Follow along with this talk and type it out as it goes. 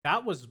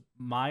That was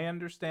my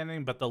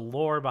understanding, but the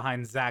lore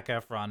behind Zac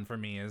Efron for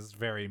me is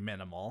very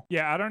minimal.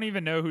 Yeah, I don't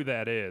even know who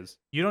that is.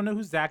 You don't know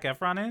who Zac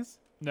Efron is?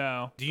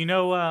 No. Do you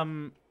know,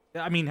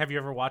 I mean, have you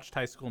ever watched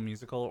High School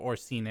Musical or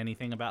seen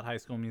anything about High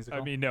School Musical?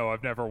 I mean, no,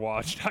 I've never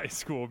watched High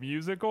School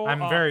Musical.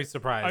 I'm very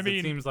surprised. I mean,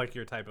 it seems like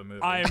your type of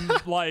movie. I'm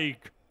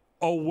like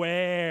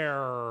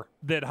aware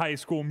that High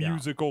School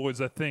Musical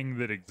is a thing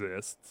that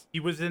exists. He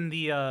was in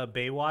the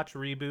Baywatch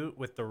reboot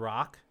with The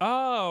Rock.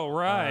 Oh,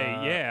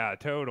 right. Yeah,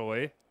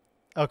 totally.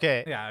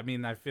 Okay. Yeah, I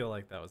mean, I feel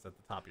like that was at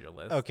the top of your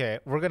list. Okay,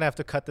 we're gonna have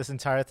to cut this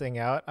entire thing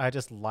out. I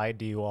just lied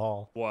to you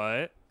all.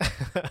 What?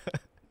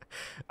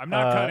 I'm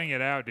not cutting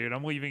it out, dude.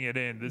 I'm leaving it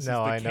in. This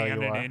No, I is the know you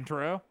canon are.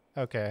 intro.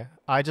 Okay,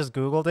 I just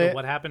Googled So it,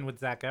 what happened with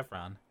Zac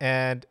Efron?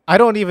 and I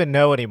don't even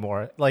know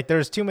anymore. Like,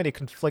 there's too many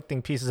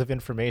conflicting pieces of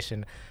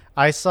information.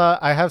 I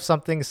have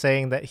something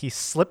saying that he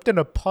slipped in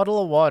a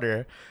puddle of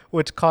water,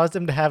 which caused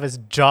him to have his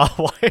jaw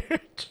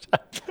wired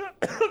shut.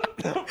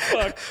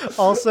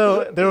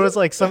 Also, there was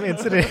like some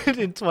incident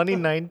in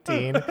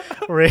 2019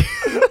 where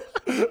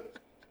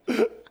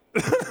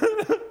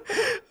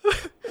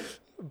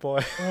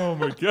boy, Oh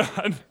my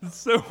god.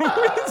 So he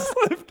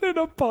slipped in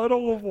a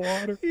puddle of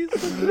water. he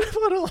slipped in a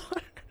puddle of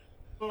water.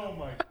 Oh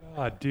my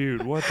god,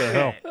 dude. What the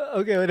hell?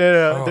 Okay, wait,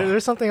 no.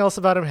 There's something else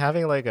about him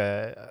having like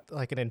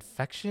an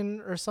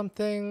infection or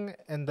something,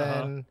 and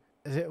then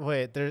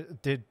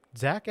did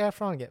Zac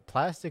Efron get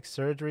plastic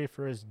surgery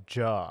for his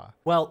jaw?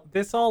 Well,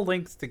 this all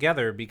links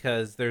together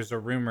because there's a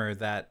rumor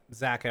that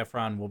Zac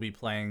Efron will be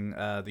playing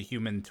the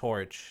Human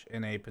Torch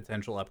in a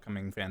potential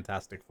upcoming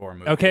Fantastic Four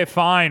movie. Okay,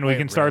 fine. We Wait,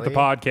 can start the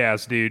really?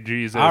 podcast, dude.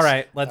 Jesus. All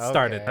right, let's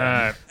start it Okay. then. All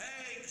right.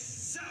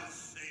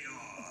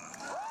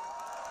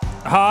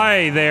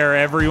 Hi there,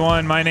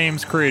 everyone. My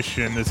name's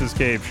Christian. This is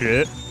Cape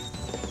Shit.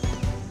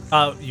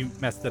 Oh, you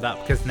messed it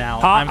up because now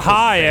I'm supposed to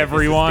Hi, say,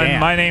 everyone. This is Dan.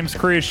 My name's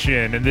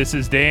Christian, and this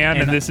is Dan,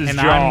 and this is and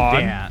John.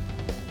 I'm Dan.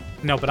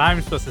 No, but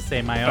I'm supposed to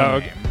say my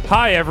own name.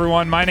 Hi,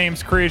 everyone. My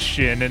name's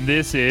Christian, and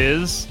this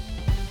is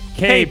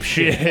Cape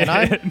Shit. And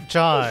I'm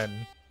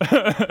John.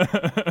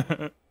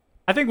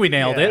 I think we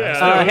nailed it.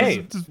 Yeah, Hey,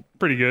 it's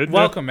pretty good.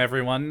 welcome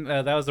everyone.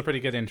 That was a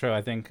pretty good intro.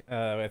 I think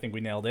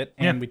we nailed it,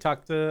 and Yeah. we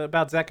talked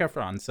about Zac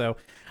Efron. So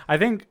I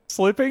think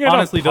Slipping in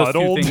honestly, a those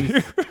puddle, two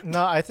things. dude.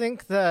 No, I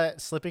think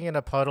that slipping in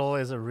a puddle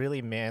is a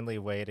really manly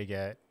way to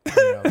get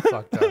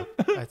fucked up.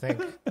 I think.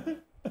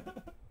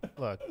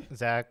 Look,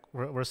 Zach,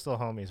 we're still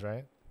homies,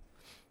 right?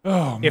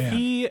 Oh, man. If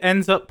he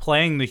ends up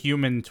playing the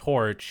Human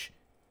Torch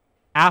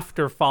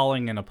after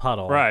falling in a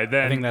puddle, Right,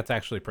 then- I think that's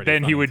actually pretty.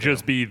 then he funny, would too.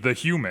 just be the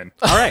human.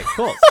 All right,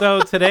 cool.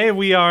 So today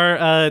we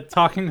are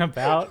talking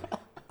about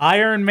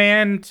Iron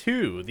Man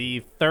 2, the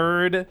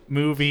third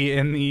movie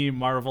in the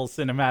Marvel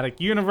Cinematic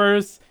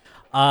Universe.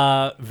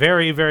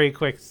 Very, very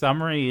quick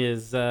summary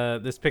is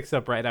this picks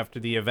up right after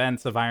the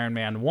events of Iron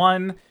Man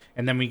 1,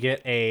 and then we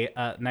get a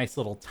nice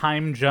little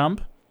time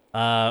jump,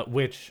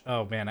 which,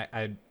 oh man,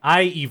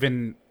 I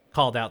even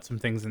called out some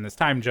things in this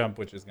time jump,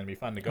 which is going to be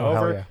fun to go Oh,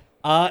 hell over. yeah.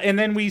 And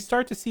then we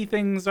start to see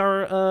things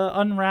are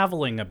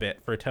unraveling a bit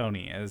for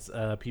Tony as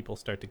people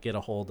start to get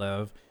a hold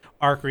of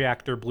arc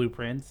reactor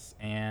blueprints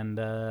and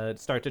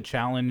start to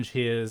challenge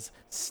his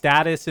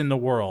status in the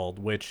world,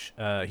 which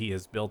he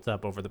has built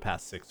up over the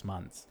past 6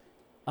 months.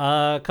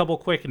 A couple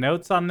quick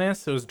notes on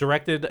this. It was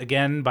directed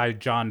again by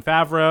Jon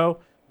Favreau,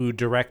 who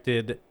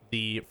directed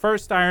the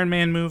first Iron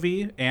Man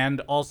movie and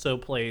also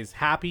plays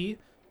Happy,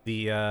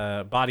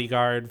 the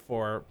bodyguard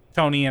for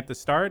Tony at the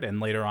start and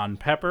later on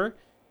Pepper.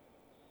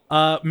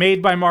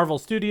 Made by Marvel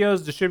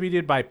Studios,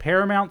 distributed by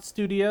Paramount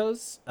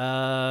Studios.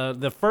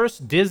 The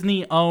first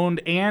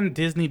Disney-owned and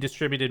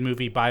Disney-distributed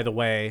movie, by the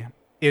way,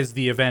 is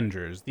The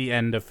Avengers, the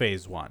end of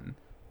Phase 1.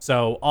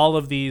 So all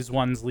of these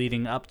ones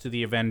leading up to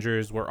The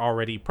Avengers were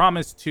already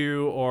promised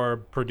to or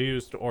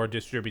produced or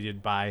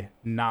distributed by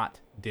not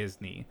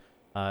Disney.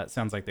 It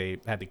sounds like they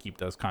had to keep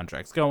those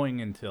contracts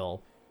going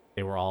until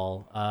they were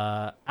all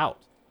out.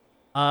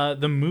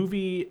 The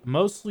movie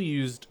mostly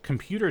used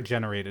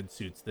computer-generated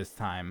suits this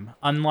time,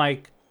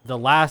 unlike the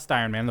last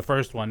Iron Man, the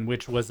first one,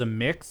 which was a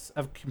mix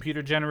of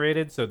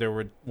computer-generated. So there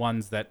were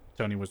ones that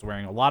Tony was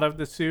wearing a lot of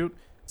the suit,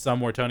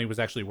 some where Tony was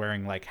actually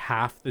wearing like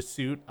half the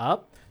suit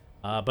up.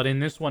 But in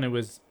this one, it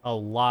was a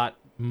lot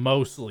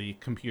mostly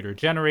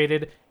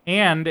computer-generated,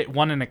 and it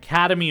won an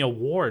Academy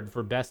Award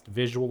for Best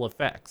Visual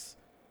Effects.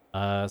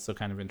 So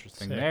kind of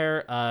interesting Sick.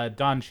 there.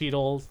 Don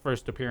Cheadle's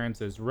first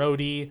appearance as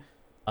Rhodey.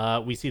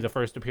 We see the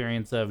first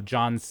appearance of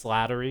John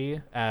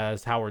Slattery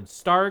as Howard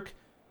Stark.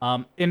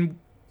 And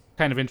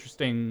kind of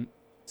interesting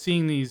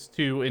seeing these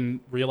two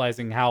and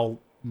realizing how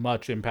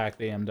much impact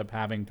they end up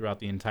having throughout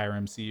the entire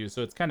MCU.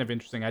 So it's kind of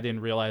interesting. I didn't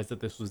realize that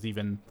this was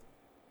even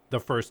the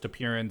first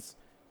appearance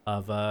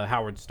of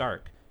Howard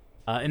Stark.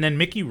 And then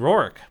Mickey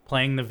Rourke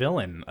playing the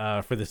villain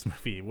for this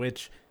movie,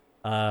 which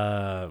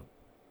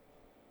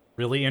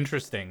really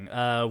interesting.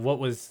 What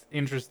was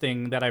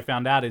interesting that I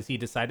found out is he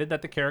decided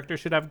that the character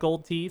should have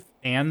gold teeth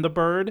and the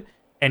bird,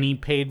 and he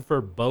paid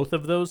for both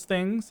of those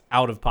things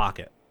out of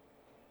pocket.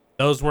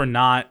 Those were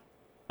not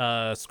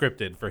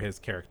scripted for his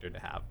character to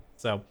have.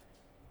 So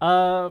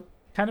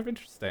kind of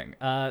interesting.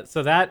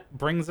 So that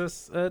brings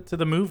us to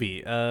the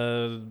movie.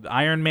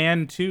 Iron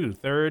Man 2,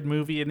 third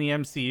movie in the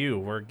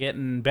MCU. We're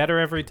getting better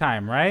every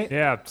time, right?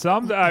 Yeah,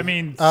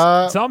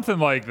 something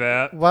like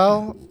that.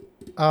 Well,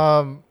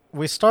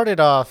 we started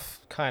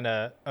off kind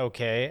of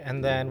okay,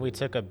 and then we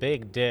took a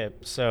big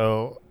dip.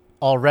 So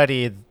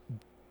already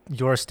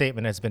your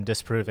statement has been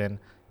disproven.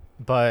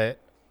 But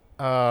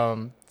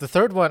the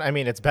third one, I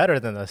mean, it's better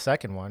than the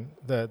second one,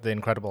 the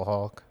Incredible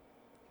Hulk.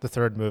 The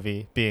third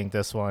movie being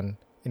this one,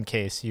 in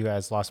case you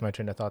guys lost my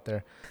train of thought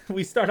there.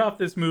 We start off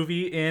this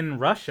movie in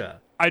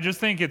Russia. I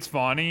just think it's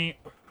funny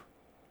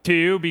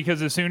too,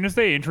 because as soon as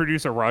they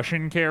introduce a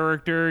Russian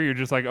character, you're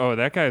just like, oh,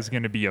 that guy's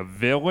gonna be a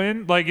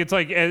villain. Like it's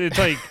like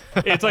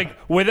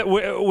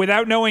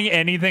without knowing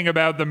anything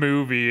about the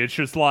movie, it's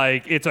just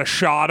like it's a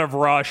shot of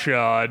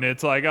Russia, and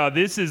it's like, oh,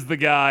 this is the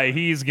guy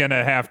he's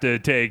gonna have to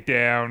take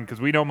down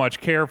because we don't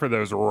much care for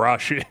those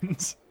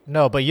Russians.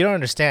 No, but you don't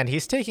understand.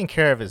 He's taking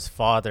care of his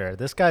father.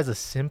 This guy's a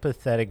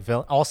sympathetic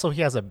villain. Also,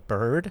 he has a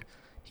bird.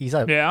 He's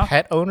a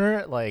pet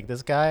owner. Like,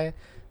 this guy,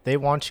 they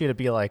want you to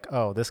be like,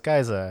 oh, this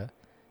guy's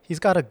he's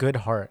got a good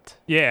heart.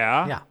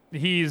 Yeah.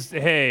 He's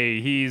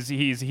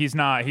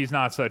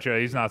not such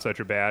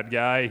a bad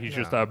guy. He's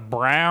just a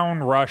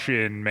brown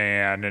Russian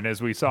man. And as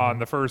we saw in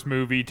the first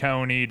movie,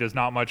 Tony does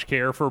not much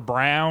care for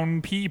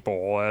brown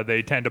people.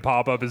 They tend to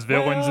pop up as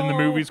villains in the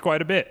movies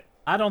quite a bit.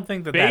 I don't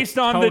think that based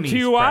that's on Tony's the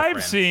two preference.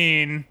 I've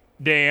seen,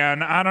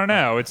 Dan, I don't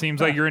know. It seems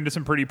like you're into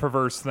some pretty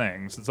perverse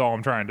things. That's all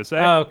I'm trying to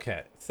say.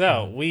 Okay,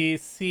 so we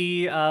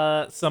see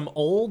some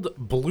old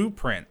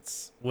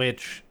blueprints,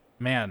 which,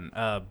 man,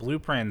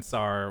 blueprints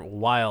are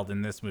wild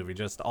in this movie.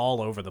 Just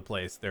all over the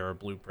place, there are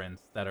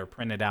blueprints that are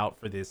printed out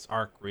for this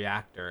arc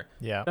reactor.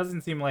 Yeah.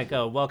 Doesn't seem like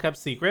a well-kept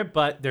secret,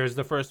 but there's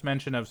the first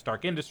mention of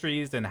Stark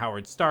Industries and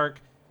Howard Stark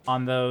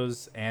on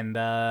those, and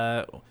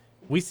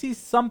we see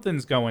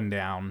something's going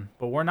down,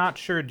 but we're not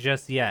sure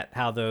just yet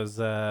how those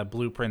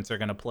blueprints are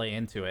going to play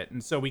into it.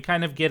 And so we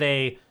kind of get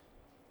a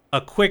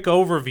quick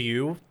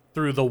overview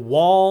through the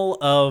wall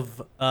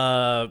of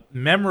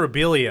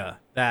memorabilia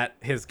that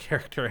his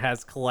character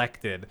has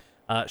collected,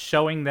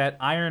 showing that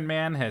Iron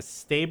Man has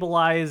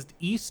stabilized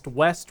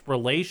East-West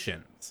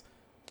relations,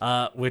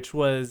 which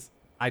was,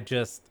 I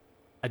just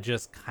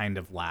kind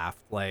of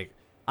laughed. Like,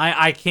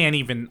 I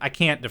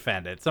can't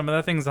defend it. Some of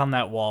the things on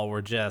that wall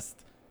were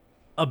just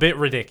a bit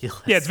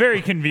ridiculous. Yeah, it's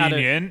very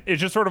convenient.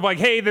 It's just sort of like,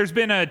 hey, there's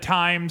been a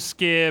time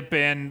skip,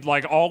 and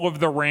like all of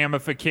the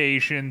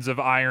ramifications of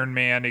Iron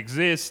Man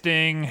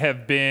existing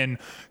have been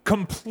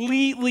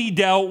completely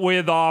dealt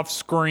with off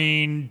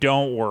screen.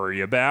 Don't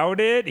worry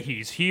about it.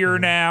 He's here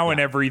now, and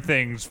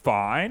everything's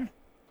fine.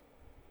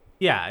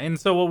 Yeah, and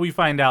so what we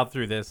find out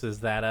through this is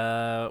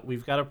that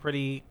we've got a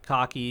pretty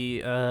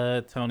cocky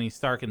Tony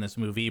Stark in this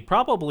movie,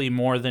 probably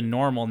more than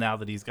normal now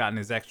that he's gotten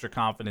his extra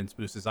confidence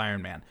boost as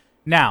Iron Man.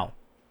 Now,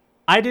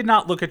 I did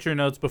not look at your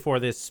notes before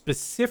this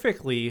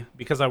specifically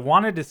because I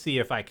wanted to see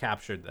if I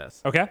captured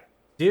this. Okay.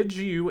 Did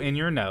you, in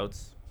your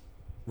notes,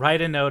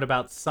 write a note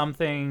about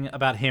something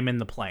about him in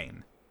the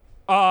plane?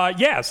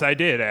 Yes, I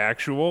did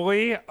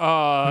actually.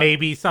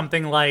 Maybe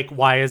something like,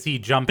 why is he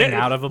jumping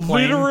out of a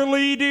plane?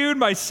 Literally, dude,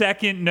 my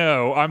second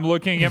no. I'm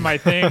looking at my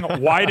thing.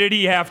 Why did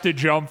he have to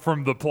jump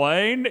from the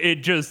plane?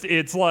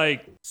 It's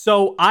like...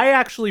 So I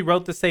actually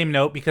wrote the same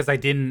note because I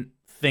didn't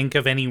think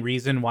of any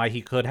reason why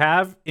he could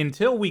have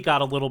until we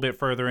got a little bit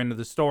further into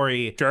the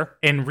story. Sure.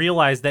 And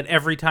realized that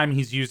every time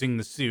he's using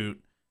the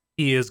suit,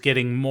 he is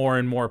getting more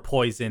and more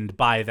poisoned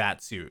by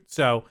that suit.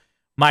 So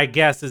my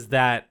guess is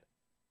that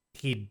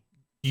he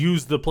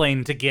used the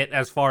plane to get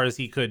as far as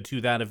he could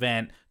to that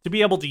event to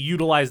be able to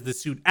utilize the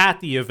suit at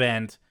the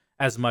event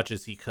as much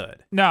as he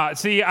could. No,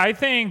 see, I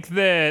think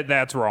that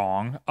that's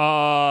wrong.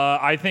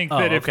 I think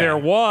that if okay. there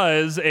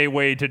was a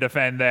way to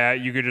defend that,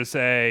 you could just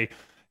say,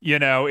 you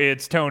know,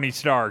 it's Tony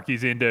Stark.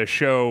 He's into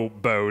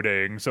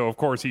showboating. So, of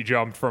course, he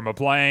jumped from a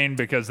plane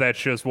because that's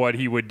just what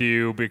he would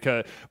do.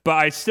 But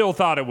I still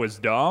thought it was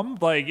dumb.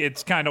 Like,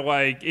 it's kind of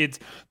like,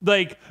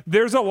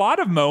 there's a lot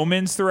of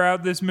moments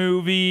throughout this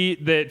movie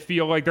that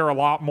feel like they're a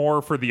lot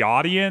more for the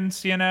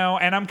audience, you know?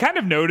 And I'm kind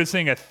of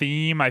noticing a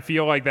theme. I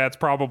feel like that's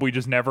probably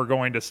just never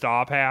going to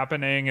stop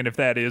happening. And if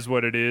that is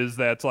what it is,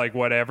 that's like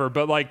whatever.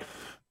 But, like,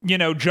 you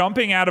know,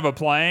 jumping out of a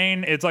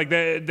plane, it's like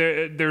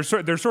there's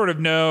sort of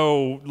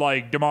no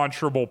like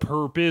demonstrable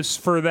purpose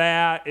for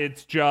that.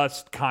 It's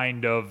just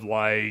kind of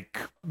like,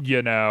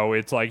 you know,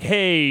 it's like,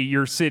 hey,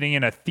 you're sitting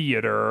in a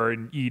theater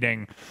and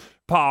eating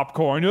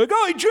popcorn. You're like,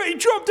 oh, he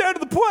jumped out of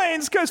the plane.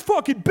 This guy's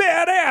fucking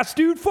badass,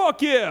 dude.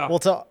 Fuck yeah. Well,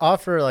 to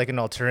offer like an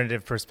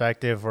alternative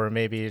perspective or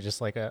maybe just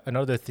like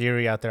another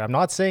theory out there, I'm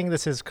not saying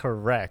this is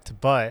correct,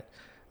 but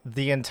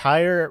the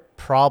entire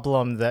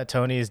problem that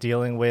Tony is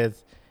dealing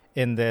with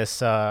in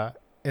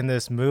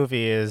this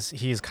movie is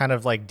he's kind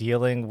of like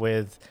dealing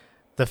with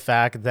the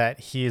fact that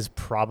he is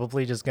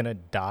probably just gonna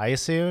die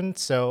soon,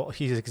 so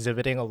he's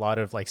exhibiting a lot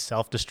of like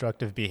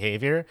self-destructive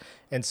behavior,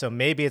 and so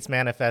maybe it's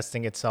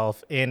manifesting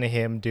itself in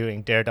him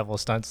doing daredevil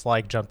stunts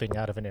like jumping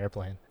out of an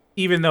airplane.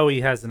 Even though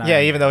he has an Yeah,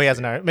 Iron even Man though he has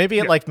suit. an iron, maybe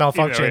it like even though he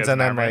malfunctions has and an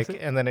then Iron Man like suit.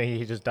 and then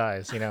he just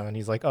dies, and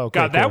he's like, oh, okay,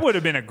 God, that cool. would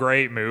have been a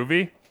great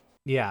movie.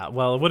 Yeah,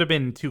 well, it would have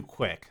been too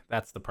quick.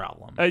 That's the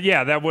problem.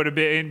 Yeah, that would have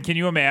been. Can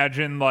you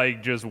imagine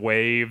like just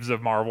waves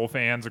of Marvel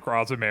fans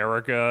across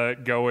America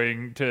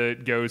going to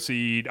go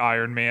see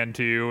Iron Man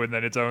 2, and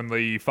then it's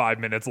only 5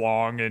 minutes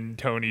long, and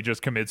Tony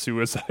just commits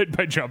suicide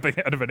by jumping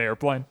out of an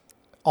airplane?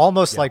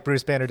 Almost like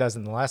Bruce Banner does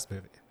in the last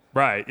movie.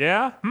 Right.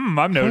 Yeah.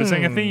 I'm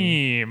noticing a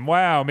theme.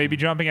 Wow. Maybe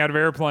jumping out of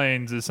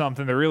airplanes is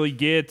something that really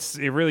gets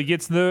those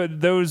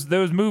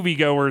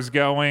moviegoers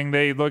going.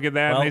 They look at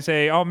that Well- and they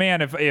say, "Oh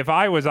man, if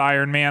I was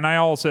Iron Man, I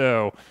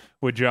also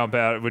would jump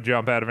out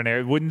of an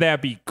air. Wouldn't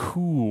that be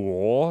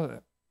cool?"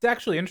 It's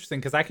actually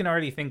interesting because I can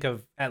already think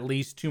of at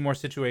least 2 more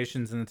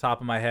situations in the top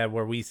of my head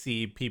where we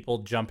see people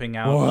jumping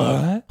out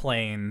of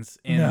planes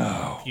in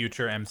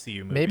future MCU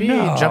movies. Maybe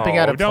No, jumping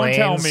out of don't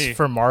tell planes me.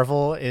 for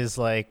Marvel is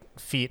like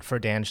feet for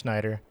Dan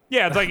Schneider.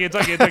 Yeah, it's like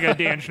a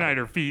Dan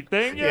Schneider feet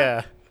thing.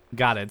 Yeah,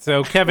 Got it.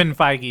 So Kevin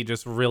Feige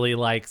just really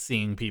likes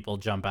seeing people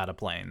jump out of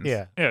planes.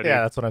 yeah, Yeah, yeah. dude.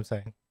 That's what I'm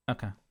saying.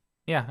 Okay.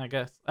 Yeah, I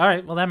guess. All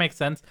right. Well, that makes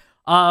sense.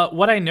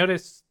 What I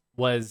noticed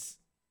was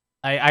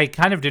I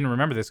kind of didn't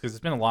remember this because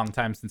it's been a long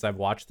time since I've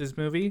watched this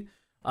movie.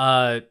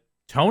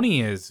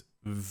 Tony is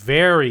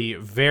very,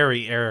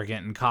 very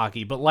arrogant and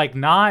cocky, but like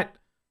not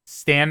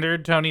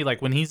standard Tony.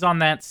 Like when he's on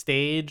that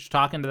stage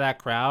talking to that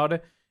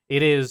crowd,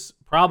 it is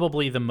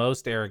probably the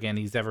most arrogant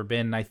he's ever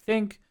been. And I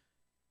think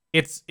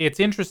it's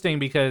interesting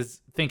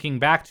because thinking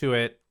back to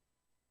it,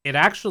 it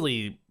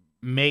actually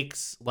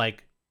makes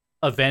like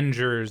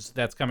Avengers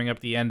that's coming up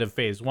the end of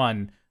phase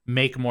 1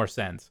 make more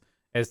sense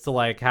as to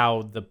like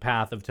how the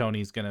path of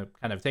Tony's gonna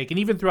kind of take. And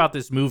even throughout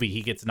this movie,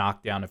 he gets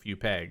knocked down a few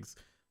pegs.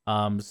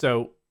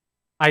 So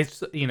I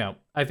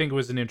think it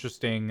was an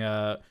interesting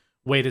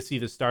way to see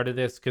the start of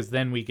this, because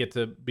then we get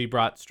to be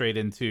brought straight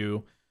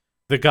into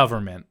the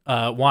government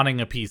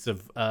wanting a piece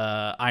of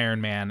Iron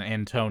Man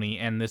and Tony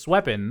and this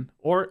weapon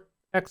or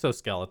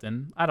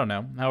exoskeleton. I don't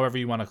know, however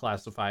you want to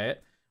classify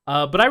it.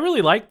 But I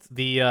really liked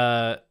the,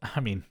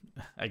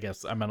 I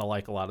guess I'm going to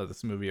like a lot of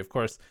this movie, of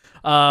course.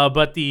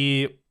 But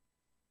the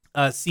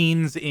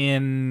scenes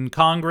in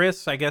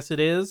Congress, I guess it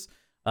is,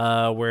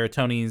 where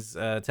Tony's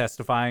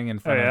testifying in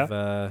front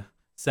of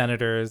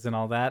senators and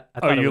all that. I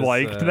thought it you was,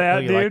 liked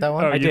that, you dude? liked that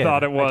one? Oh, I you did.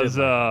 thought it I did was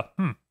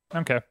like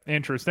okay,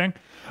 interesting.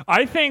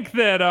 I think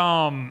that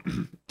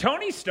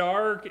Tony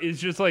Stark is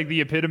just like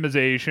the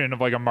epitomization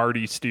of like a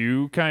Marty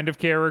Stew kind of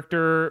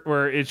character,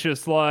 where it's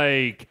just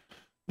like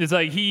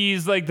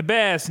he's like the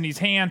best and he's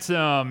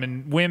handsome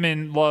and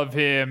women love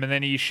him, and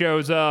then he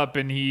shows up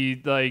and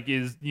he like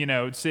is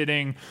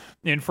sitting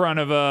in front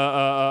of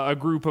a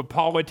group of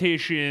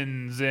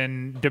politicians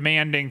and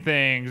demanding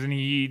things, and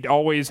he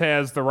always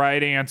has the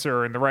right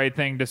answer and the right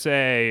thing to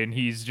say, and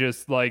he's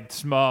just like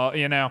small,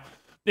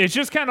 It's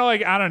just kind of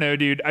like, I don't know,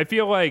 dude. I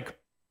feel like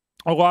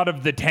a lot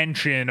of the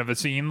tension of a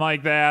scene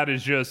like that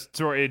is just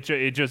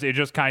it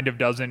just kind of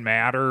doesn't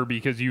matter,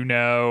 because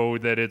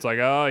that it's like,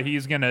 oh,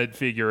 he's gonna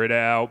figure it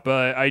out.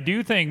 But I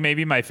do think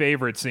maybe my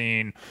favorite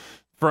scene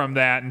from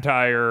that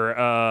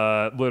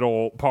entire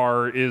little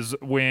part is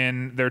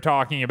when they're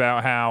talking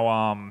about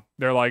how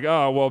they're like,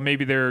 oh, well,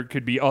 maybe there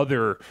could be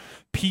other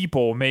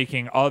people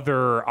making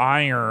other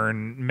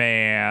Iron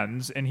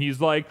Mans, and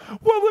he's like,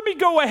 well, let me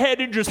go ahead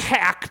and just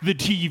hack the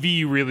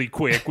TV really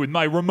quick with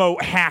my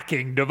remote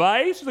hacking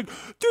device. It's like,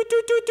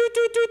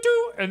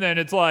 do, and then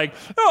it's like,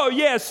 oh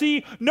yeah,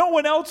 see, no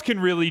one else can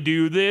really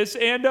do this,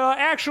 and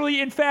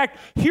actually, in fact,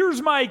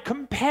 here's my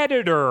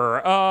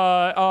competitor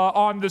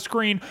on the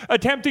screen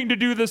attempting to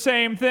do the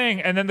same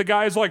thing, and then the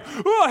guy's like,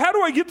 oh, how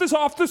do I get this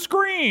off the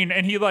screen?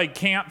 And he like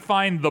can't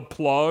find the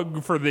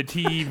plug for the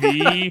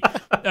TV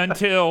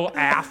until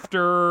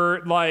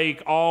after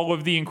like all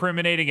of the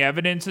incriminating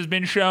evidence has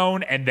been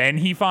shown, and then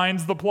he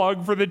finds the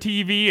plug for the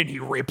TV and he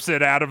rips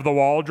it out of the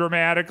wall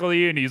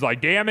dramatically, and he's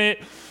like, damn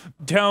it,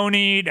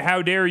 Tony,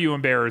 how dare you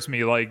embarrass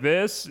me like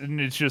this? And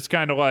it's just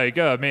kind of like,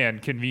 oh man,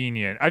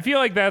 convenient. I feel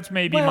like that's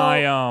maybe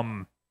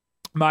my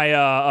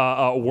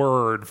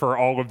word for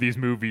all of these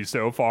movies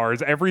so far,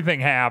 is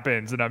everything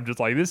happens and I'm just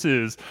like, this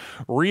is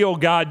real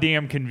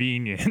goddamn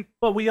convenient.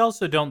 But we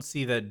also don't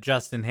see that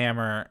Justin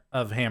Hammer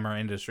of Hammer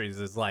Industries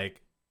is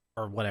like,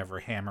 or whatever,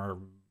 Hammer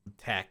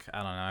Tech, I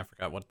don't know, I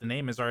forgot what the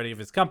name is already of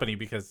his company,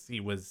 because he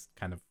was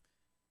kind of,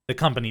 the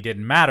company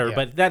didn't matter, Yeah.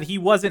 but that he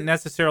wasn't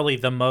necessarily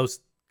the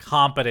most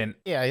competent.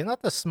 Yeah, he's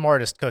not the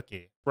smartest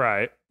cookie.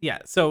 Right. Yeah,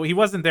 so he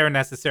wasn't there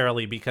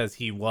necessarily because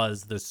he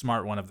was the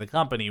smart one of the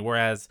company,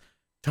 whereas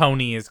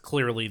Tony is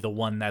clearly the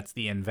one that's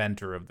the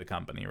inventor of the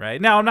company, right?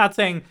 Now, I'm not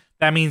saying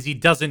that means he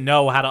doesn't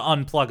know how to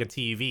unplug a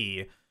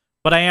TV,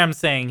 but I am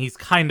saying he's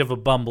kind of a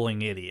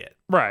bumbling idiot.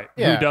 Right.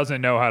 Yeah. Who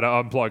doesn't know how to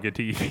unplug a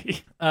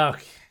TV?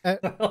 Okay.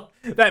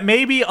 That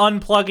maybe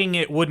unplugging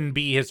it wouldn't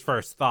be his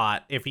first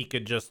thought if he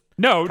could just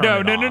No.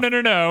 turn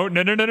it off.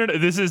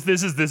 This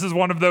is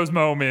one of those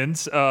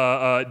moments,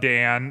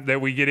 Dan,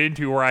 that we get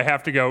into where I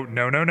have to go,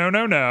 no.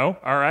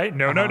 All right,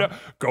 no.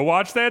 Go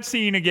watch that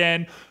scene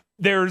again.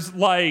 there's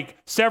like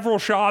several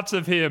shots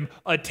of him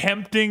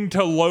attempting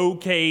to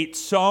locate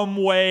some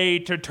way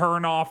to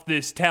turn off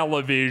this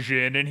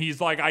television, and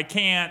he's like, I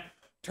can't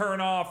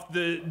turn off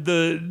the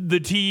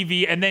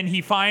TV, and then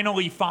he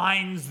finally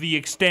finds the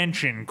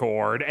extension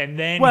cord, and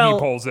then he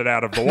pulls it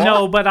out of the wall.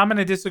 No, but I'm going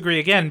to disagree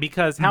again,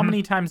 because how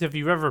many times have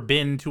you ever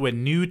been to a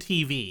new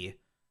TV,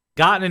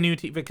 gotten a new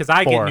TV? Because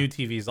I get new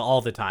TVs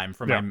all the time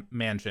from my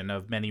mansion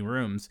of many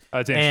rooms.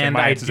 That's interesting. And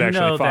My I answer is do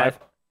actually know 5.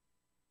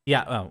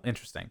 Yeah. Oh,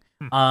 interesting.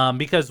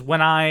 Because when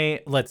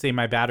let's say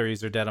my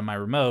batteries are dead on my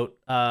remote,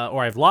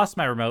 or I've lost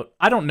my remote,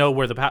 I don't know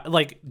where the power.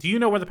 Like, do you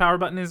know where the power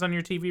button is on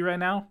your TV right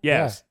now?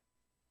 Yes.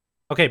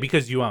 Okay,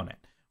 because you own it.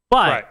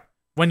 But Right.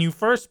 when you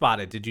first bought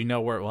it, did you know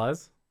where it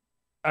was?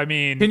 I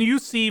mean, Can you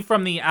see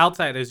from the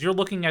outside as you're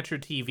looking at your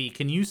TV?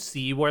 Can you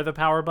see where the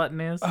power button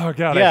is? oh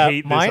god, Yeah, I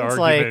hate this mine's argument,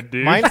 like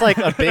dude. mine's like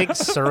a big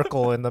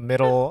circle in the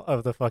middle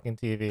of the fucking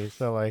TV.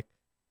 So like,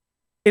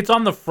 It's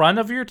on the front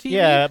of your TV.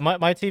 yeah,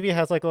 my TV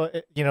has like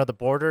the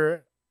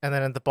border, and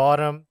then at the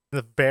bottom, in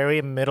the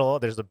very middle,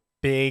 there's a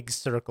big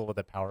circle with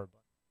a power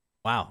button.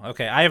 Wow.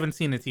 Okay, I haven't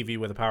seen a TV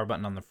with a power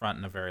button on the front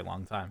in a very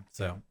long time.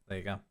 So there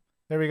you go.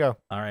 There we go.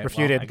 All right.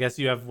 Refuted. Well, I guess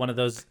you have one of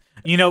those.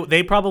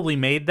 They probably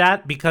made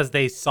that because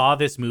they saw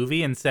this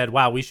movie and said,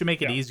 wow, we should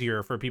make it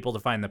easier for people to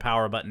find the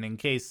power button in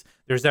case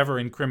there's ever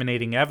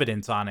incriminating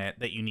evidence on it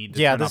that you need to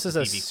Yeah, turn this off is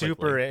the a TV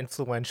super quickly.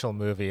 influential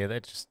movie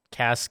that just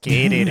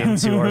cascaded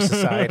into our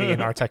society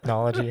and our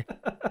technology.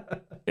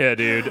 Yeah,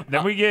 dude.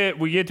 Then we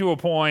get to a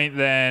point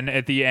then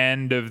at the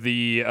end of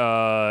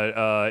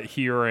the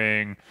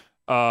hearing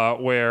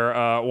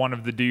where one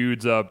of the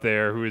dudes up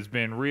there who has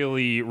been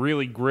really,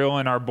 really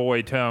grilling our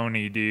boy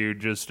Tony,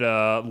 dude, just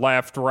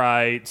left,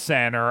 right,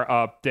 center,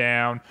 up,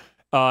 down,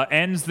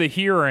 ends the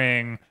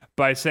hearing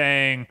by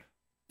saying,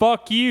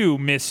 "Fuck you,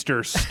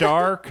 Mr.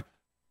 Stark.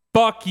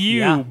 Fuck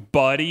you,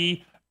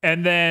 buddy."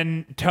 And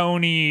then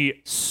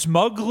Tony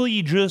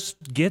smugly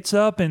just gets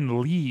up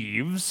and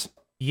leaves.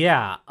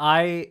 Yeah,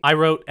 I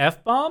wrote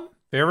F-bomb,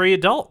 very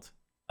adult.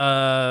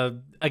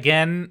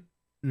 Again,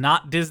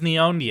 not Disney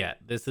owned yet.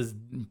 This is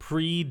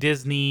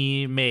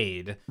pre-Disney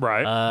made.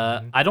 Right.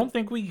 I don't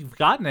think we've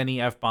gotten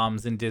any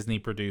F-bombs in Disney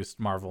produced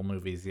Marvel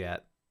movies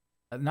yet.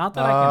 Not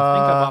that I can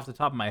think of off the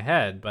top of my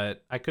head,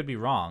 but I could be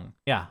wrong.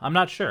 Yeah, I'm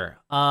not sure.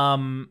 Now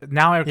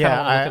I kind of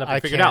want to look it up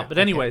and figure it out. But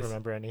anyways, I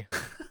can't remember any.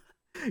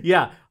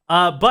 yeah.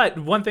 But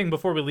one thing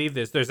before we leave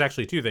this, there's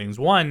actually two things.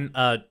 One,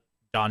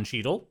 Don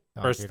Cheadle,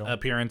 first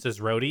appearance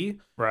as Rhodey,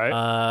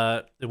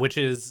 right? Which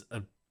is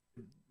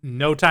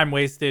no time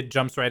wasted,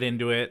 jumps right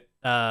into it.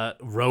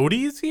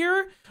 Rhodey's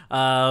here,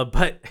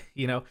 but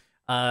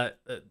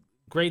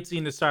great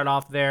scene to start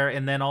off there,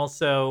 and then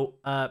also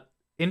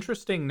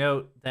interesting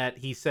note that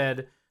he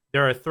said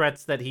there are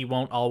threats that he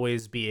won't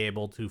always be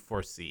able to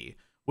foresee,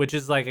 which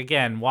is like,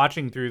 again,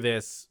 watching through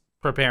this,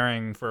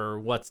 preparing for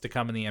what's to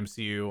come in the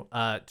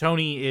MCU.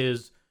 Tony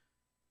is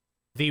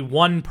the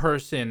one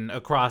person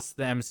across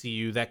the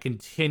MCU that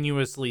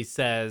continuously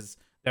says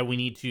that we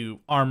need to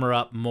armor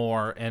up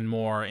more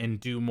and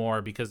do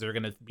more because there are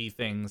going to be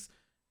things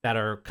that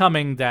are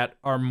coming that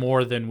are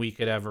more than we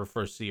could ever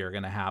foresee are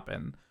going to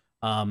happen.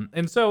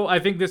 And so I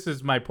think this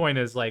is my point,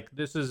 is like,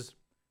 this is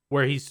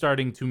where he's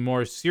starting to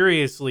more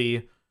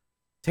seriously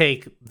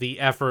take the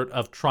effort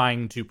of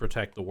trying to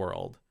protect the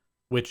world,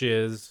 which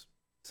is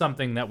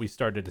something that we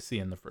started to see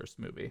in the first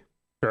movie.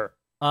 Sure.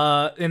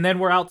 And then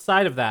we're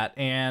outside of that,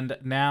 and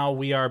now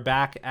we are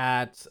back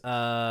at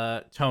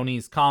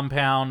Tony's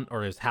compound,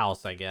 or his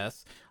house, I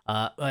guess.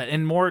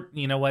 And more,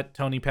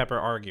 Tony Pepper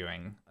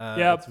arguing.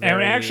 Yeah,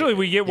 and actually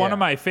we get one of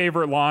my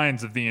favorite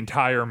lines of the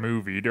entire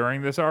movie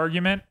during this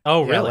argument.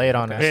 Oh, really? Yeah, lay it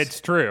on us.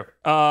 It's true.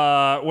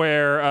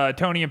 Where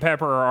Tony and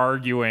Pepper are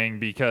arguing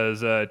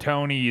because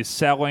Tony is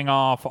selling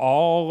off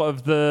all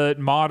of the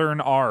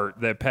modern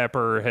art that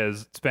Pepper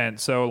has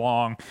spent so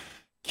long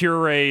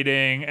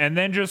curating, and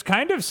then just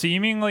kind of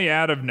seemingly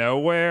out of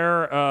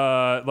nowhere,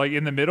 like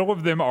in the middle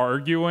of them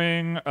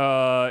arguing,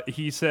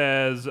 he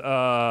says,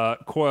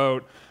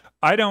 quote,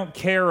 "I don't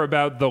care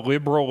about the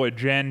liberal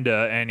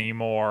agenda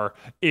anymore.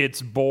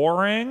 It's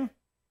boring."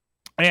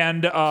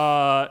 And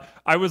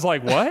I was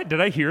like, what?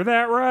 Did I hear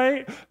that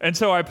right? And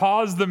so I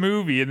paused the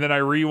movie and then I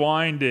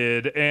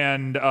rewinded.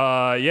 And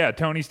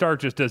Tony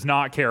Stark just does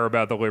not care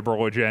about the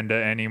liberal agenda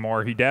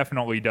anymore. He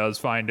definitely does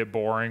find it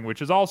boring,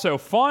 which is also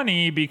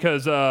funny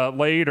because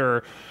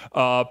later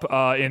up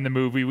in the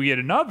movie, we get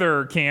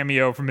another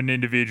cameo from an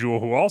individual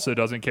who also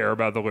doesn't care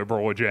about the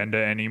liberal agenda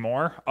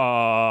anymore.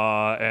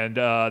 And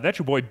that's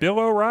your boy Bill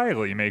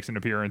O'Reilly makes an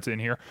appearance in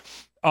here.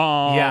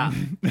 Yeah.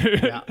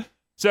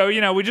 So,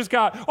 we just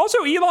got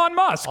also Elon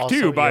Musk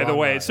too, by the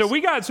way. So we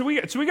got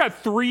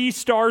 3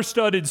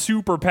 star-studded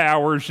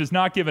superpowers just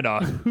not giving a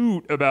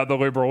hoot about the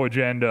liberal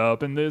agenda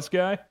up in this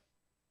guy.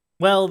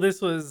 Well,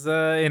 this was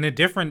in a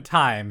different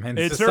time in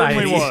it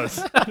society. Certainly was.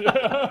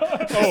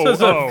 This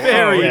was a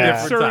very different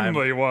time. It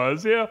certainly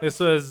was, yeah.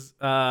 This was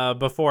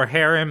before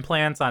hair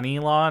implants on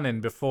Elon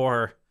and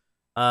before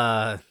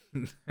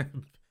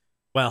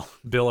Well,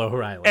 Bill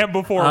O'Reilly. And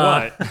before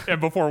what?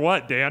 And before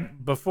what, Dan?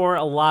 Before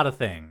a lot of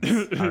things,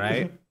 all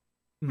right?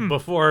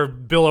 Before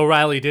Bill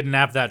O'Reilly didn't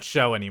have that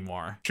show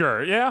anymore.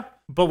 Sure, yeah.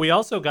 But we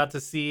also got to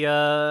see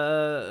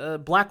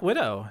Black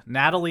Widow,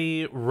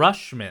 Natalie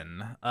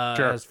Rushman,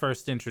 Sure. as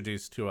first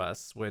introduced to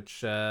us, which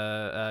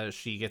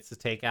she gets to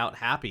take out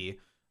Happy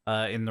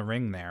in the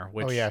ring there.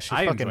 Which Oh, yeah, she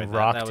I fucking enjoyed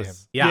rocked that him.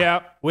 was, Yeah, Yeah.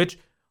 which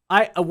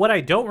what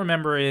I don't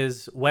remember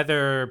is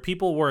whether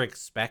people were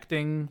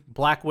expecting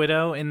Black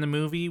Widow in the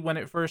movie when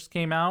it first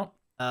came out.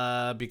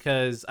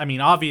 Because, I mean,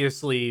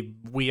 obviously,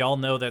 we all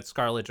know that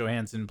Scarlett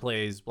Johansson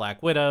plays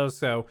Black Widow,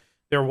 so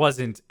there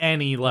wasn't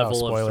any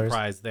level of spoilers.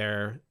 surprise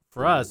there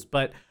for us.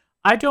 But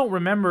I don't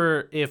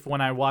remember if when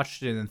I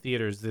watched it in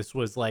theaters, this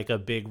was like a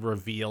big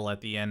reveal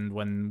at the end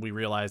when we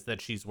realized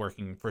that she's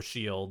working for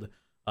S.H.I.E.L.D.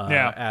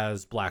 Yeah.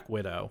 as Black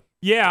Widow.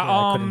 Yeah,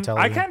 I couldn't tell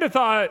I you. kind of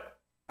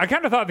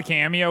thought the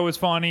cameo was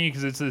funny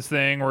because it's this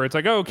thing where it's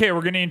like, oh, okay,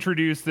 we're going to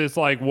introduce this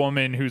like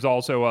woman who's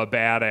also a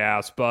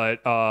badass,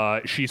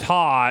 but she's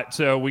hot,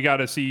 so we got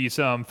to see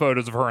some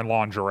photos of her in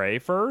lingerie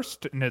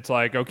first. And it's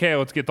like, okay,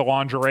 let's get the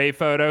lingerie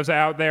photos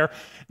out there.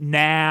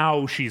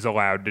 Now she's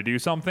allowed to do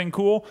something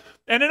cool.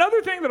 And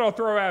another thing that I'll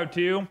throw out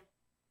too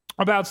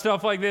about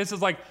stuff like this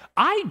is like,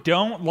 I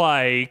don't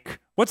like,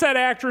 what's that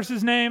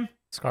actress's name?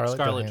 Scarlett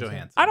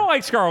Johansson. I don't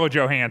like Scarlett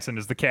Johansson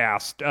as the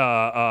cast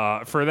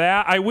for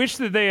that. I wish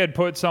that they had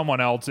put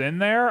someone else in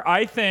there.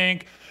 I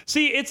think,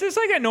 see, it's this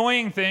like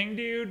annoying thing,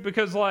 dude,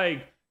 because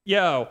like,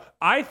 yo,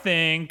 I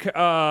think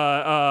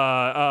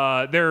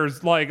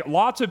there's like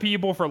lots of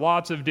people for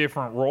lots of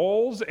different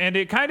roles, and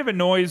it kind of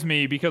annoys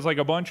me because like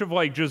a bunch of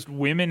like just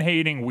women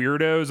hating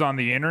weirdos on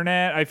the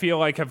internet, I feel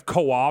like have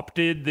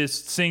co-opted this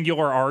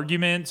singular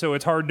argument, so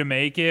it's hard to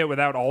make it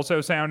without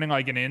also sounding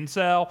like an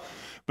incel.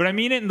 But I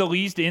mean it in the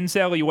least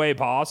incel-y way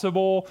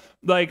possible.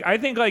 Like, I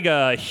think like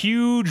a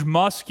huge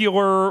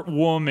muscular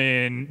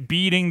woman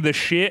beating the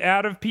shit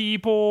out of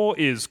people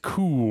is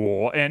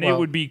cool, and it Well-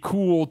 would be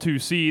cool to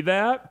see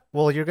that.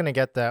 Well, you're gonna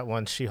get that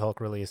once She-Hulk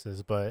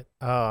releases, but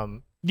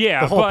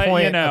Yeah, the whole but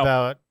point you know,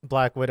 about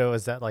Black Widow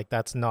is that like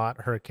that's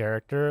not her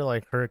character.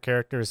 Like her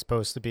character is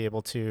supposed to be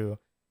able to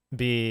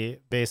be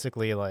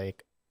basically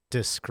like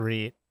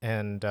discreet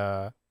and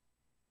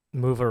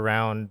move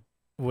around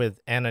with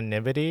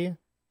anonymity,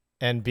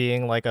 and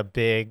being like a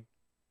big,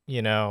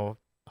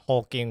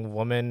 hulking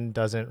woman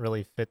doesn't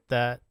really fit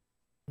that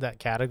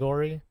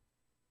category,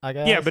 I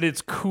guess. yeah, but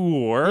it's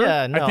cooler.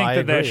 yeah, no, I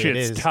think that agree,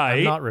 shit's it is. tight.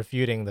 I'm not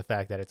refuting the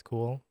fact that it's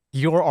cool.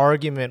 Your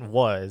argument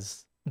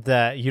was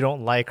that you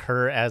don't like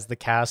her as the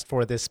cast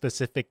for this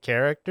specific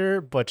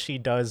character, but she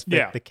does fit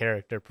Yeah. the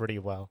character pretty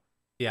well.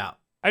 Yeah.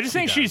 I just She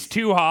think does. she's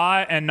too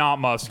hot and not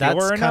muscular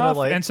That's kinda enough.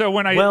 like- and so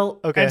when I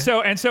Okay.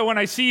 and so when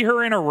I see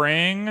her in a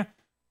ring,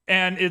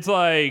 and it's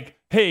like,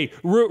 hey,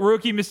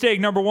 rookie mistake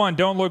number 1,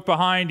 don't look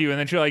behind you, and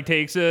then she like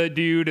takes a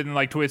dude and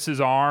like twists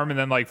his arm and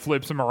then like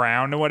flips him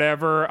around or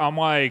whatever. I'm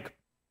like,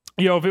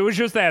 if it was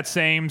just that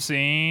same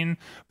scene,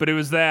 but it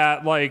was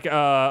that like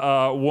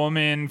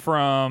woman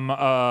from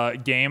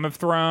Game of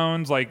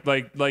Thrones, like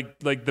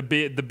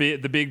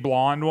the big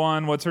blonde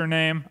one. What's her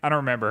name? I don't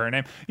remember her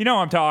name. You know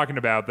what I'm talking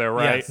about though,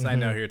 right? Yes, I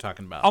know who you're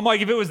talking about. I'm like,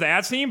 if it was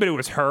that scene, but it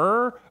was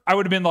her, I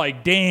would have been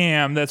like,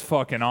 damn, that's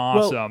fucking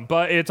awesome.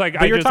 But it's like,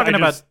 But you're talking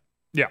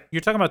yeah.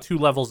 You're talking about two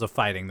levels of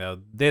fighting, though.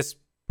 This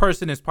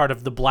person is part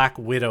of the Black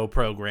Widow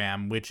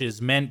program, which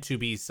is meant to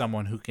be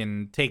someone who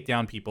can take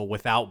down people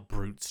without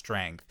brute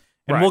strength.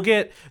 And Right. we'll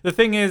get, the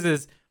thing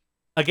is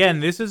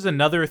again, this is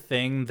another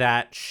thing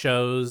that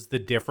shows the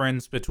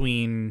difference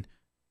between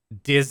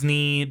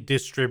Disney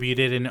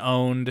distributed and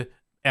owned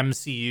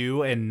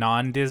MCU and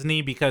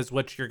non-Disney, because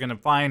what you're going to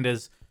find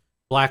as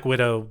Black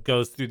Widow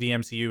goes through the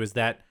MCU is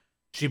that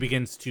she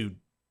begins to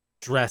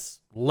dress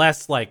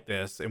less like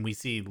this, and we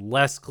see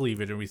less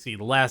cleavage, and we see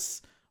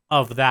less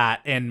of that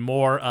and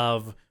more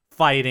of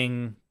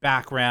fighting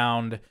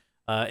background,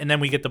 and then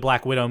we get the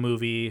Black Widow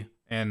movie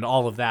and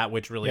all of that,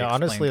 which really explain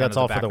honestly, kind that's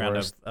of all the for the background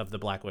worst. of the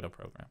Black Widow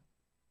program.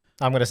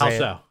 I'm gonna say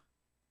How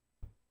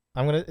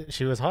so?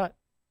 she was hot,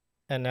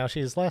 and now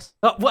she's less.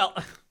 Oh, well,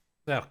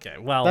 okay,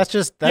 well, That's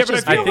just but I feel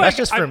that's like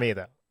just for me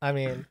though. I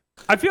mean,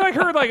 I feel like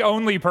her like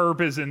only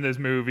purpose in this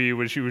movie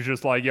was she was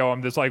just like, yo,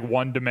 I'm this like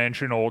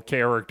one-dimensional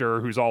character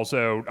who's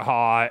also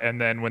hot, and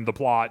then when the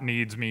plot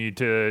needs me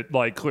to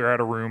like clear out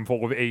a room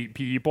full of 8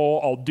 people,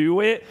 I'll do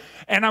it.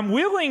 And I'm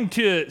willing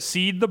to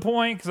cede the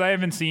point because I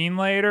haven't seen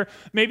later.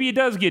 Maybe it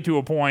does get to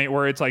a point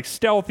where it's like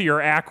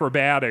stealthier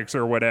acrobatics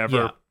or whatever.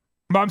 Yeah.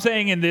 But I'm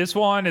saying in this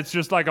one, it's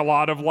just like a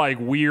lot of like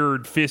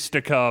weird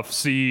fisticuff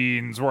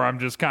scenes where I'm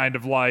just kind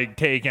of like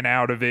taken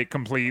out of it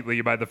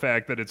completely by the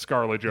fact that it's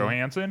Scarlett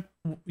Johansson.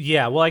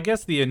 yeah, well, I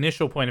guess the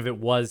initial point of it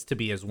was to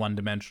be as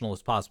one-dimensional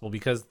as possible,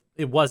 because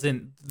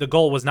the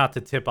goal was not to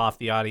tip off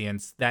the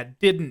audience that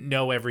didn't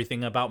know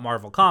everything about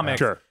Marvel Comics,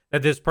 Sure.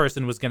 that this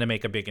person was going to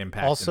make a big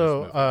impact.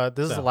 also, in this movie.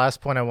 this is the So-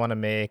 last point I want to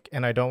make,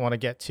 and I don't want to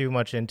get too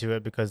much into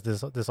it because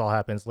this all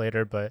happens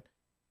later. But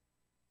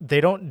they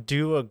don't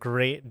do a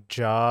great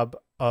job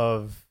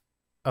of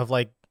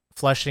like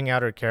fleshing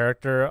out her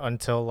character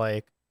until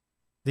like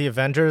the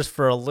Avengers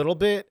for a little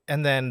bit,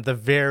 and then the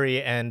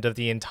very end of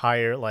the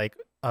entire like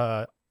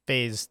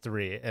phase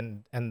 3,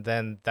 and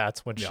then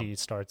that's when she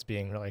starts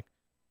being like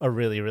a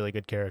really really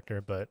good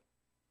character. But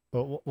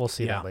we'll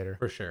see that later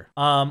for sure.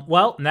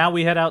 Well, now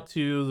we head out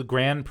to the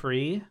Grand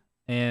Prix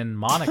in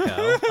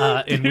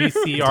Monaco, and we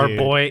see our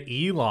boy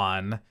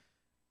Elon.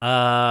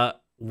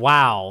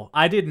 Wow,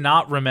 I did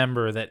not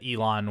remember that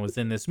Elon was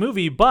in this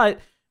movie, but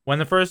when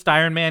the first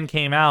Iron Man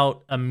came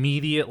out,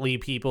 immediately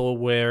people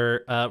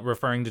were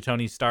referring to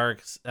Tony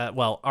Stark's,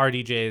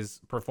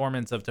 RDJ's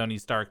performance of Tony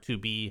Stark to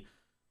be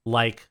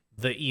like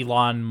the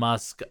Elon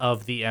Musk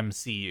of the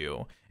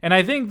MCU. And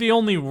I think the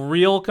only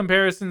real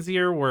comparisons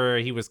here were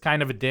he was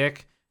kind of a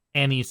dick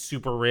and he's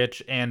super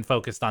rich and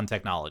focused on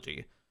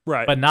technology.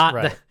 Right. But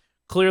not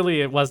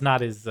clearly it was not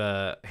his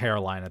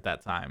hairline at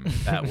that time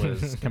that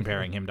was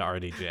comparing him to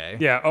RDJ.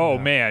 Yeah. Oh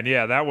man.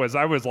 Yeah. I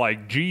was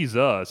like,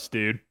 Jesus,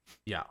 dude.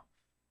 Yeah.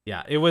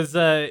 Yeah, it was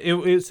so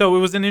it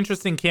was an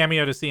interesting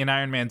cameo to see in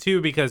Iron Man 2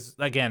 because,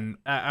 again,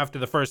 after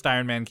the first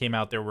Iron Man came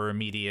out, there were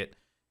immediate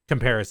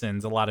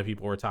comparisons. A lot of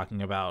people were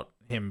talking about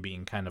him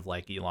being kind of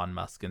like Elon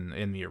Musk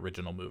in the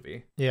original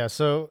movie. Yeah,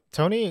 so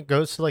Tony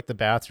goes to like the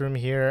bathroom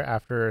here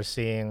after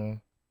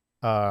seeing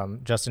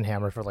Justin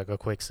Hammer for like a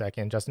quick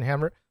second. Justin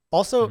Hammer.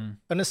 Also,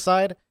 an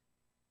aside,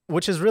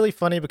 which is really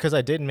funny because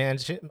I did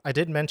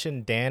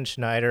mention Dan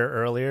Schneider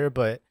earlier,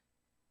 but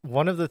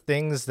one of the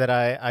things that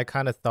I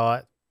kind of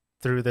thought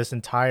through this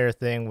entire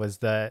thing was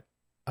that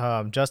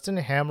Justin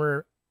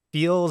Hammer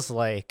feels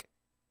like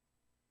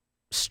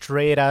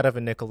straight out of a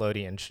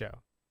Nickelodeon show.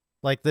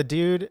 Like the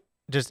dude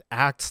just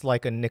acts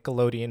like a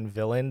Nickelodeon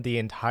villain the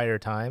entire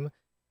time.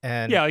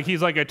 And yeah, like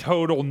he's like a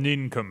total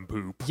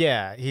nincompoop.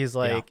 Yeah, he's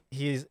like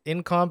he's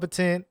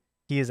incompetent,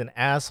 he is an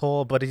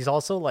asshole, but he's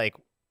also like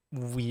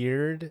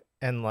weird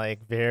and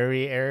like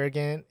very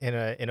arrogant in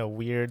a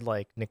weird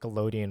like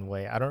Nickelodeon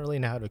way. I don't really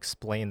know how to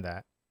explain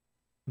that,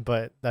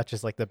 but that's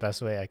just like the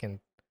best way I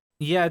can.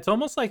 Yeah, it's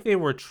almost like they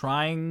were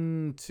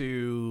trying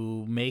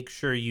to make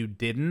sure you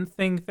didn't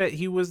think that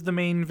he was the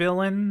main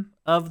villain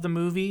of the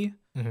movie,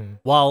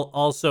 while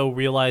also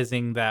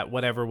realizing that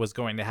whatever was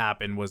going to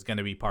happen was going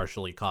to be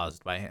partially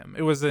caused by him.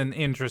 It was an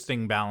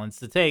interesting balance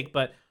to take,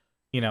 but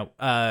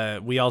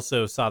we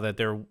also saw that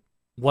there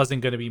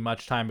wasn't going to be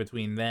much time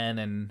between then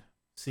and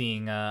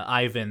seeing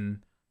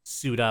Ivan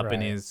suit up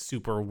in his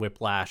super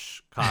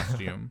Whiplash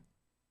costume.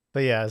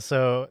 But yeah,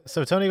 so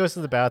Tony goes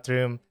to the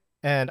bathroom,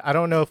 and I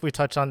don't know if we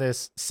touched on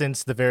this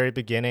since the very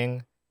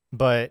beginning,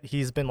 but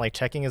he's been like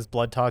checking his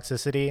blood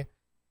toxicity,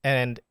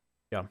 and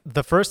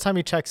the first time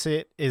he checks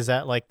it is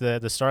at like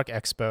the Stark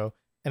Expo,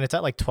 and it's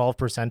at like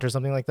 12% or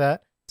something like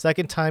that.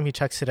 Second time he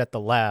checks it at the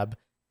lab,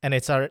 and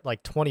it's at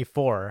like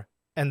 24,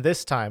 and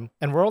this time,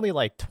 and we're only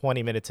like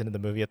 20 minutes into the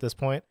movie at this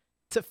point,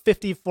 it's at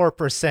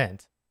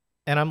 54%,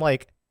 and I'm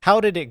like,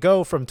 how did it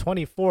go from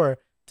 24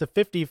 to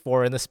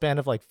 54 in the span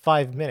of like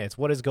 5 minutes?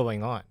 What is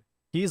going on?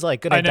 He's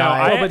like gonna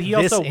die. But he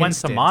also went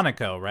to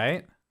Monaco,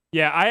 right?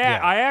 Yeah,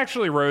 I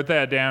actually wrote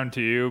that down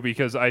too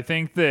because I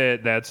think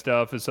that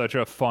stuff is such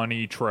a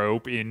funny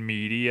trope in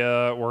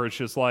media where it's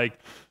just like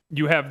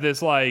you have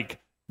this like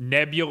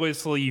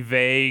nebulously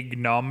vague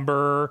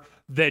number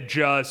that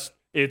just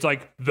it's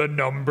like the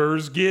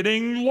number's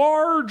getting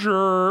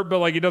larger, but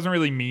like it doesn't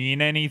really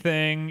mean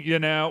anything, you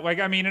know?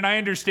 Like, I mean, and I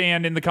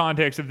understand in the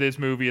context of this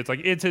movie, it's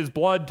like it's his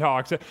blood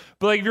toxic,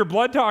 but like if your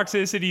blood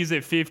toxicity is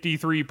at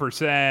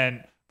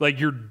 53%, like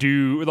you're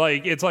due,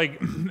 like it's like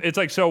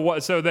so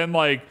what? So then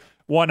like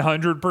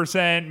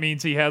 100%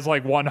 means he has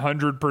like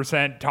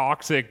 100%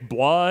 toxic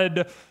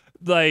blood.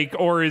 Like,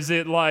 or is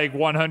it like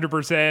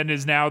 100%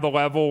 is now the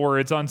level where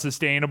it's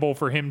unsustainable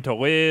for him to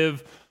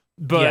live?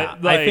 But yeah,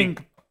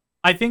 like,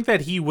 I think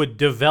that he would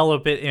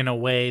develop it in a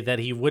way that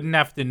he wouldn't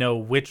have to know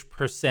which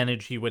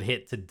percentage he would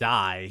hit to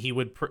die. He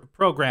would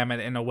program it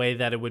in a way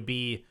that it would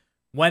be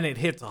when it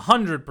hits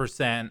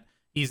 100%,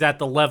 he's at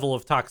the level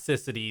of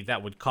toxicity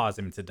that would cause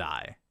him to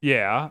die.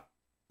 Yeah.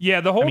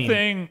 Yeah, the whole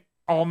thing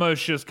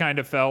almost just kind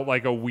of felt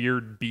like a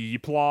weird B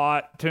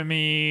plot to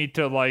me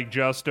to like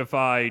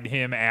justify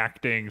him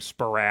acting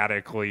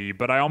sporadically,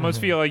 but I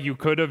almost feel like you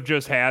could have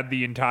just had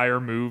the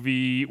entire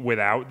movie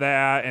without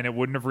that and it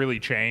wouldn't have really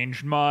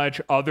changed much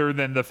other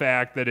than the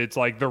fact that it's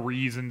like the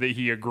reason that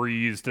he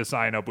agrees to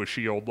sign up with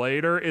S.H.I.E.L.D.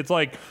 later. It's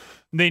like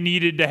they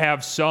needed to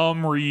have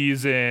some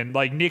reason,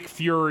 like Nick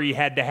Fury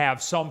had to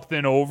have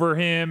something over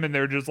him, and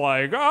they're just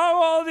like,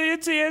 oh, well,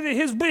 it's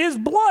his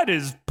blood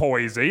is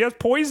poison. He has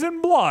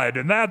poison blood,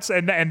 and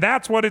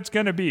that's what it's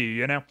gonna be,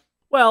 you know.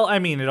 Well, I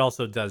mean, it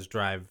also does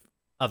drive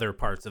other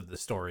parts of the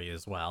story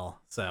as well.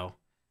 So,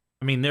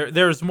 I mean,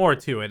 there's more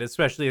to it,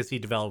 especially as he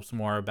develops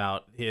more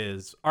about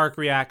his arc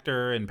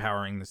reactor and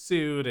powering the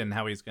suit and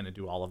how he's going to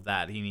do all of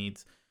that. He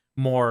needs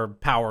more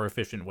power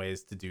efficient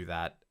ways to do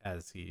that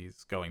as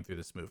he's going through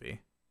this movie,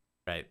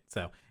 right?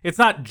 So it's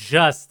not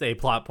just a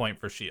plot point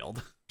for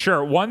S.H.I.E.L.D.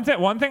 Sure. One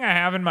thing I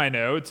have in my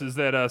notes is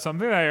that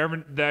something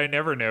that I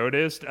never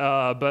noticed,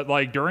 but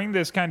like during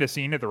this kind of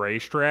scene at the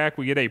racetrack,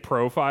 we get a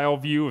profile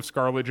view of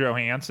Scarlett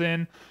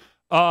Johansson.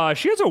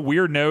 She has a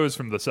weird nose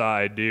from the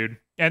side, dude.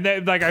 And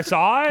then, like, I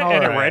saw it, All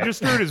and it right.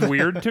 registered as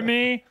weird to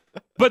me.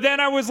 But then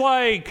I was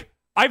like,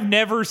 I've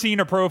never seen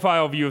a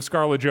profile view of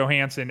Scarlett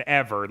Johansson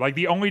ever. Like,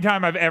 the only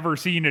time I've ever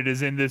seen it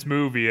is in this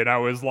movie, and I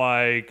was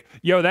like,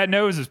 yo, that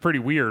nose is pretty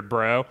weird,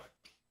 bro.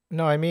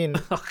 No, I mean,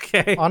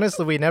 Okay.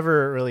 honestly, we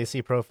never really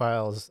see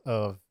profiles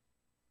of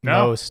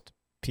No. most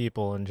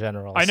people in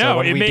general. I So know.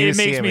 when It, we do it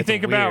see makes him, me it's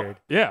think weird. about,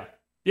 yeah,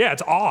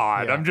 it's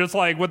odd. Yeah. I'm just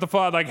like, what the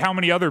fuck? Like, how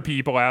many other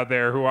people out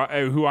there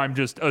who I'm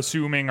just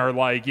assuming are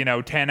like,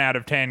 10 out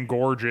of 10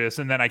 gorgeous,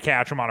 and then I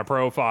catch them on a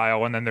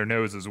profile, and then their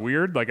nose is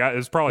weird. Like,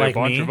 there's probably Like a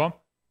bunch me? of them.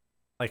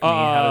 Like me,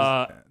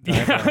 how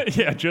does,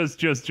 Yeah,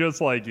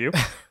 just like you.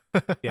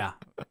 yeah,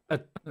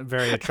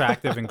 very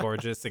attractive and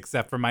gorgeous,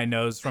 except for my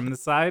nose from the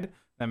side.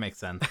 That makes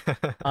sense.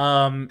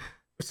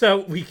 So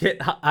we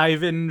get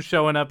Ivan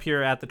showing up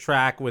here at the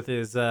track with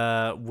his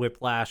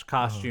Whiplash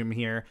costume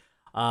here.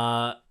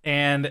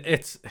 And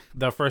it's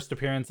the first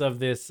appearance of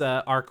this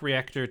arc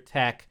reactor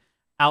tech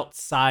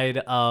outside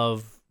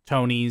of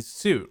Tony's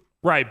suit.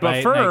 Right,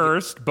 but Right,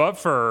 first,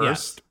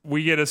 Yes.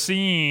 we get a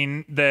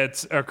scene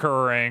that's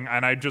occurring,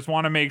 and I just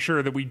want to make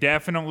sure that we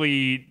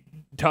definitely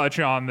touch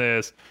on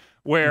this,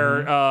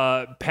 where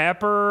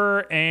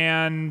Pepper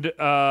and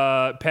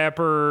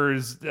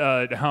Pepper's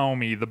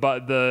homie,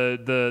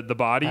 the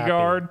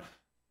bodyguard,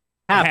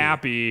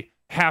 Happy,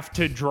 have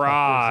to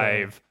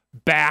drive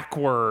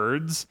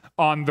backwards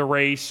on the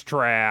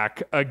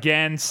racetrack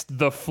against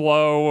the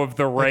flow of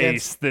the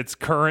race that's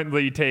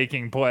currently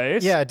taking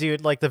place. Yeah,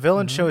 dude, like the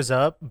villain Mm-hmm. shows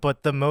up,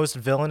 but the most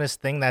villainous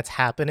thing that's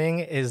happening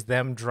is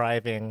them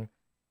driving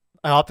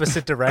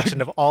opposite direction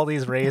of all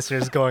these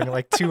racers going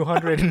like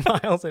 200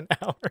 miles an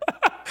hour.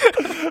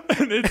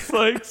 And it's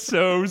like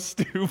so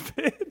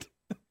stupid.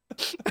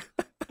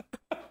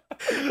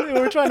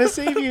 We're trying to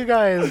save you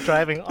guys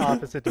driving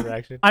opposite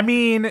direction. I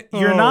mean,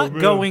 you're Oh, not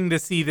man. going to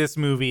see this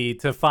movie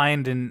to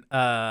find an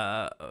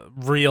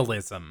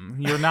realism.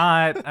 You're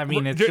not. I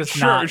mean, it's just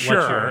not what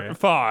you're.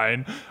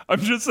 Fine. I'm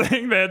just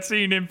saying that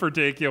scene in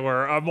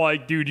particular. I'm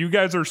like, dude, you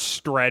guys are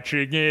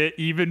stretching it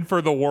even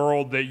for the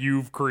world that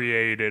you've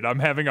created. I'm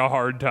having a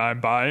hard time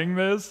buying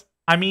this.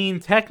 I mean,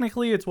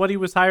 technically, it's what he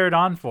was hired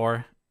on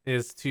for,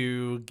 is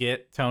to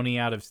get Tony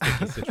out of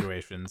sticky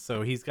situations.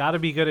 So he's got to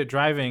be good at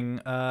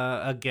driving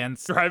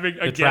against Driving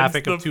the against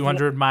traffic the of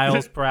 200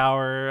 miles per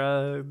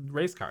hour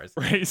race cars.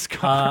 race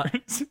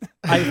cars.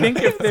 I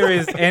think if there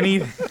is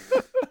any,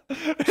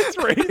 It's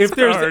race if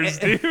there's cars,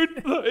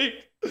 dude. Like,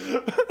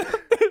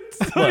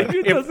 it's like Look,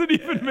 it if- doesn't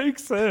even make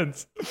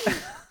sense.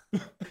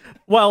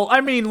 well,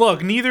 I mean,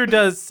 look, neither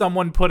does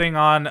someone putting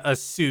on a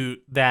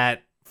suit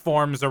that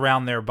forms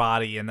around their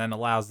body and then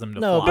allows them to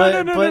No, fly.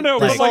 but no,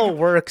 this but like- all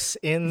works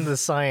in the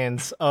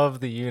science of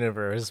the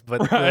universe,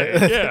 but Right,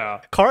 the yeah.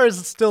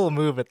 cars still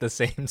move at the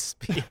same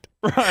speed.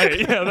 Right,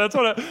 yeah, that's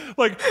what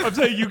I'm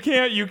saying. You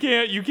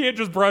can't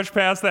just brush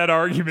past that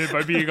argument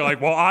by being like,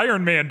 well,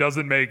 Iron Man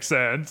doesn't make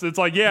sense. It's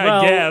like, yeah,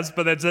 Well- I guess,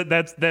 but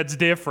that's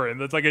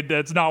different.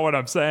 That's not what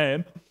I'm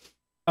saying.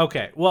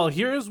 Okay, well,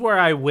 here's where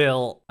I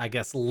will, I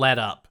guess, let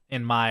up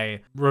in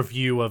my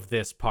review of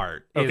this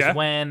part. Okay. Is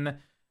when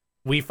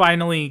we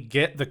finally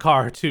get the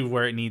car to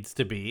where it needs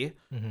to be,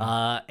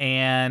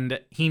 and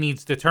he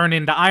needs to turn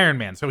into Iron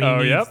Man. So he Oh,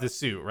 needs yep. the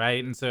suit,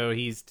 right? And so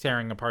he's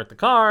tearing apart the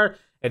car,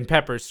 and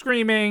Pepper's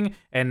screaming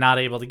and not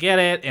able to get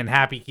it, and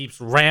Happy keeps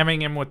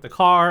ramming him with the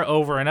car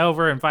over and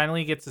over, and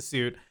finally he gets the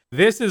suit.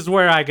 This is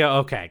where I go,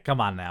 okay,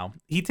 come on now.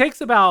 He takes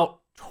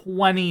about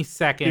 20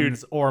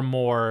 seconds or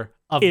more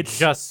of It's-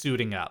 just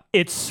suiting up.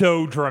 It's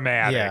so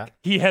dramatic. Yeah.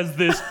 He has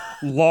this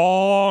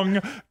long,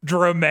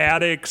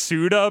 dramatic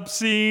suit up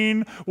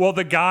scene while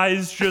the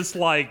guy's just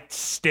like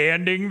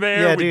standing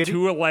there Yeah, with dude.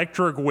 two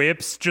electric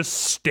whips just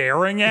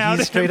staring at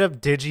He's him. straight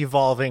up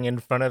digivolving in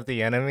front of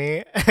the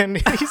enemy, and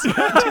he's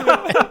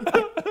not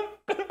doing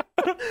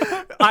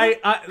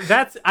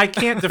I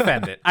can't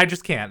defend it. I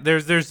just can't.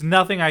 There's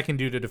nothing I can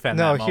do to defend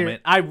No, that here-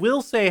 moment. I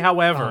will say,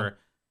 however,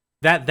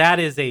 that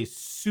is a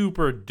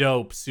super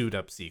dope suit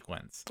up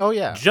sequence. Oh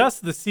yeah,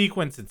 Just the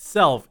sequence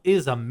itself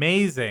is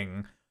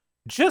amazing.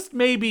 Just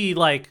maybe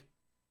like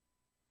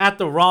at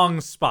the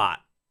wrong spot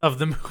of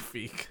the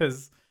movie,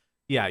 because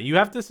yeah, you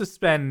have to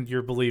suspend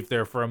your belief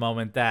there for a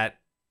moment that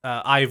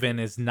Ivan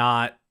is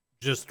not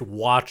just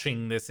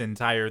watching this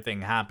entire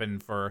thing happen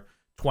for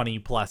 20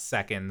 plus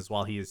seconds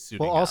while he is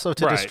suiting Well, up. also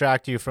to Right.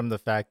 distract you from the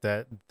fact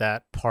that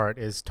that part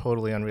is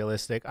totally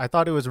unrealistic, I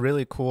thought it was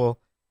really cool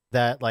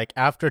that like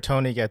after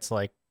Tony gets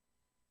like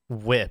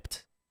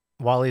whipped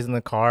while he's in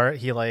the car,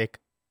 he like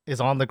is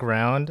on the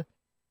ground,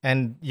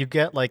 and you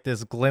get like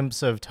this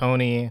glimpse of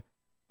Tony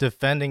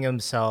defending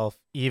himself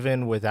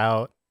even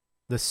without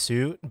the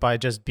suit by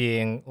just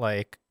being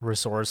like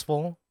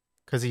resourceful,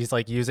 because he's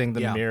like using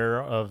the Yeah.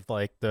 mirror of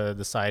like the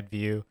side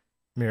view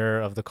mirror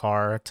of the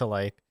car to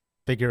like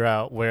figure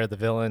out where the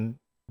villain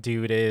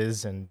dude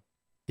is, and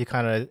he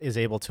kind of is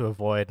able to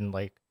avoid and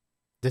like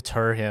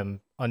deter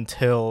him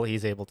until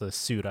he's able to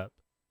suit up,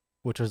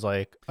 which was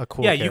like a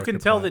cool Yeah, you can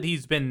character tell plot. that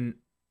he's been.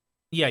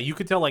 Yeah, you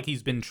could tell like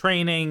he's been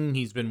training.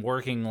 He's been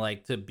working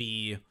like to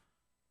be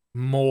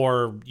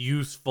more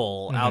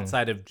useful Mhm.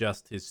 outside of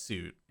just his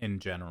suit in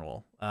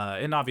general.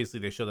 And obviously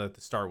they show that at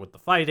the start with the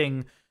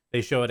fighting.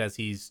 They show it as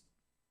he's,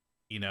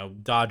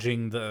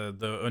 dodging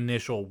the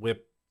initial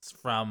whips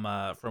from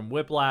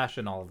Whiplash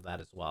and all of that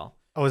as well.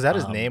 Oh, is that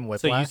his name,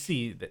 So you Whiplash?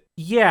 see that,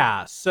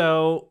 yeah.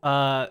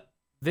 So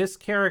this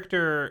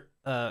character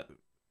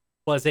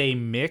was a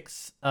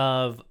mix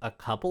of a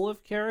couple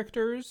of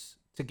characters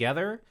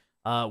together.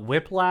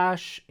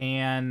 Whiplash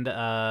and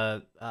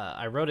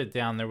I wrote it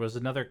down. There was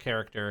another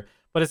character,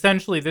 but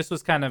essentially this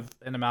was kind of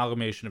an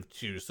amalgamation of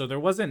two. So there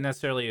wasn't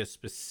necessarily a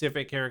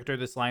specific character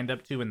this lined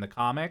up to in the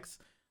comics,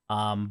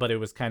 but it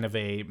was kind of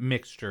a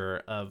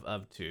mixture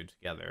of two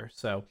together.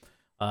 So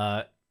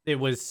it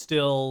was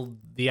still,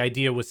 the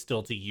idea was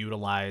still to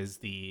utilize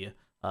the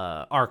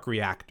arc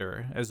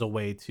reactor as a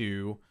way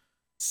to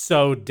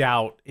sow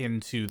doubt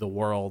into the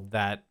world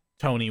that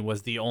Tony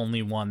was the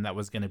only one that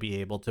was going to be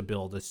able to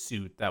build a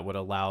suit that would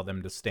allow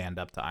them to stand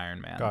up to Iron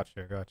Man.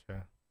 Gotcha.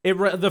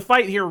 The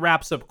fight here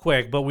wraps up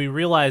quick, but we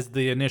realized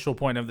the initial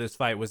point of this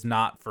fight was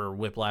not for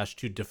Whiplash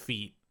to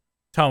defeat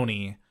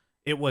Tony.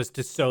 It was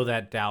to sow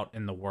that doubt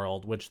in the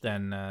world, which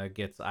then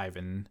gets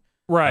Ivan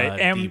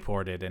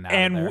deported and out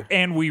of there.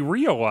 And we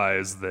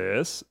realize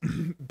this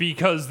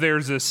because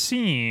there's a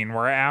scene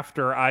where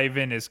after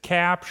Ivan is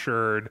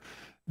captured,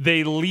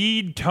 they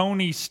lead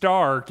Tony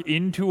Stark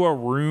into a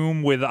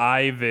room with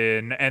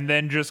Ivan and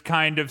then just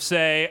kind of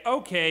say,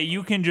 okay,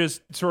 you can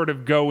just sort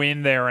of go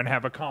in there and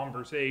have a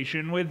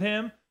conversation with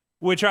him,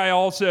 which I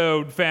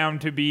also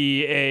found to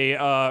be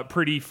a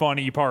pretty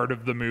funny part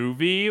of the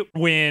movie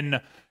when,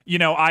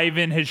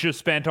 Ivan has just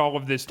spent all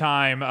of this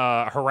time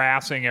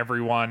harassing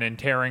everyone and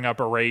tearing up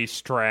a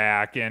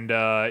racetrack and,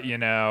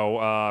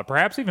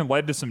 perhaps even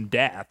led to some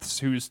deaths,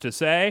 who's to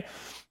say?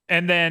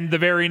 And then the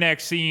very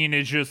next scene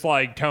is just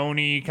like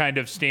Tony kind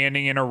of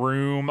standing in a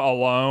room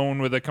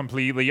alone with a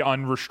completely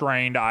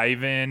unrestrained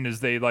Ivan as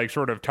they like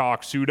sort of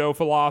talk pseudo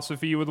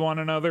philosophy with one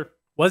another.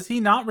 Was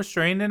he not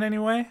restrained in any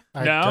way?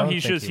 No,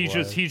 he's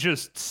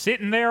just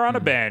sitting there on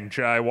a bench.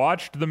 I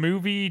watched the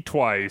movie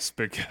twice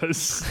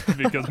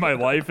because my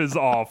life is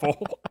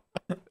awful.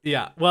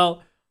 Yeah.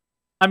 Well,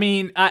 I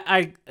mean,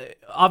 I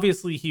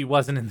obviously he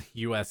wasn't in the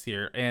U.S.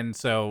 here, and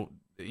so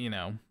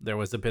there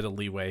was a bit of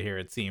leeway here,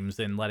 it seems,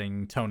 in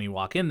letting Tony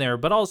walk in there.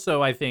 But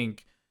also, I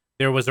think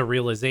there was a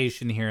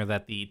realization here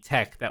that the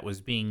tech that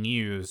was being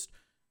used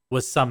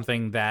was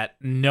something that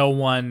no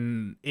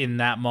one in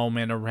that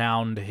moment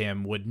around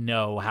him would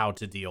know how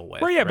to deal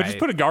with. Well, yeah, but right? just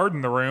put a guard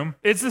in the room.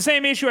 It's the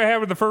same issue I had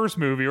with the first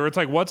movie where it's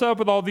like, what's up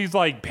with all these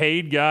like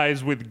paid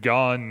guys with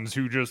guns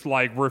who just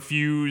like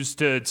refuse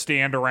to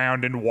stand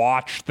around and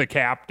watch the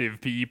captive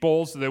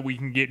people so that we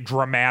can get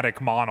dramatic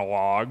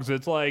monologues?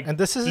 It's like, And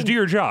this just isn't- do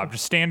your job.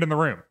 Just stand in the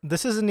room.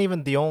 This isn't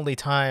even the only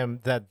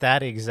time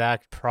that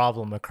exact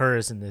problem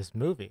occurs in this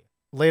movie.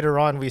 Later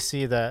on, we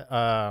see that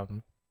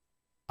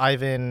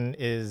Ivan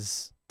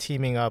is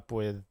teaming up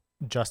with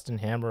Justin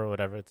Hammer or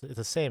whatever. It's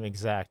the same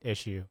exact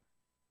issue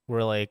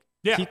where like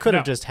he could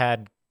have just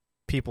had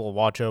people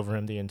watch over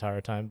him the entire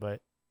time, but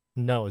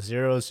no,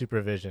 zero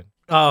supervision.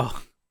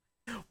 Oh,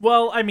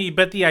 well, I mean,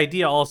 but the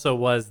idea also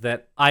was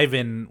that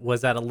Ivan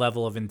was at a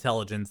level of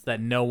intelligence that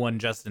no one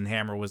Justin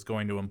Hammer was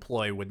going to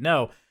employ would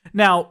know.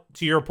 Now,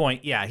 to your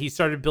point, yeah, he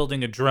started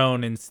building a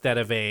drone instead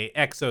of a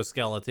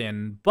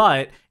exoskeleton,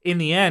 but in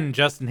the end,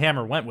 Justin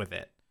Hammer went with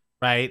it,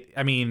 right?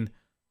 I mean,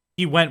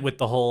 he went with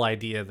the whole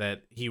idea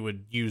that he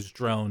would use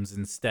drones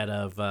instead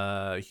of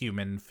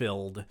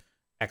human-filled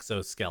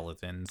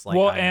exoskeletons like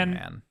Iron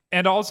Man.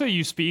 And also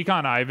you speak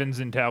on Ivan's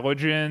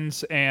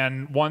intelligence,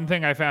 and one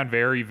thing I found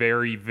very,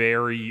 very,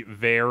 very,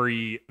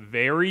 very,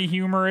 very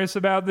humorous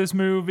about this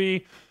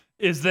movie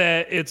is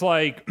that it's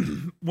like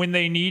when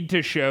they need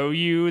to show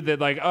you that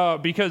like,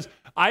 because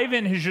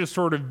Ivan has just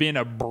sort of been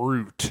a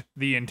brute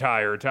the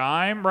entire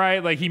time,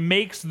 right? Like he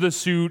makes the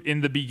suit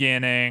in the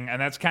beginning and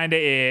that's kind of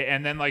it.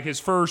 And then like his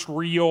first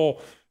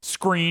real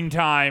screen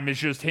time is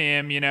just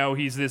him,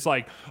 he's this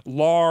like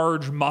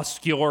large,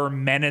 muscular,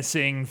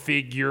 menacing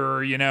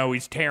figure,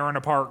 he's tearing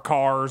apart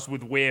cars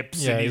with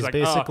whips. Yeah, and he's like,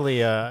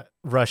 basically a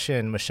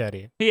Russian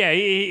Machete. Yeah,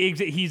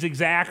 he's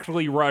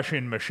exactly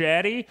Russian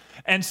Machete.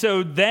 And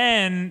so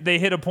then they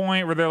hit a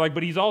point where they're like,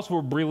 but he's also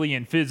a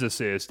brilliant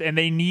physicist. And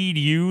they need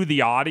you,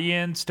 the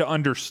audience, to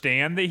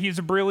understand that he's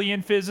a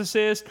brilliant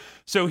physicist.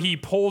 So he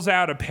pulls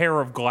out a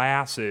pair of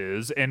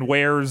glasses and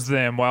wears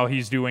them while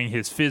he's doing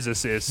his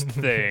physicist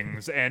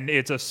things. And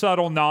it's a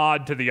subtle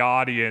nod to the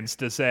audience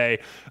to say,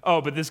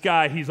 oh, but this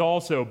guy, he's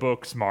also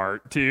book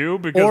smart too.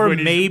 Because or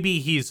maybe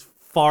he's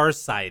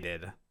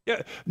farsighted.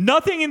 Yeah,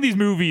 nothing in these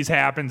movies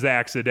happens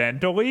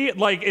accidentally.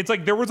 Like it's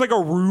like there was like a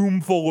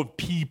room full of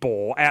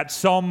people at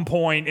some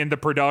point in the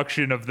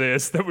production of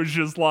this that was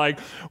just like,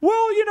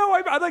 well,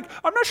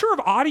 I'm not sure if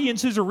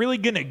audiences are really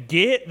gonna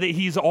get that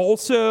he's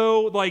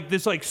also like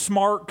this like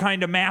smart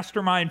kind of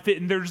mastermind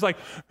fit, and they're just like,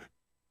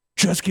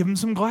 just give him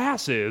some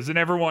glasses, and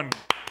everyone,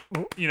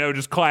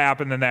 just clap,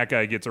 and then that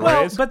guy gets a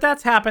raise. But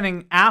that's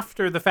happening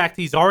after the fact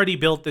he's already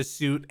built this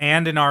suit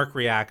and an arc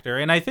reactor,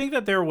 and I think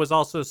that there was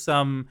also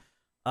some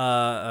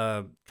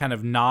kind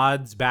of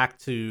nods back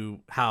to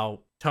how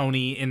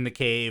Tony in the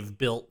cave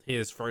built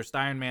his first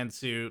Iron Man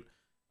suit.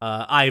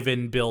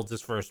 Ivan builds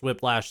his first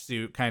Whiplash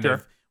suit, kind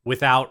of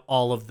without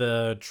all of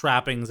the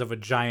trappings of a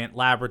giant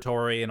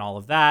laboratory and all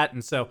of that.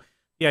 And so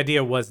the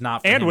idea was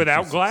not for him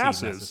without to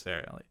glasses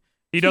necessarily.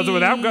 He does it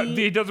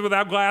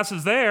without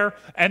glasses there,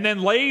 and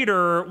then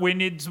later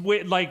when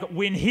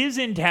when his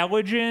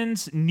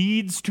intelligence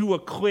needs to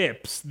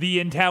eclipse the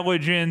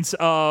intelligence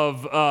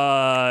of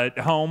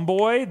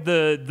homeboy,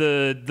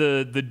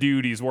 the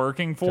dude he's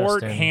working for,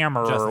 Justin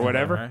Hammer or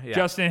whatever, Hammer, yeah.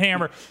 Justin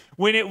Hammer.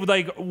 When it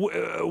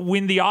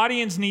when the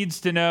audience needs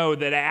to know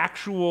that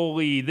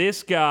actually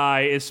this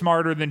guy is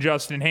smarter than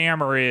Justin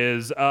Hammer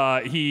is,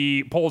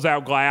 he pulls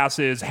out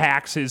glasses,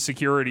 hacks his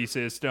security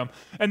system,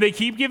 and they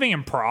keep giving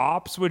him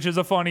props, which is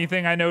a funny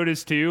thing I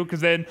noticed too,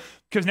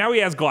 because now he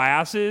has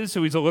glasses,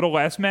 so he's a little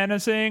less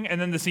menacing, and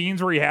then the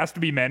scenes where he has to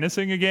be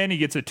menacing again, he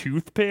gets a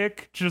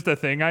toothpick. Just a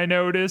thing I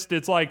noticed.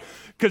 It's like,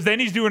 because then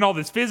he's doing all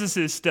this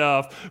physicist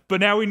stuff, but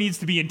now he needs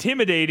to be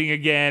intimidating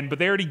again, but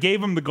they already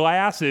gave him the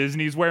glasses,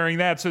 and he's wearing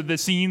that, so the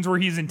scenes where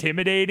he's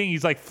intimidating,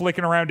 he's like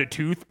flicking around a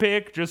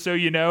toothpick, just so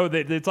you know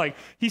that it's like,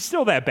 he's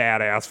still that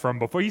badass from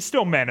before. He's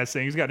still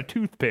menacing. He's got a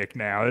toothpick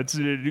now. It's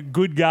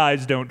good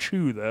guys don't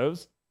chew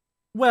those.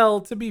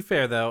 Well, to be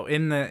fair though,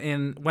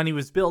 in when he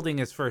was building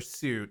his first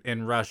suit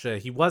in Russia,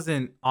 he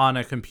wasn't on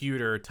a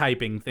computer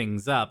typing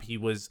things up. He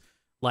was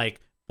like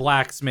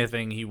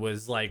blacksmithing. He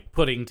was like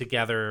putting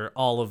together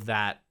all of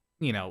that,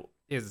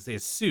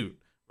 his suit,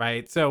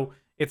 right? So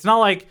it's not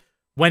like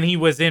when he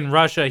was in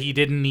Russia, he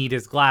didn't need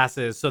his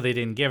glasses, so they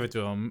didn't give it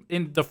to him.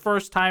 In the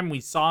first time we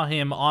saw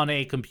him on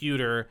a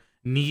computer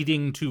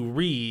needing to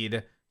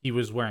read, he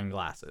was wearing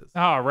glasses.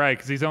 Oh, right,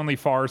 because he's only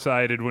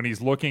farsighted when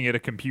he's looking at a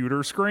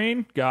computer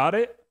screen. Got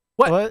it?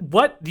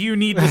 What do you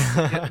need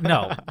to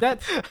no,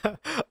 that's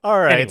all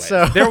right. Anyways,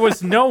 so there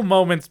was no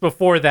moments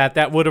before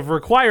that would have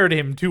required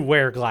him to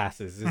wear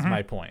glasses, is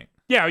my point.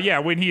 Yeah.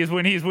 When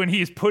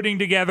he's putting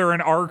together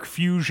an arc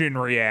fusion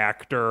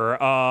reactor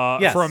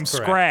Yes, from correct.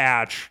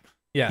 scratch.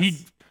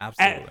 Yes,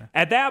 absolutely.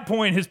 At that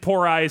point, his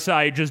poor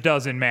eyesight just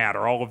doesn't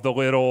matter. All of the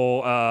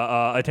little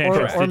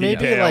attentions or to maybe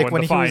detail like and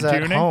when the he was at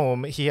fine-tuning.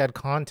 home, he had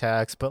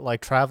contacts, but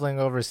like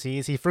traveling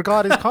overseas, he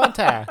forgot his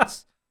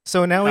contacts.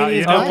 So now he needs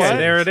you know glasses. what? Okay,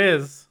 there it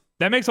is.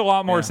 That makes a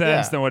lot more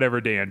sense Yeah. than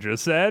whatever Dan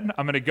just said.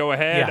 I'm going to go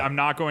ahead. Yeah. I'm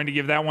not going to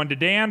give that one to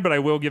Dan, but I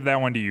will give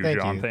that one to you, Thank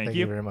John. you. Thank Thank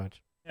you. you very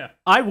much.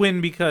 I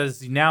win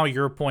because now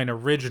your point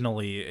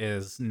originally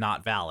is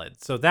not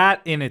valid. So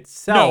that in No,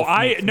 itself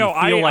makes me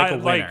feel like a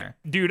winner.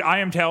 dude, I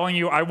am telling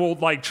you, I will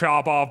like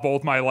chop off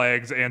both my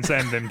legs and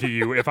send them to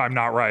you if I'm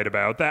not right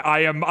about that. I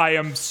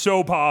am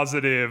so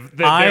positive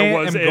that there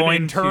was an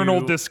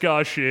internal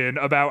discussion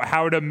about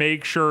how to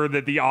make sure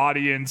that the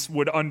audience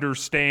would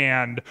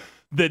understand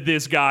that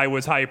this guy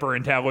was hyper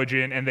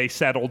intelligent, and they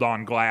settled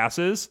on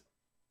glasses.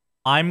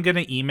 I'm going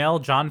to email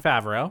Jon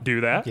Favreau.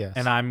 Do that. Yes.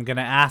 And I'm going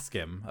to ask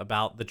him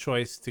about the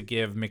choice to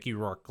give Mickey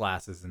Rourke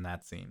glasses in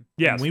that scene.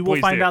 Yes, And we will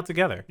please find do. out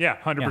together. Yeah,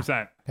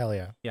 100%. Hell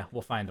yeah. Yeah,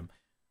 we'll find him.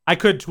 I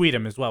could tweet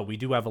him as well. We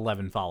do have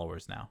 11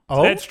 followers now.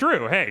 Oh, That's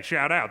true. Hey,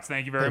 shout outs.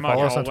 Thank you very Hey, much,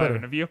 follow us all on Twitter.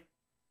 11 of you.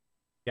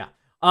 Yeah.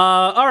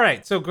 All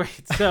right. So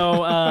great.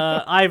 So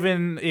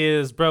Ivan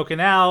is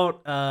broken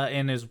out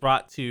and is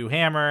brought to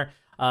Hammer.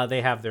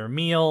 They have their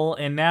meal,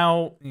 and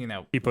now,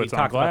 He puts we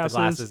on talked about the glasses.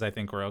 glasses. I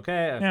think we're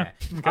okay. Yeah,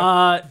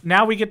 Okay.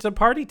 Now we get to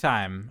party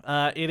time.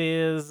 It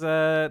is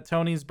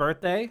Tony's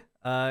birthday,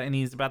 and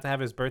he's about to have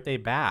his birthday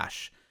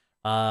bash.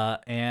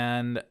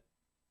 And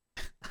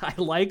I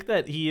like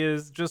that he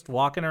is just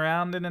walking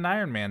around in an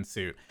Iron Man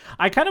suit.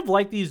 I kind of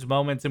like these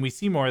moments, and we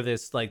see more of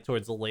this like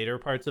towards the later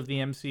parts of the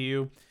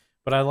MCU,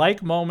 but I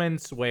like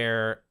moments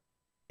where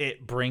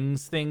it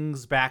brings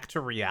things back to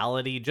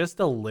reality just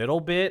a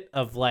little bit,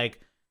 of like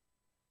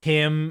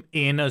him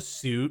in a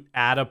suit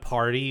at a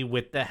party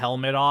with the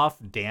helmet off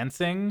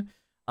dancing.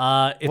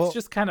 It's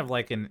just kind of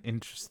like an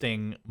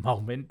interesting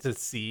moment to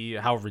see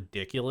how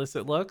ridiculous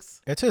it looks.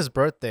 it's his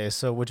birthday,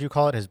 so would you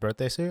call it his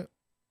birthday suit?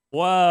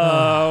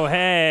 Whoa,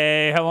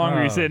 hey, how long were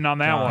you Oh, sitting on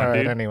that God. one, All right.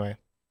 dude? Anyway,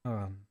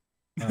 Oh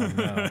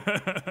no.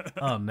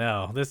 Oh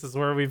no, this is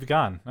where we've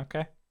gone.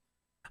 Okay.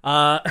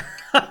 I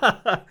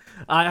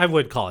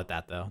would call it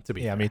that though, to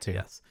be Yeah, fair. me too.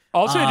 Yes.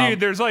 Also, dude,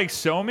 there's like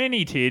so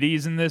many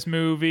titties in this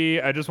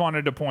movie. I just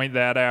wanted to point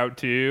that out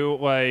too.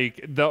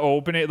 Like the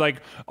opening,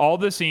 like all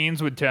the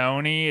scenes with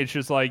Tony, it's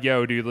just like,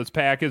 yo, dude, let's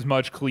pack as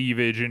much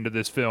cleavage into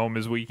this film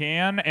as we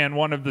can. And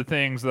one of the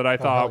things that I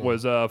thought hell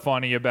yeah. was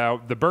funny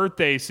about the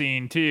birthday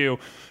scene too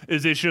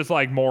is it's just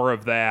like more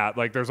of that.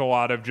 Like there's a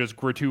lot of just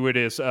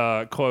gratuitous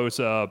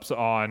close-ups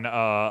on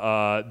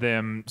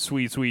them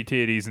sweet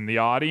titties in the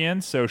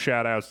audience. So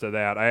shout outs to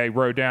that. I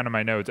wrote down in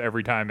my notes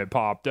every time it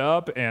popped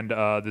up, and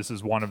this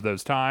is one of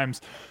those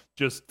times.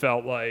 Just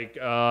felt like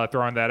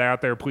throwing that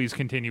out there. Please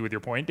continue with your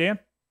point, Dan.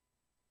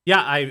 Yeah,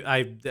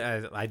 I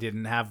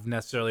didn't have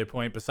necessarily a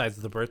point besides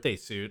the birthday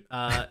suit.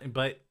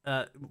 But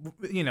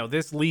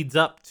this leads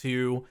up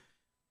to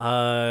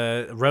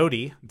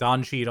Rhodey,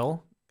 Don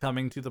Cheadle,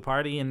 coming to the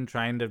party and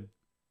trying to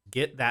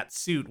get that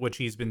suit, which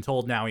he's been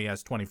told now he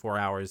has 24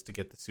 hours to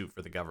get the suit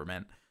for the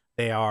government.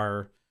 They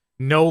are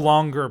no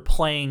longer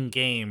playing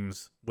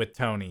games with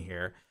Tony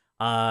here.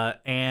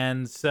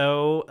 And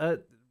so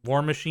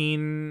War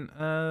Machine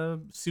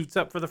suits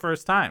up for the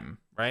first time,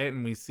 right?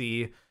 And we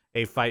see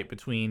a fight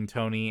between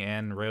Tony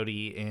and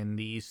Rhodey in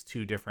these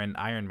two different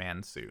Iron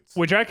Man suits.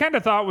 Which I kind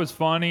of thought was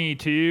funny,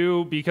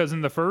 too, because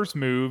in the first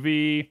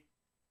movie,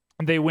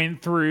 they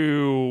went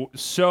through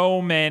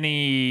so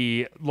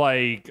many,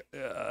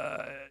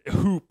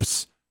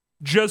 hoops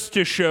just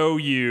to show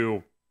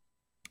you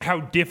how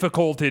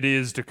difficult it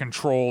is to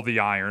control the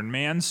Iron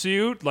Man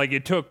suit. Like,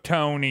 it took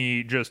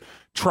Tony just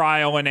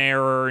trial and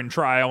error and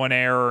trial and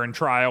error and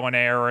trial and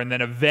error, and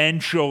then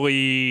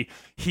eventually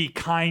he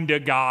kind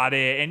of got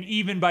it. And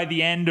even by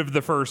the end of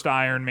the first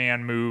Iron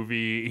Man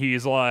movie,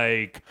 he's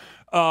like,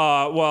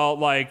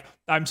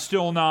 I'm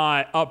still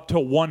not up to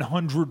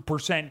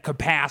 100%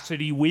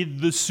 capacity with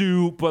the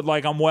suit, but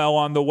like I'm well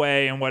on the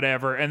way and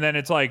whatever. And then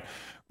it's like,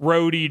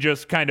 Rhodey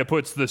just kind of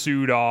puts the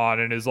suit on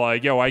and is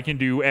like, yo, I can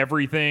do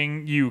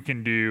everything you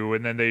can do.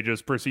 And then they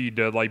just proceed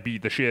to like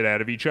beat the shit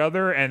out of each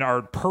other and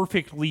are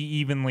perfectly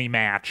evenly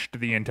matched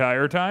the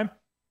entire time.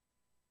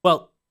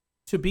 Well,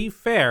 to be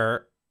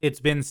fair, it's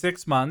been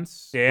 6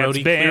 months. Yeah,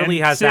 Rhodey clearly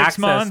has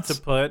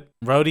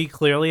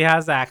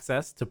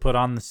access to put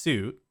on the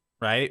suit,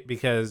 right?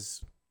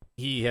 Because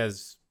he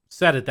has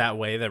said it that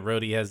way, that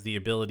Rhodey has the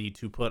ability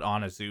to put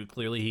on a suit.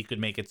 Clearly, he could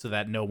make it so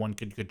that no one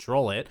could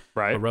control it.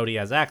 Right. But Rhodey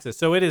has access.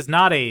 So it is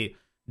not a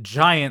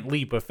giant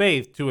leap of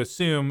faith to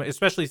assume,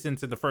 especially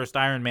since in the first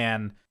Iron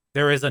Man,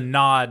 there is a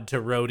nod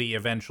to Rhodey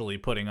eventually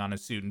putting on a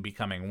suit and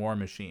becoming War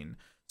Machine.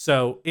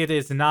 So it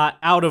is not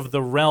out of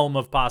the realm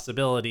of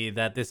possibility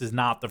that this is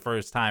not the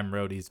first time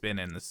Rhodey's been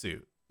in the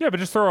suit. Yeah, but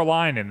just throw a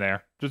line in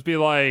there. Just be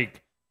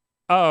like,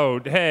 oh,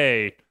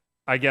 hey,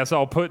 I guess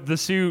I'll put the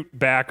suit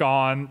back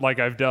on like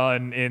I've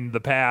done in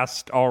the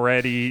past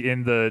already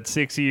in the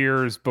 6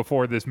 years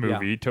before this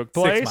movie took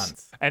place. 6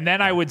 months. And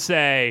then I would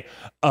say,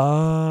 oh.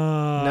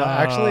 No,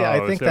 actually,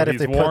 I think so that if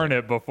he's they worn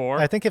it before.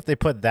 I think if they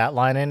put that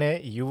line in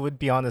it, you would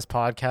be on this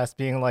podcast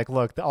being like,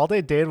 look, all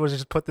they did was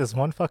just put this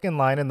one fucking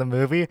line in the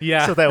movie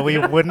so that we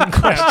wouldn't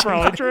question That's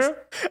probably this. true.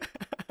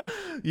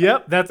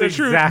 Yep, that's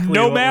exactly true.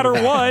 No what matter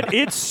was what,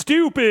 happening. it's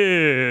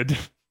stupid.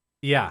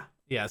 Yeah.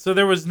 So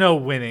there was no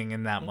winning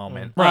in that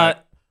moment. Right.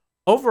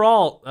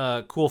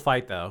 Overall, cool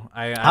fight though.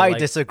 I liked,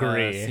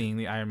 disagree. Seeing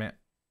the Iron Man.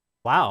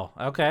 Wow.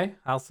 Okay.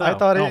 How so? I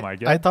thought Oh my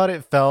God. I thought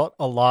it felt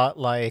a lot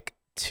like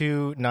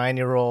 2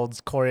 9-year-olds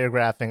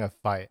choreographing a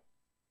fight.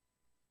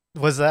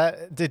 Was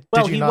that did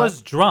you he not?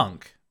 was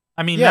drunk.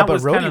 I mean, Yeah, that but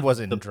was kind Rhodey of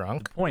wasn't the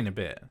drunk. point a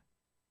bit.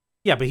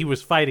 Yeah, but he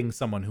was fighting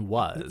someone who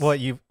was. What,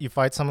 you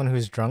fight someone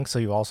who's drunk, so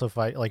you also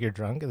fight like you're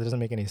drunk? It doesn't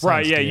make any sense.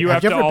 Right, yeah, dude. you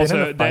have to ever also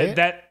been in a fight?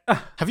 that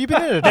Have you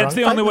been in a that's drunk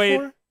the only fight way.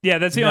 before? Yeah,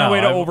 that's the No, only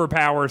way to I've-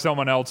 overpower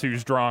someone else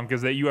who's drunk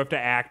is that you have to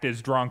act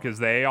as drunk as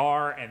they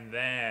are, and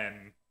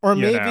then Or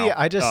you maybe know,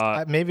 I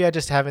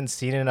just haven't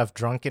seen enough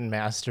Drunken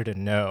Master to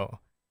know.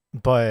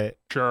 But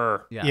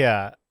sure.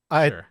 Yeah.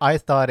 Sure. I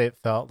thought it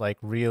felt like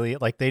really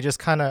like they just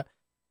kind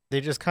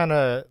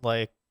of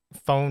like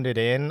phoned it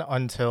in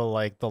until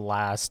like the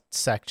last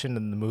section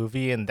in the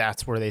movie, and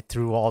that's where they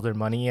threw all their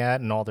money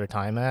at and all their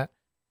time at.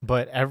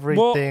 But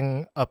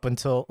everything up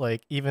until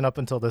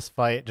this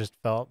fight just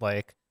felt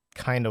like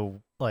kind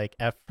of like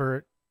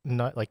effort,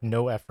 not like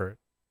no effort.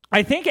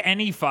 I think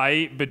any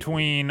fight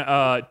between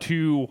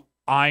two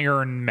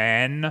Iron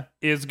Men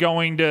is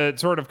going to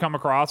sort of come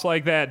across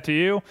like that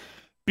too,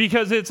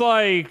 because it's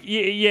like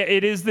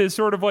it is this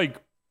sort of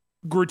like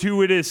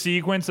gratuitous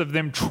sequence of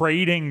them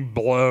trading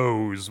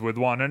blows with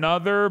one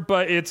another,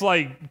 but it's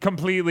like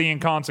completely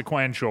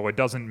inconsequential. It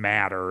doesn't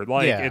matter.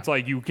 Like it's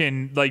like you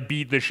can like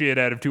beat the shit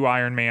out of 2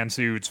 Iron Man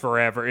suits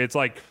forever. It's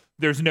like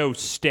there's no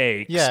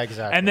stakes. Yeah,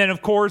 exactly. And then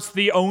of course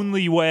the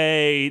only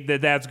way that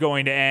that's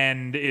going to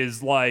end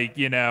is like,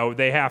 you know,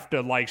 they have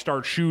to like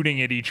start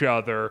shooting at each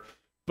other,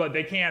 but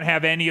they can't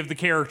have any of the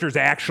characters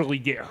actually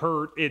get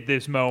hurt at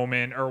this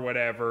moment or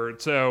whatever.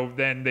 So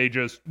then they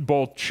just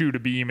both shoot a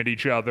beam at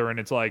each other, and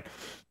it's like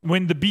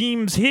when the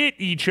beams hit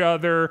each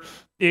other,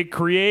 it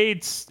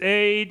creates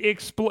a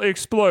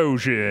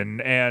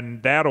explosion,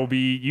 and that'll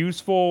be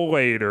useful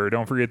later.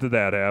 Don't forget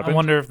that I happened.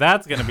 wonder if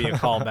that's going to be a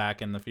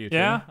callback in the future.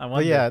 Yeah? I But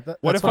wonder. yeah,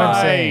 What that's if I'm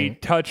I saying.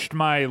 touched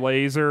my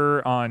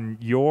laser on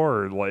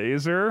your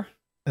laser?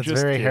 It's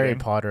Just very Harry kidding.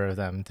 Potter of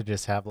them to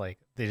just have like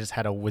they just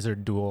had a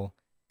wizard duel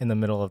in the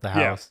middle of the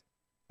Yeah. house.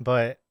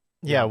 But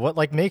yeah, what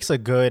like makes a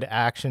good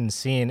action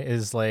scene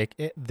is like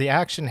the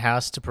action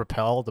has to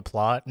propel the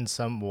plot in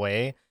some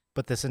way,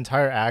 but this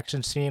entire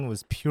action scene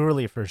was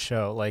purely for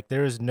show. Like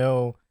there's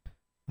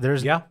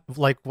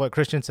like what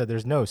Christian said,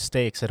 there's no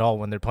stakes at all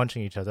when they're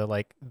punching each other.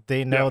 Like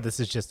they know this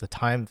is just a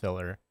time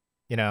filler,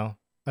 you know,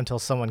 until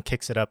someone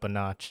kicks it up a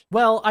notch.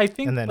 Well, I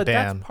think, And then but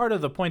bam. that's part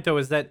of the point, though,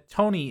 is that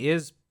Tony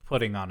is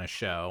putting on a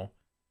show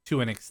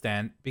to an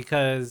extent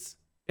because,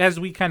 as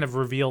we kind of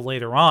reveal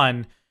later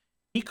on,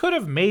 he could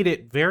have made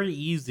it very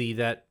easy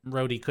that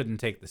Rhodey couldn't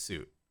take the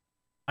suit.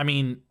 I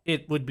mean,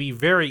 it would be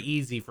very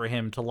easy for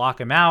him to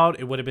lock him out.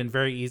 It would have been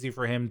very easy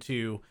for him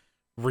to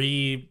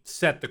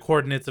reset the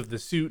coordinates of the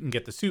suit and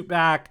get the suit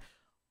back.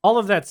 All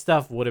of that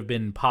stuff would have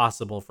been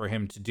possible for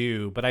him to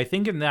do. But I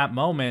think in that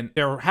moment,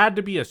 there had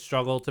to be a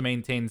struggle to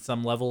maintain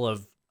some level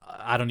of,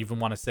 I don't even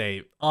want to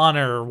say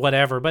honor or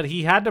whatever, but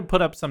he had to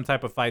put up some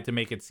type of fight to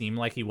make it seem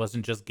like he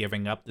wasn't just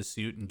giving up the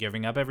suit and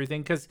giving up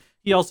everything, because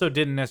he also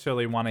didn't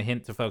necessarily want to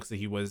hint to folks that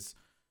he was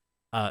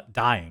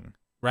dying,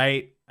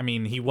 right? I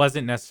mean, he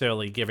wasn't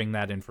necessarily giving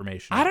that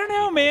information. I don't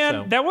know, people, man.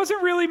 so. That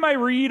wasn't really my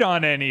read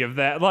on any of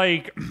that.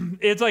 Like,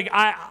 it's like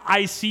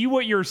I see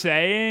what you're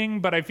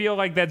saying, but I feel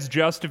like that's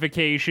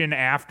justification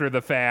after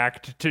the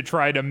fact to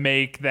try to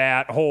make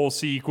that whole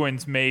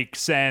sequence make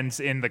sense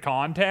in the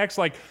context.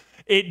 Like,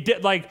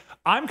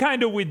 I'm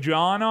kind of with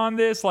John on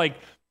this. Like,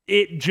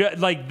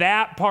 like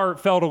that part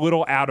felt a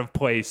little out of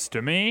place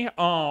to me.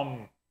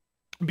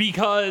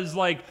 Because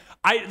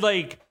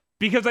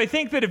because I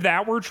think that if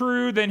that were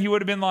true, then he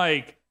would have been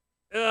like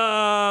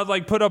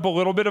put up a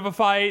little bit of a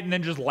fight and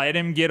then just let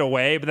him get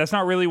away. But that's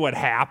not really what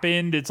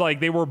happened. It's like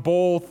they were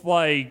both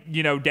like,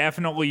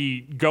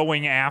 definitely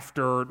going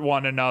after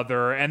one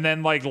another. And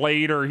then like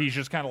later he's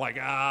just kind of like,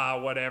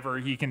 whatever.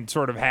 He can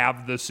sort of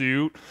have the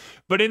suit.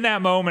 But in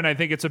that moment, I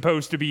think it's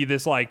supposed to be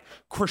this like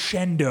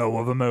crescendo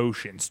of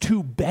emotions.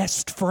 Two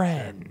best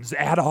friends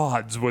at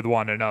odds with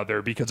one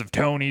another because of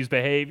Tony's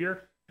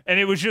behavior. And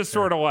it was just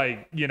sort of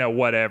like,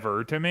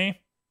 whatever to me.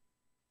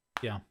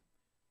 Yeah.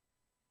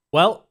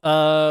 Well,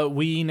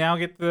 we now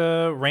get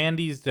the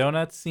Randy's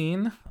Donuts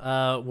scene,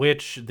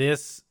 which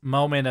this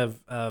moment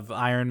of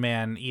Iron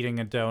Man eating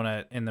a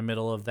donut in the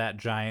middle of that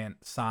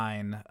giant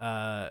sign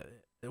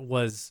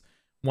was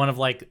one of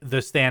like the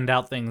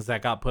standout things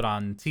that got put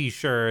on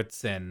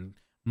T-shirts and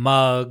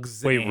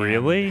mugs. Wait, and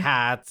really?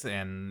 Hats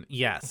and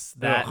yes,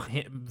 that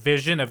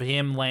vision of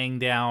him laying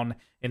down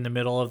in the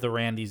middle of the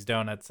Randy's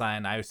Donut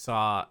sign I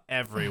saw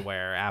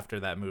everywhere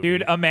after that movie.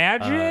 Dude,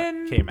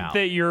 imagine came out.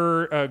 that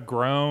you're a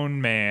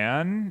grown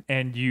man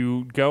and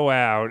you go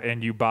out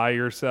and you buy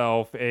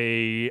yourself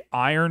a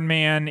Iron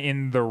Man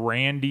in the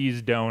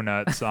Randy's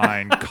Donut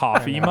sign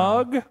coffee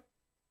mug.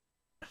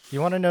 You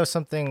want to know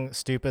something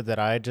stupid that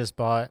I just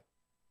bought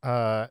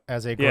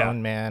as a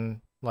grown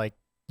man like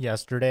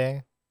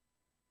yesterday?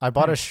 I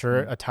bought a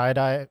shirt,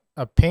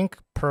 a pink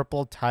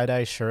purple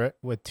tie-dye shirt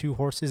with two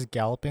horses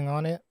galloping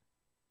on it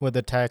with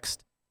the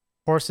text,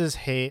 "Horses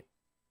hate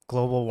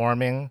global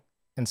warming,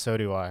 and so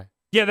do I."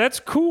 Yeah, that's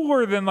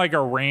cooler than like a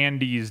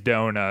Randy's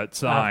Donut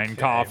sign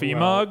coffee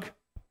mug.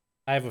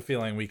 I have a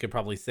feeling we could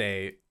probably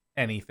say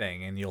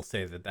anything and you'll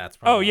say that that's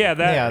probably... Oh, yeah,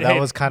 that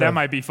was kind of... That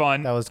might be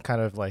fun. That was kind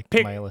of like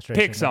my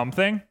illustration. Pick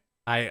something.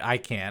 I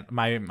can't.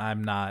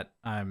 I'm not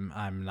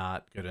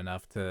good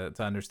enough to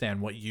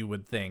understand what you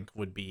would think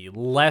would be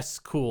less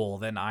cool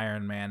than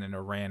Iron Man in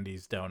a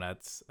Randy's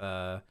Donuts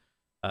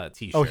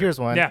t-shirt. Oh, here's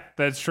one. Yeah,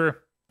 that's true.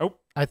 Oh,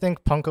 I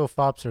think Punko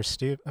Fops are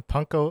stupid.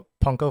 Punko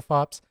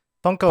Fops.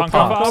 Funko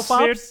Pops?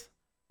 Pops?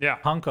 Yeah.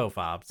 Funko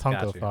Fops.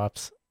 Punko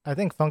Fops. I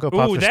think Funko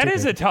Pops Ooh, are that stupid.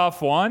 is a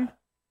tough one.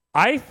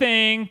 I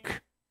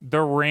think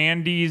the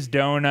Randy's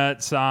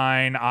Donut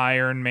sign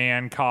Iron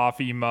Man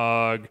coffee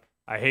mug,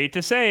 I hate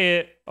to say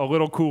it, a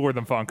little cooler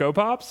than Funko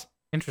Pops.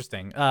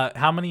 Interesting.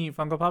 How many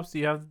Funko Pops do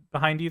you have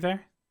behind you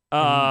there?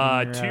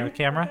 In your, two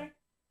camera.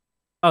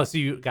 Oh, so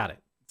you got it.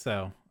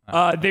 So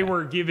they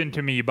were given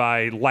to me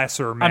by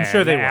lesser men. I'm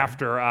sure they were.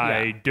 After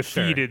I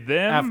defeated sure.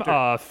 them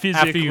after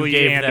physically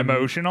gave and them,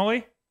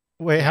 emotionally.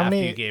 Wait, how after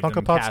many you gave Funko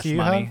them Pops cash do you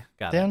money. have,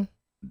 Got Dan? it.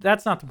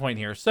 That's not the point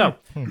here. So,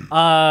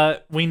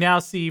 we now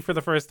see for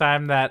the first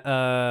time that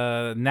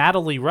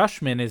Natalie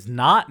Rushman is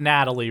not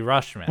Natalie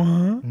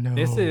Rushman. No.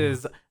 This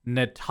is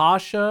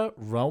Natasha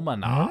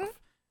Romanoff,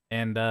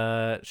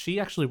 and she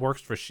actually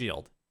works for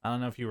S.H.I.E.L.D. I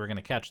don't know if you were going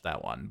to catch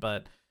that one,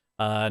 but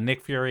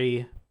Nick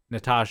Fury,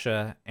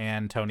 Natasha,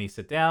 and Tony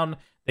sit down.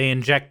 They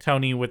inject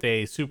Tony with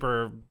a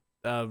super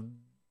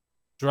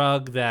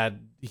drug that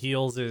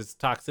heals his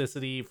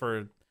toxicity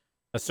for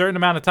a certain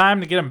amount of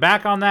time to get him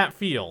back on that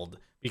field,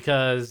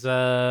 because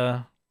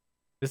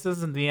this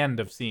isn't the end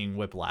of seeing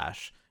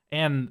Whiplash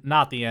and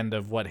not the end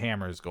of what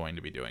Hammer's going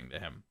to be doing to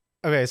him.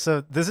 Okay,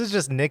 so this is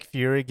just Nick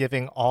Fury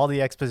giving all the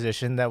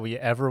exposition that we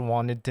ever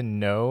wanted to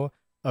know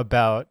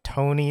about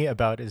Tony,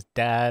 about his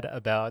dad,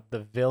 about the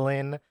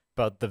villain,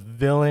 about the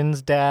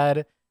villain's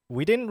dad.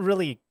 We didn't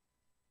really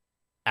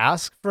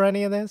ask for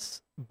any of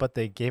this, but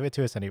they gave it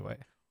to us anyway.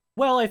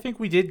 Well, I think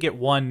we did get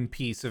one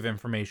piece of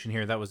information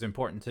here that was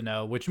important to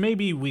know, which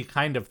maybe we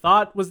kind of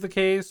thought was the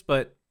case,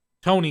 but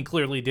Tony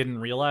clearly didn't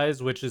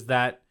realize, which is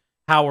that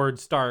Howard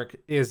Stark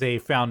is a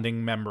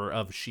founding member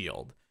of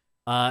S.H.I.E.L.D.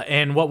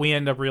 And what we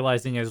end up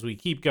realizing as we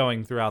keep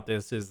going throughout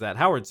this is that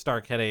Howard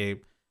Stark had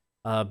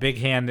a big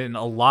hand in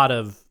a lot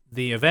of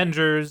the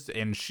Avengers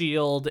and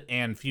S.H.I.E.L.D.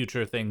 and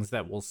future things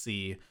that we'll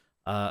see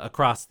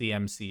across the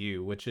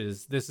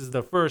MCU, this is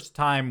the first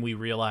time we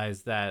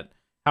realize that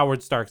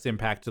Howard Stark's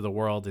impact to the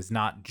world is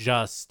not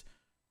just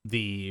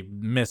the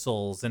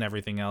missiles and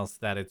everything else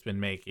that it's been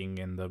making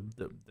in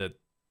the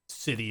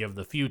city of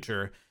the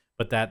future,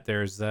 but that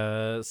there's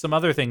some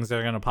other things that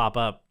are going to pop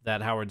up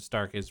that Howard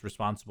Stark is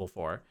responsible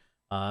for.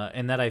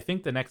 And that I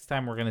think the next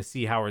time we're going to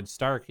see Howard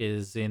Stark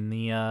is in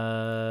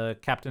the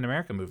Captain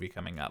America movie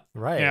coming up.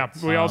 Right. Yeah,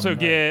 we also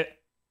get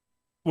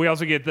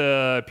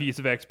the piece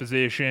of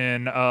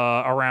exposition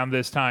around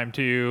this time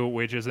too,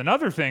 which is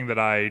another thing that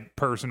I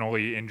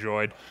personally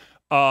enjoyed.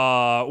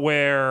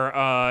 Where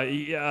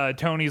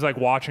Tony's like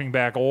watching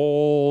back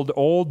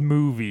old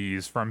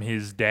movies from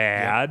his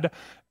dad.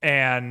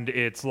 And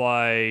it's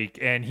like,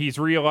 and he's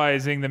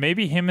realizing that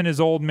maybe him and his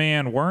old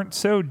man weren't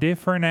so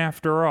different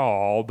after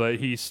all, but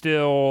he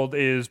still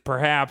is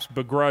perhaps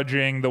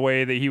begrudging the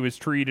way that he was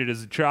treated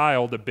as a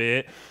child a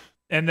bit.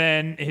 And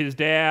then his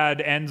dad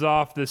ends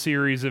off the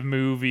series of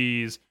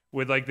movies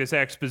with like this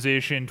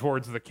exposition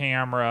towards the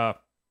camera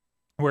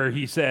where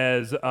he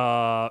says,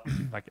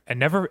 like, and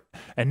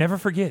never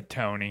forget,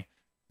 Tony,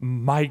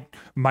 my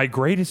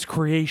greatest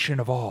creation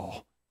of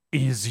all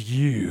is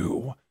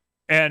you.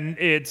 And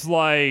it's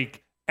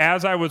like,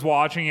 as I was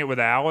watching it with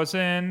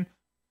Allison,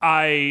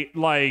 I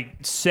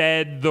like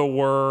said the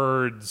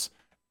words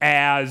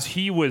as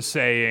he was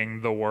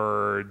saying the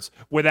words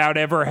without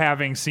ever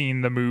having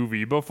seen the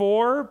movie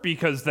before,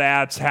 because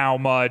that's how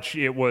much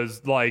it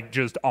was like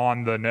just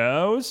on the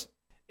nose.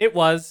 It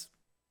was.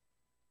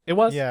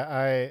 Yeah,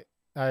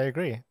 I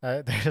agree.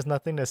 There's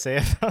nothing to say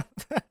about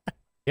that.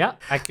 Yeah,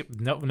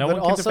 no But one can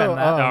also, defend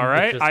that. All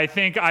right. Just- I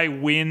think I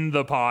win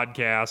the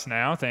podcast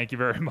now. Thank you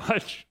very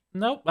much.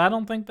 Nope, I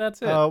don't think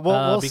that's it.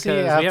 We'll see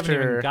because we haven't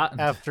even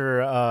gotten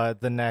after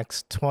the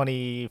next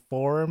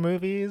 24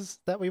 movies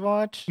that we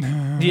watch.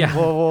 Yeah.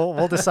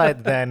 we'll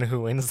decide then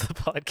who wins the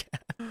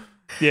podcast.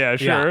 Yeah,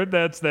 sure.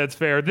 Yeah. That's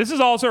fair. This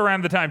is also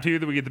around the time too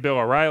that we get the Bill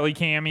O'Reilly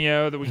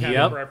cameo that we kind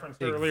of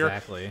referenced earlier.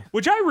 Exactly.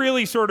 Which I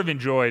really sort of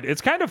enjoyed.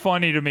 It's kind of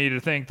funny to me to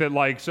think that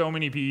like so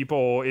many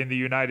people in the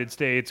United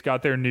States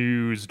got their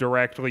news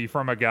directly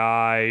from a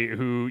guy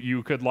who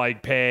you could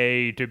like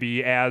pay to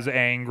be as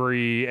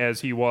angry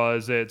as he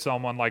was at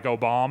someone like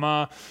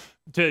Obama,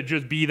 to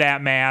just be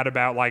that mad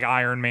about like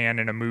Iron Man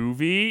in a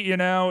movie, you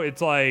know?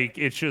 It's like,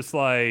 it's just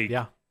like,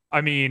 Yeah.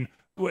 I mean,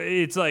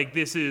 it's like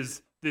this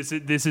is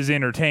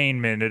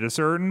entertainment at a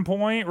certain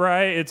point,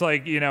 right? It's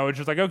like, you know, it's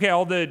just like, okay,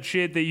 all the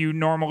shit that you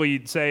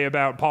normally say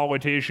about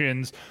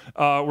politicians,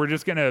 we're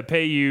just gonna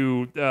pay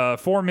you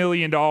 $4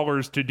 million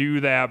to do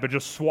that, but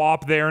just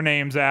swap their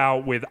names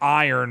out with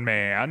Iron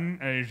Man.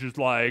 And it's just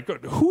like,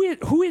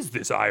 who is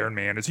this Iron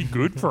Man? Is he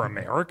good for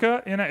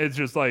America? You know, it's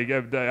just like,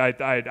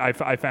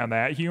 I found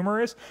that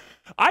humorous.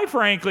 I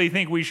frankly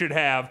think we should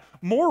have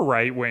more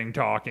right-wing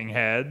talking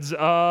heads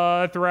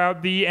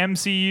throughout the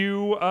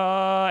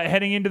MCU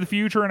heading into the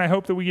future, and I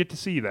hope that we get to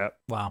see that.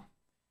 Wow.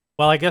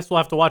 Well, I guess we'll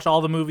have to watch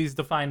all the movies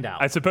to find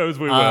out. I suppose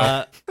we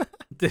will.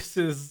 This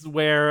is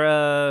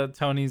where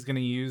Tony's going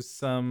to use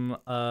some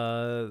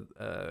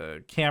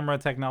camera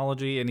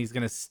technology, and he's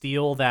going to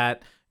steal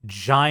that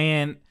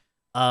giant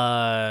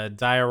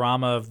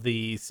diorama of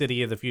the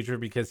city of the future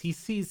because he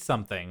sees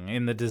something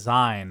in the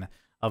design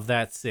of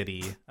that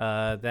city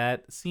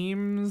that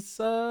seems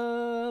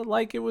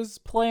like it was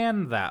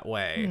planned that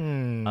way.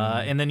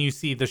 And then you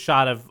see the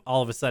shot of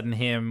all of a sudden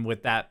him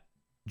with that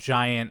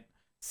giant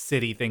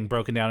city thing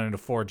broken down into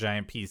 4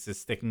 giant pieces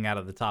sticking out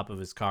of the top of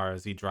his car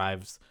as he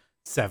drives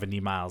 70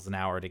 miles an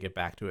hour to get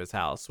back to his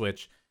house,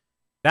 which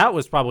that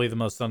was probably the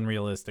most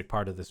unrealistic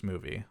part of this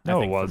movie. No,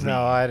 I think, it wasn't.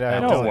 No, I No,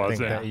 it don't think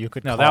wasn't. that you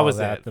could No, call that was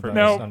that it the for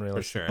most me,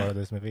 unrealistic for sure. part of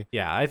this movie.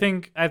 Yeah, I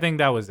think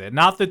that was it.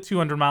 Not the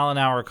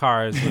 200-mile-an-hour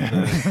cars with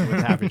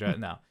the Happy Drive.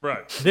 No,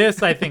 Right.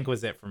 this I think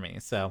was it for me.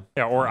 So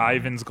Yeah, or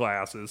Ivan's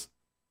glasses.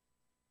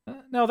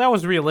 no, that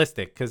was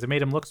realistic because it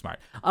made him look smart.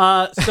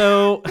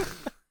 So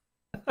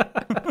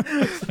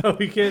so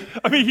we get.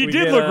 I mean, he we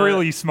did get, look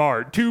really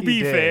smart. To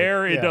be did,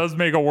 fair, it yeah. does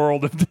make a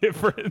world of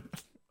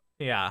difference.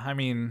 Yeah, I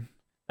mean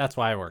that's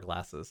why I wear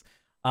glasses.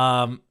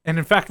 And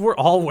in fact, we're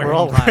all wearing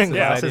all glasses. wearing I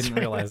glasses didn't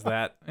right realize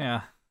that.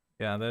 Yeah,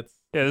 that's.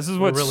 Yeah, this is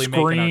We're what really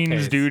making our screens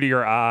case. do to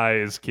your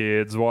eyes,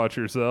 kids. Watch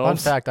Fun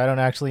yourselves. fact, I don't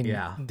actually.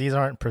 Yeah. These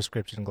aren't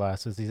prescription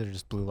glasses. These are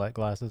just blue light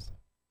glasses.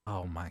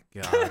 Oh my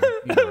god,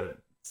 you're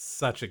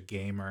such a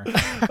gamer.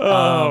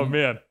 Oh,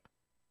 man.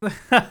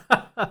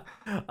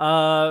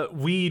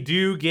 We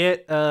do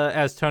get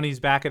as Tony's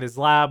back at his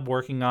lab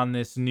working on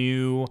this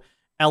new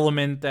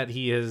element that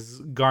he has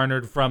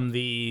garnered from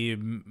the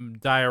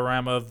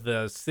diorama of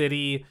the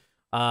city.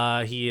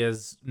 He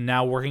is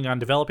now working on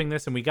developing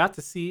this, and we got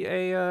to see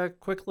a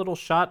quick little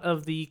shot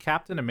of the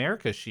Captain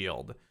America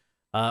shield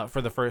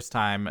for the first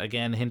time,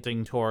 again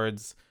hinting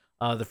towards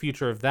the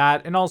future of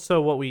that. And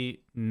also what we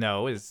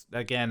know is,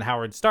 again,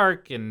 Howard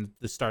Stark and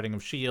the starting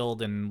of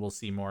S.H.I.E.L.D., and we'll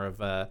see more of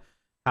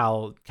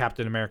how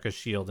Captain America's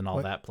shield and all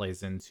What? that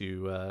plays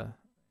into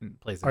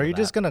Are you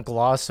just gonna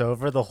gloss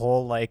over the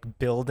whole like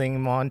building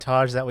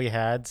montage that we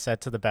had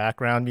set to the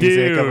background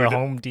music of a Dude.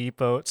 Home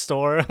Depot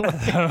store?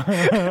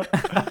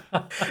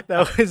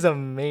 That was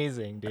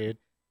amazing, dude.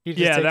 He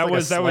just Yeah, takes, that like, a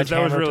was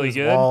sledgehammer to really his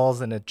good. Walls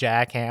and a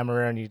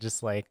jackhammer, and you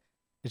just like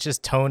it's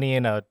just Tony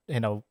in a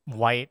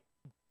white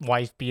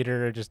wife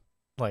beater, just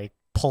like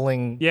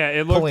pulling. Yeah,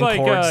 it looked Pulling like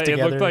cords it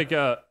together. looked like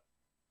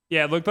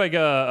Yeah, it looked like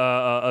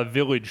a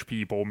Village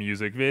People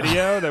music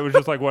video. That was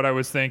just like what I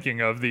was thinking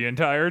of the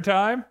entire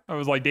time. I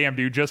was like, damn,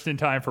 dude, just in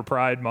time for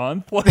Pride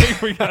Month.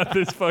 Like, we got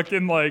this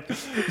fucking, like,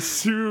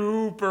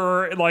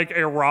 super, like,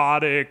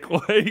 erotic,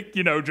 like,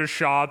 just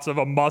shots of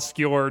a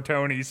muscular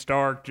Tony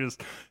Stark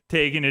just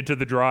taking it to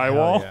the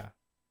drywall. Yeah.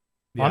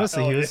 Yeah.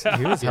 Honestly, he was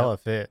yeah. hella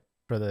fit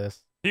for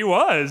this. He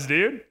was,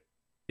 dude.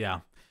 Yeah.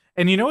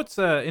 And you know what's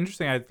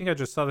interesting? I think I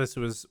just saw this. It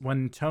was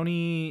when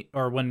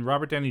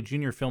Robert Downey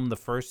Jr. filmed the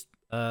first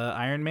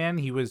Iron Man,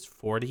 he was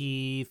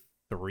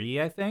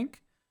 43, I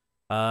think,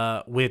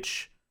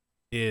 which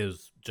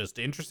is just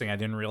interesting. I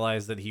didn't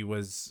realize that he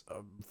was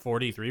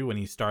 43 when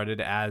he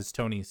started as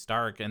Tony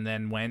Stark and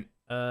then went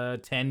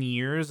 10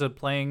 years of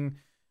playing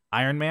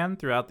Iron Man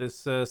throughout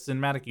this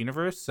cinematic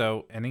universe.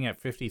 So ending at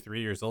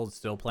 53 years old,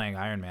 still playing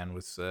Iron Man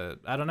was,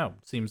 I don't know,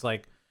 seems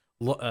like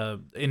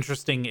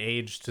interesting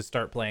age to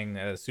start playing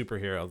a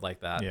superhero like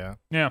that.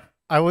 Yeah.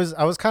 I was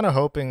kind of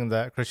hoping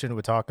that Christian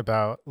would talk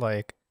about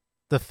like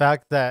the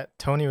fact that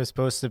Tony was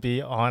supposed to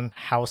be on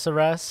house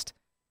arrest,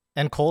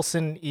 and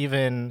Coulson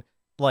even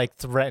like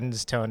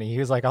threatens Tony. He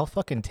was like, "I'll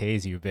fucking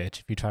tase you, bitch,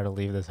 if you try to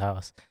leave this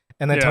house."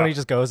 And then Tony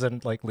just goes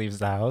and like leaves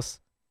the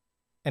house,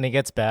 and he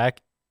gets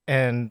back,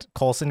 and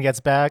Coulson gets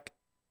back,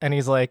 and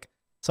he's like,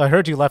 "So I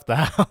heard you left the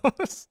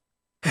house."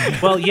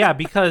 Well, yeah,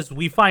 because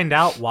we find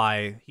out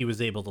why he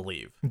was able to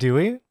leave. Do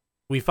we?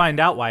 We find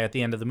out why at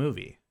the end of the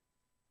movie.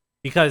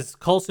 Because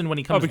Coulson, when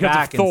he comes because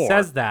back of and Thor.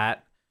 says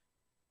that,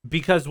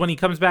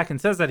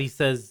 he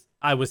says,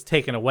 "I was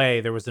taken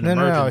away. There was an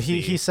emergency."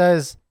 No. He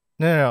says,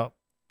 no.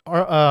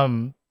 Or,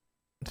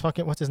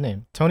 fucking, what's his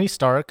name? Tony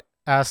Stark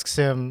asks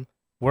him,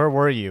 "Where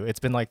were you? It's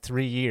been like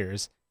 3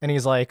 years." And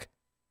he's like,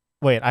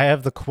 wait, I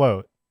have the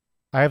quote.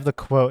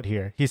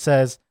 Here. He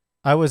says,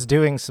 "I was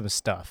doing some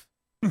stuff."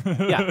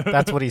 Yeah.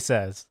 That's what he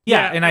says.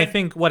 Yeah, Yeah, and I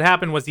think what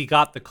happened was he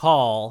got the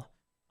call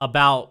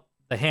about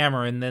the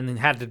hammer and then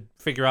had to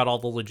figure out all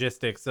the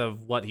logistics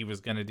of what he was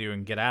going to do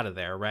and get out of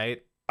there,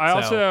 right?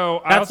 That's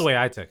the way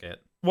I took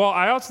it. Well,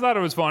 I also thought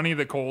it was funny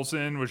that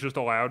Coulson was just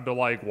allowed to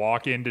like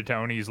walk into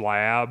Tony's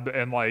lab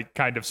and like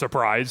kind of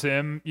surprise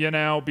him,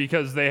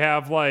 because they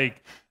have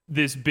like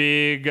this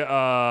big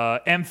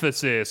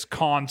emphasis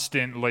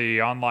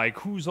constantly on like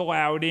who's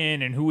allowed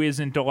in and who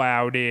isn't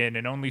allowed in,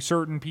 and only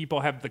certain people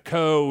have the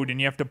code and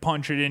you have to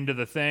punch it into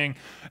the thing.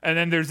 And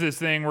then there's this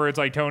thing where it's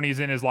like Tony's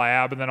in his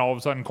lab and then all of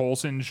a sudden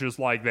Coulson's just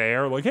like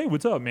there, like, "Hey,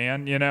 what's up,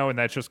 man?" And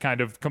that's just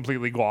kind of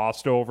completely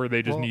glossed over.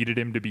 They just needed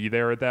him to be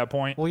there at that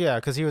point. Well, yeah,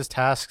 because he was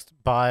tasked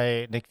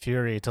by Nick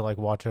Fury to like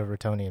watch over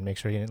Tony and make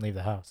sure he didn't leave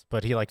the house,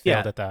 but he like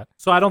failed at that.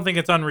 So I don't think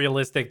it's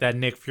unrealistic that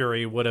Nick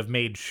Fury would have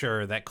made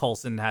sure that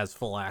Coulson has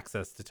full access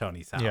to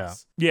Tony's house. Yeah.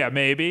 Yeah,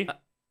 maybe.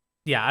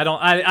 Yeah,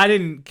 I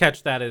didn't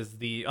catch that as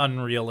the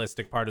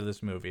unrealistic part of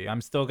this movie.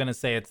 I'm still gonna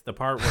say it's the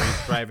part where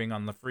he's driving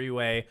on the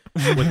freeway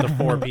with the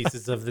 4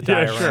 pieces of the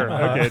Yeah, diorama. sure.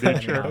 Okay, dude,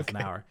 20 sure. miles an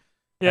hour.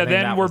 Yeah, I think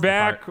then that we're was the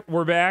back. part.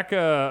 We're back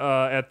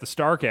at the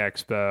Stark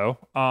Expo,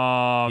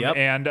 Yep.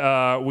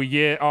 and we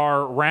get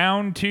our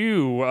round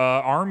 2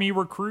 army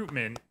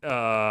recruitment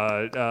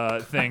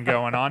thing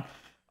going on.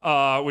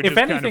 Which If is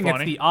kind anything, of it's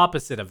funny. the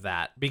opposite of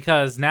that,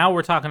 because now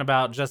we're talking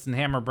about Justin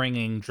Hammer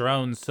bringing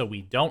drones so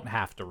we don't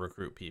have to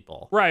recruit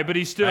people. Right, but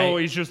he's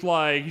just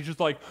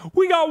like,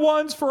 we got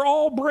ones for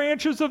all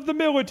branches of the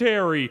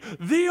military,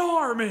 the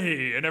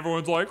army, and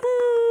everyone's like,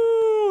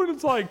 ooh, and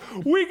it's like,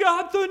 we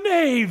got the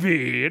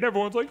Navy, and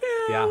everyone's like,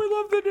 yeah. We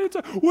love the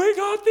Navy. We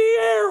got the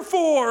Air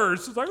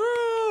Force. It's like,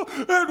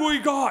 oh, and we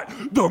got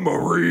the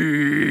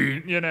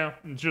Marine.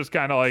 It's just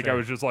kind of like, I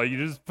was just like,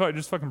 you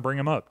just fucking bring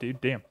them up,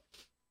 dude. Damn.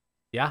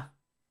 Yeah,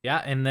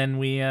 and then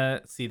we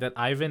see that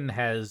Ivan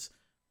has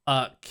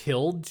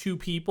killed 2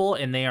 people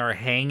and they are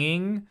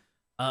hanging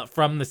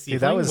from the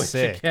ceiling. that was which,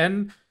 sick.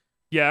 Again,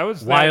 Yeah, it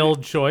was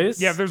wild choice.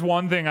 Yeah, if there's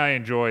one thing I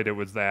enjoyed, it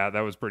was that.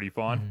 That was pretty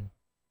fun. Mhm.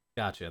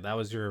 Gotcha. That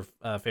was your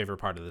favorite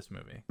part of this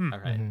movie. Hmm. All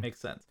right, Mhm. makes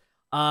sense.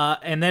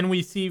 And then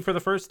we see for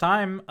the first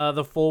time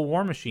the full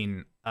War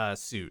Machine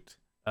suit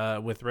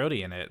with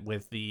Rhodey in it,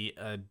 with the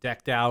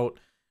decked out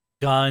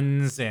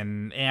guns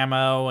and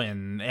ammo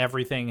and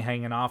everything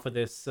hanging off of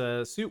this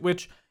suit,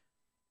 which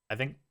I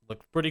think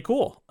looked pretty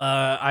cool.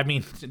 I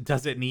mean,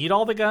 does it need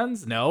all the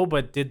guns? No,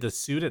 but did the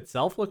suit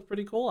itself look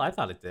pretty cool? I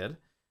thought it did.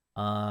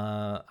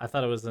 I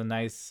thought it was a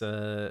nice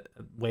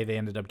way they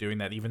ended up doing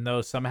that, even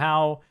though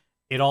somehow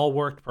it all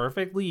worked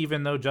perfectly,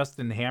 even though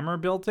Justin Hammer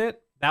built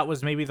it. That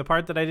was maybe the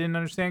part that I didn't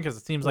understand, because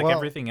it seems like Well,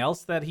 everything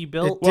else that he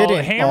built. It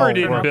didn't Hammer all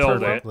didn't work build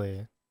it.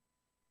 perfectly.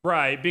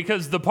 Right,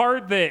 because the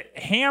part that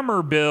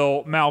Hammer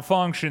built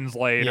malfunctions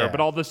later, Yeah. but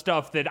all the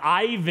stuff that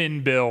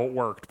Ivan built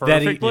worked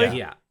That he-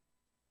 perfectly.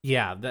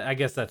 I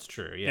guess that's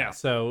true. Yeah. Yeah.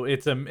 So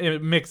it's a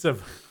mix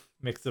of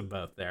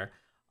both there.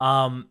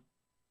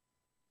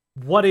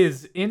 What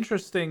is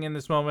interesting in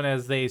this moment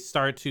as they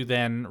start to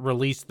then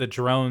release the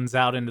drones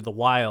out into the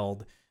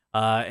wild,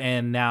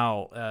 and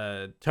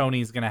now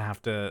Tony's gonna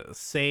have to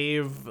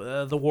save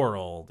the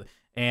world,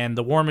 and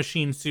the War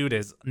Machine suit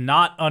is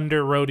not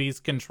under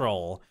Rhodey's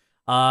control.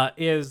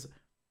 Is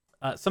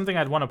something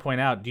I'd want to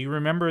point out. Do you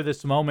remember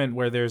this moment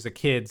where there's a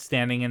kid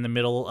standing in the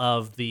middle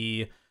of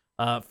the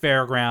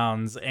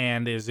fairgrounds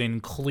and is in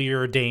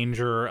clear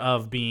danger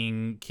of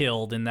being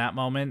killed in that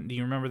moment? Do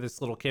you remember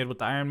this little kid with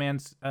the Iron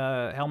Man's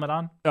helmet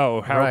on?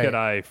 Oh, how Right. could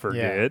I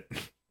forget?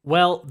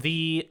 Well,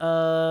 the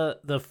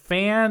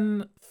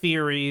fan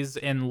theories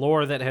and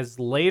lore that has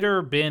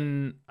later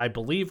been, I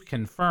believe,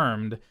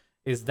 confirmed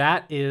is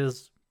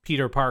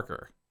Peter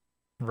Parker,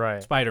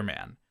 Right.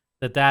 Spider-Man.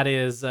 That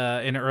is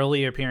an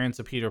early appearance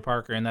of Peter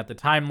Parker, and that the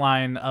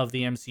timeline of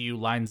the MCU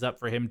lines up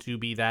for him to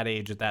be that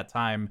age at that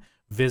time,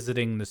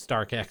 visiting the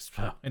Stark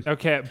Expo. And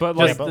Okay, but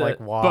Yeah, like, but like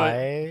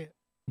why?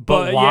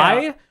 but why?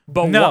 yeah,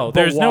 but no, but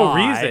there's no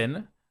why?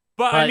 reason.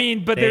 But I But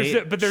mean, but they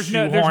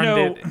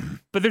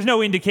there's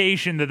no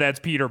indication that that's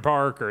Peter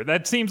Parker.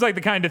 That seems like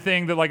the kind of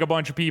thing that like a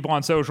bunch of people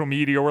on social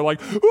media were like,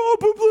 But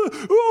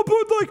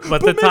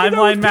but the maybe that was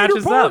timeline Peter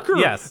matches Parker. up.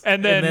 Yes.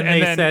 and then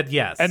they said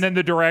yes. and then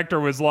the director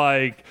was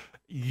like,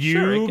 Sure,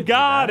 it "You could do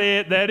got that."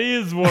 it. That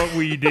is what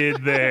we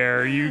did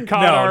there. You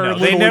caught no, our no,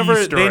 little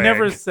Easter they egg."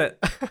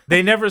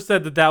 never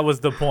said that was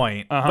the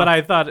point. Uh-huh. But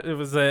I thought it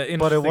was an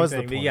interesting was the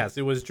thing that, point. yes,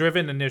 it was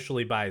driven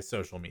initially by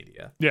social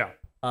media. Yeah.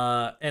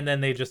 And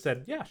then they just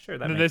said, yeah, sure,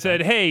 that And makes they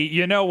said, sense. "Hey,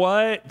 you know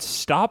what?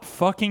 Stop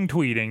fucking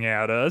tweeting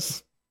at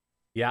us."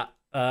 Yeah.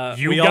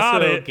 You we got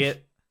also it.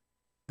 get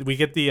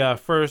the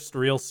first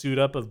real suit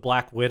up of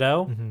Black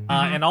Widow, Mhm.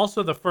 and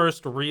also the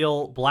first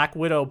real Black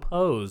Widow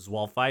pose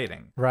while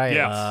fighting. Right.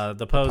 Yeah.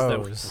 The pose that we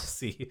will pose.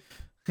 see,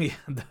 yeah,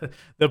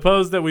 the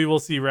pose that we will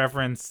see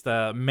referenced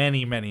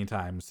many, many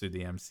times through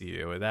the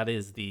MCU. That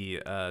is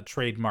the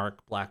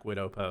trademark Black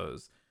Widow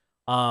pose.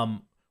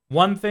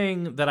 One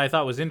thing that I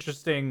thought was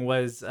interesting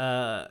was,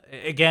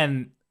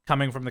 again,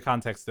 coming from the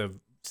context of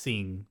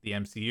seeing the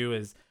MCU,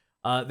 is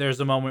there's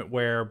a moment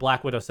where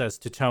Black Widow says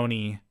to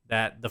Tony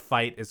that the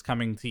fight is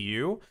coming to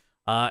you,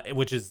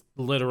 which is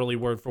literally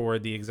word for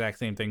word the exact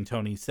same thing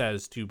Tony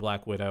says to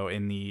Black Widow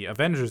in the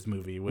Avengers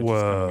movie, which is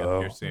coming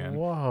up here soon.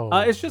 Whoa.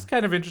 It's just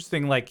kind of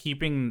interesting, like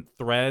keeping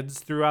threads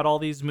throughout all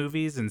these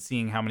movies and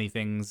seeing how many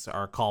things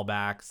are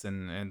callbacks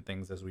and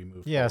things as we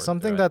move. Yeah, forward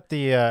something through that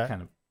the it.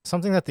 Kind of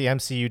something that the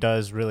MCU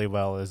does really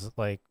well is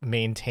like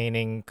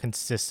maintaining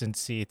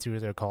consistency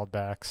through their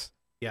callbacks.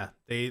 yeah,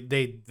 they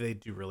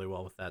do really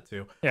well with that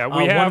too. Yeah,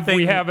 one we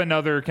thing- have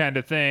another kind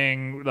of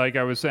thing, like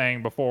I was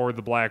saying before,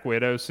 the Black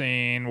Widow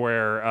scene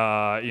where,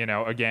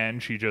 again,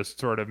 she just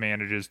sort of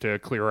manages to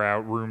clear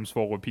out rooms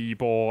full of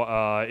people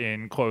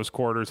in close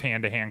quarters,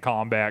 hand-to-hand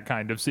combat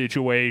kind of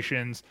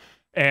situations.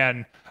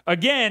 And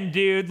again,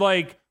 dude,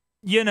 like,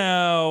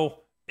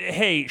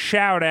 hey,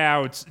 shout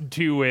outs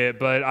to it,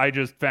 but I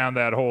just found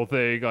that whole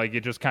thing, like,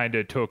 it just kind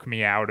of took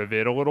me out of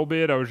it a little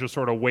bit. I was just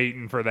sort of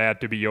waiting for that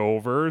to be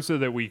over so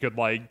that we could,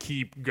 like,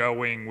 keep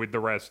going with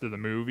the rest of the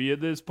movie at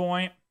this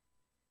point.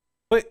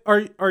 But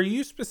are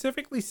you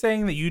specifically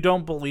saying that you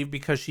don't believe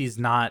because she's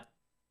not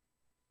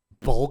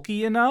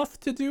bulky enough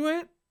to do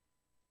it?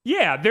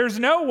 Yeah, there's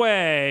no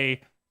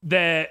way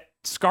that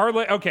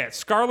Scarlett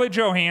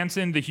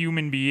Johansson, the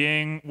human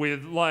being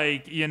with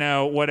like,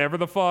 whatever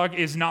the fuck,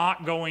 is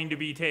not going to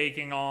be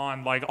taking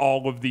on like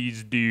all of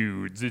these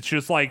dudes. It's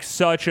just like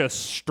such a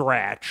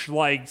stretch.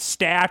 Like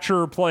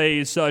stature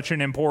plays such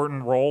an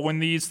important role in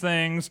these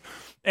things.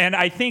 And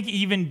I think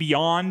even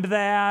beyond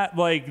that,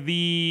 like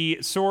the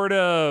sort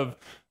of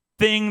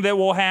thing that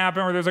will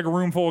happen where there's like a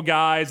room full of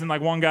guys and like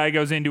one guy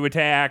goes into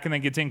attack and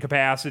then gets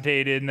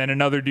incapacitated, and then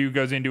another dude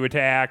goes into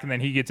attack and then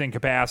he gets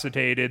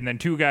incapacitated, and then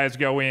two guys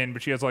go in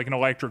but she has like an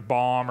electric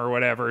bomb or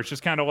whatever. It's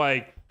just kind of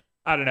like,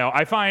 I don't know.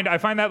 I find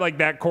that like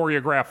that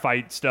choreographed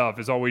fight stuff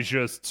is always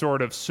just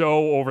sort of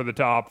so over the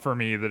top for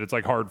me that it's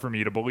like hard for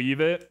me to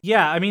believe it.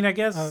 Yeah, I mean, I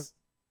guess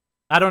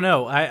I don't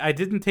know. I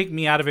didn't take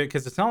me out of it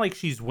because it's not like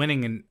she's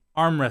winning an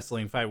arm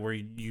wrestling fight where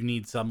you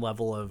need some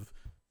level of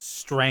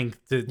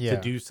strength to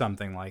do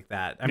something like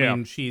that. I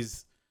mean,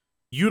 she's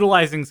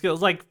utilizing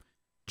skills like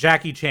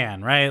Jackie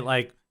Chan, right?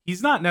 Like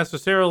he's not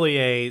necessarily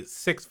a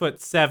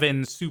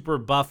 6'7" super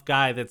buff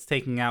guy that's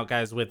taking out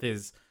guys with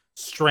his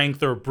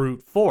strength or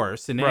brute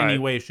force in any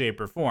way, shape,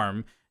 or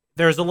form.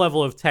 There's a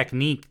level of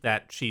technique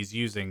that she's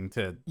using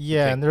to and take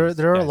these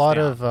there are a guys lot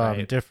down, of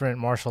right? different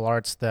martial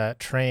arts that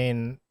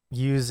train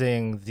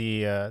using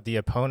the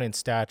opponent's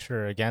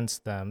stature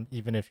against them,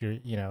 even if you're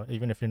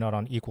not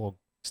on equal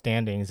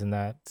standings in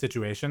that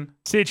situation.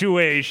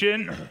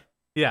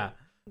 Yeah.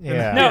 No,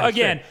 Yeah,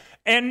 again, sure.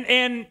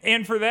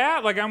 and for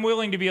that, like I'm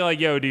willing to be like,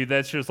 yo, dude,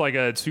 that's just like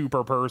a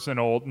super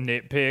personal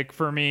nitpick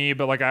for me.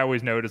 But like I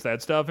always notice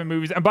that stuff in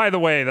movies. And by the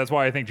way, that's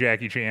why I think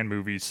Jackie Chan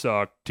movies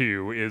suck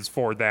too. Is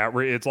for that.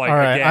 It's like, all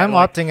right, again, I'm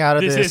like, opting out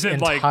of this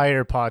isn't like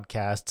entire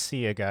podcast.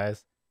 See ya,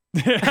 guys.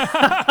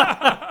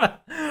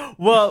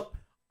 Well,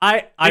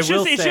 I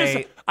will it's say,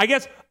 just, I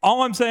guess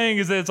all I'm saying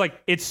is that it's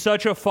like it's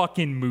such a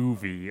fucking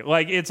movie.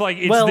 Like it's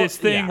Well, this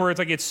thing yeah. where it's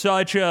like it's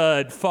such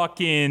a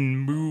fucking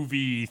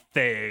movie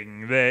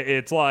thing that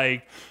it's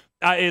like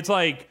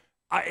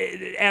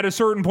at a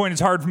certain point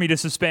it's hard for me to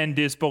suspend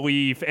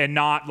disbelief and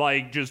not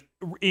like just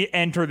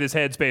enter this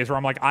headspace where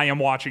I'm like, I am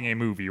watching a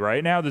movie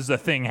right now. This is a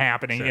thing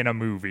happening in a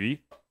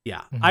movie.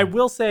 Yeah. I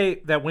will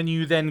say that when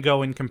you then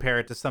go and compare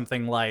it to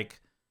something like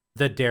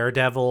the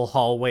Daredevil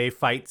hallway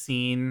fight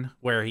scene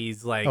where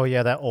he's like Oh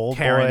yeah, that old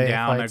tearing boy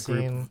down fight a group.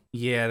 scene.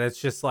 Yeah, that's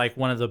just like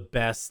one of the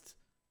best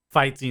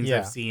fight scenes Yeah.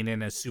 I've seen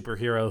in a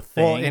superhero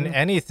thing. Well, in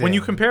anything. When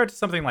you compare it to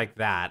something like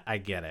that, I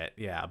get it.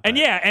 Yeah. And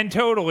and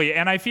totally.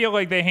 And I feel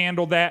like they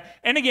handled that.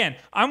 And again,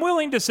 I'm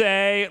willing to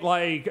say,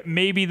 like,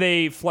 maybe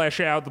they flesh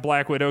out the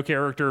Black Widow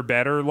character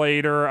better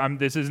later.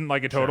 This isn't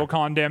like a total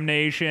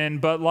condemnation,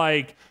 but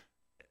like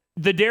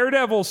the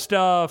Daredevil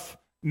stuff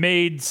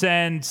made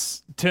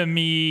sense to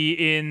me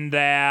in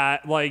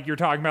that, like, you're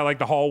talking about like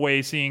the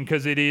hallway scene,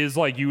 because it is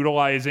like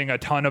utilizing a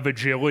ton of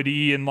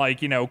agility and like,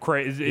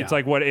 it's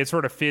like what it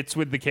sort of fits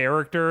with the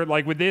character.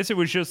 Like with this, it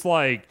was just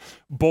like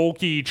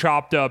bulky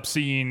chopped up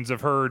scenes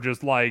of her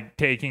just like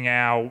taking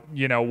out,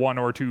 one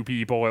or two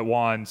people at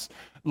once,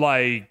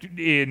 like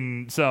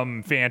in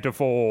some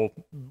fanciful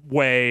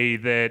way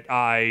that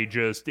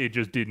it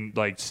just didn't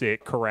like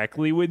sit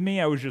correctly with me.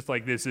 I was just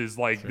like, this is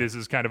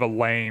kind of a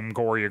lame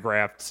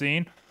choreographed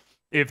scene.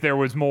 If there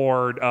was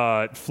more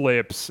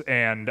flips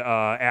and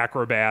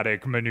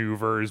acrobatic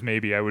maneuvers,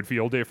 maybe I would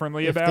feel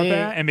differently about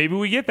that. And maybe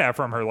we get that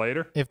from her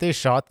later. If they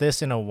shot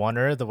this in a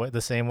oneer,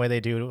 the same way they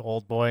do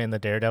Old Boy in the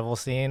Daredevil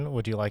scene,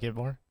 would you like it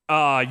more?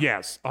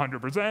 Yes,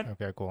 100%.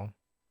 Okay, cool.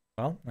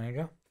 Well, there you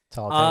go. That's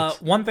all it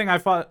takes. One thing I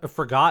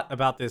forgot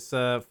about this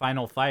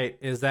final fight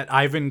is that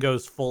Ivan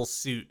goes full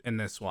suit in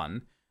this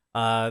one.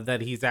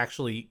 That he's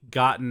actually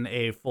gotten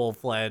a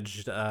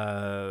full-fledged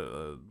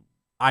Iron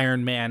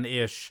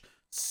Man-ish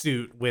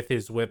suit with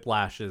his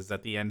whiplashes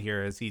at the end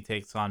here as he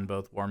takes on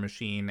both War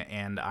Machine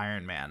and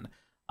Iron Man.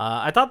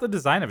 I thought the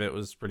design of it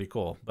was pretty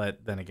cool,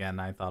 but then again,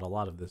 I thought a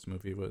lot of this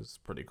movie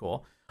was pretty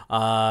cool.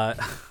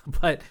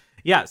 But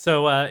yeah,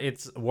 so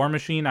it's War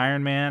Machine,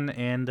 Iron Man,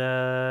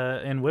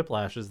 and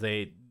Whiplash as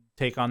they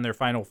take on their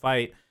final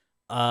fight.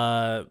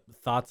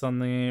 Thoughts on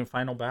the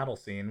final battle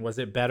scene? Was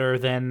it better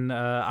than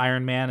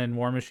Iron Man and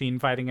War Machine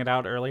fighting it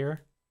out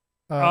earlier?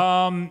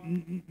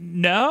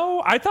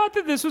 No, I thought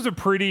that this was a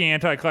pretty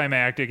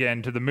anticlimactic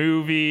end to the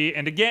movie.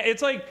 And again,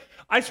 it's like,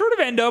 I sort of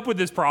end up with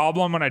this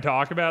problem when I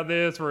talk about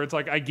this, where it's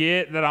like, I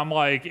get that I'm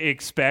like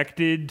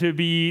expected to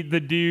be the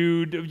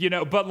dude,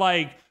 but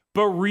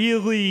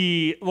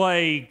really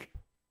like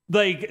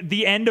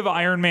the end of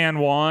Iron Man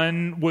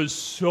 1 was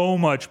so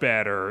much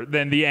better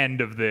than the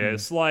end of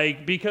this.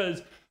 Like,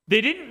 because they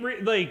didn't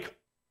really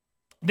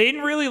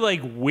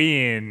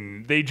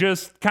win. They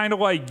just kind of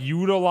like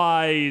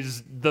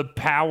utilized the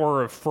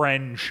power of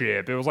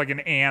friendship. It was like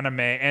an anime.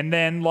 And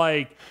then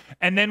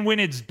when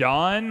it's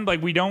done,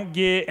 like, we don't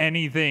get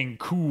anything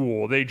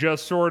cool. They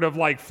just sort of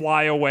like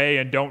fly away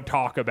and don't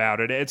talk about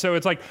it. And so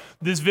it's like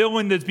this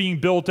villain that's being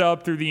built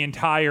up through the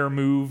entire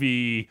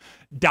movie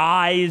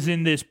dies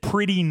in this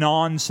pretty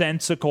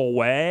nonsensical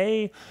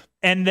way.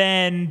 And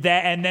then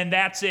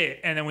that's it.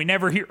 And then we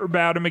never hear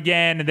about him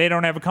again, and they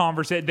don't have a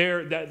conversation.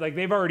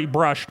 They've already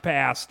brushed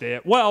past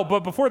it. Well,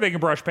 but before they can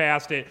brush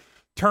past it,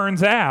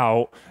 turns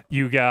out,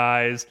 you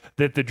guys,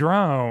 that the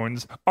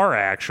drones are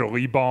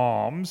actually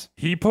bombs.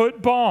 He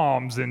put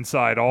bombs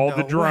inside all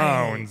the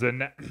drones,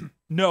 and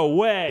no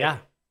way. Yeah.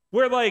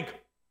 We're like,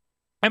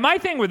 and my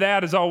thing with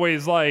that is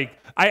always like,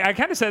 I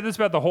kind of said this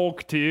about the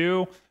Hulk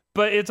too.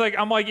 But it's like,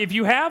 I'm like, if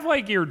you have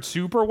like your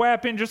super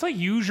weapon, just like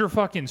use your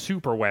fucking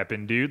super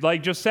weapon, dude.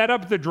 Like, just set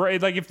up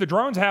like if the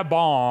drones have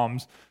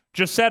bombs,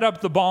 just set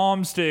up the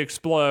bombs to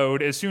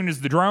explode as soon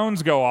as the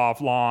drones go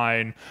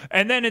offline.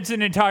 And then it's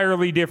an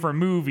entirely different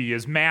movie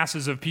as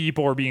masses of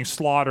people are being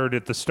slaughtered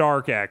at the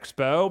Stark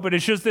Expo. But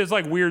it's just this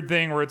like weird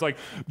thing where it's like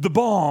the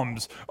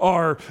bombs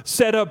are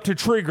set up to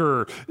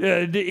trigger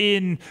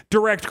in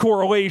direct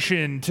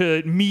correlation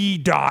to me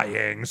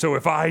dying. So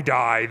if I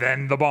die,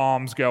 then the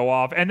bombs go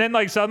off. And then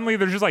like suddenly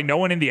there's just like no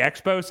one in the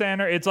expo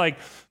center. It's like,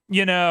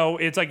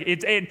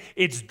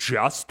 it's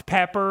just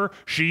Pepper.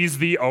 She's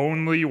the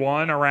only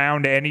one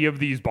around any of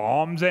these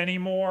bombs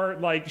anymore.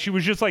 Like, she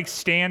was just like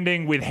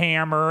standing with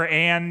Hammer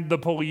and the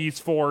police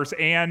force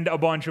and a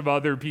bunch of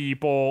other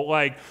people.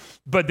 Like,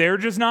 but they're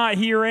just not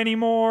here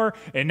anymore.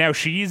 And now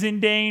she's in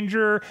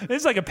danger.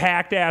 This is like a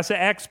packed ass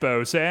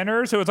expo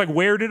center. So it's like,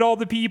 where did all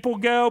the people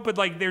go? But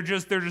like, they're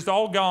just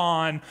all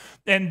gone.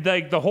 And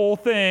like the whole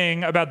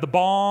thing about the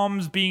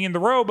bombs being in the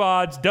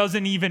robots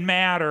doesn't even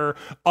matter,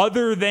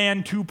 other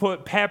than to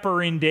put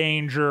Pepper in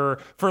danger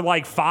for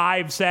like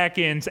 5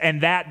 seconds,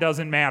 and that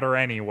doesn't matter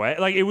anyway.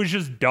 Like, it was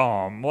just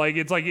dumb. Like,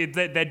 it's like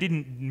that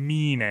didn't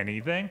mean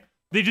anything.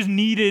 They just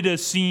needed a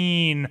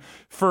scene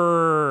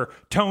for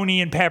Tony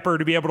and Pepper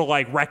to be able to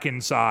like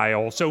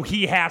reconcile. So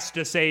he has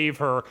to save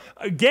her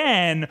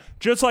again,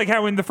 just like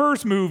how in the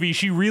first movie,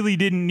 she really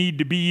didn't need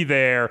to be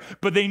there,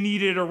 but they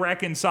needed a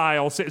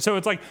reconcile. So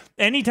it's like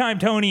anytime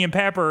Tony and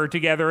Pepper are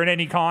together in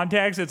any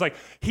context, it's like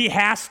he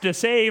has to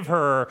save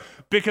her,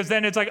 because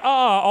then it's like,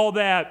 all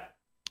that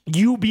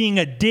you being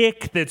a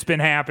dick that's been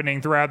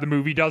happening throughout the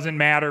movie doesn't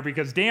matter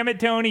because, damn it,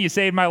 Tony, you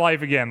saved my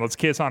life again. Let's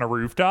kiss on a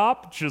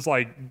rooftop. It's just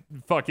like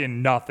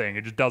fucking nothing.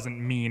 It just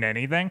doesn't mean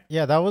anything.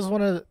 Yeah, that was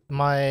one of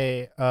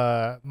my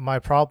my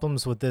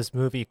problems with this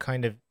movie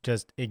kind of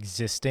just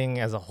existing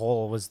as a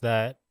whole, was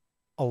that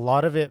a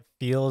lot of it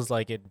feels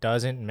like it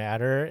doesn't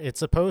matter. It's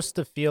supposed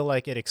to feel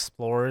like it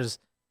explores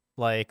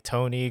like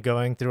Tony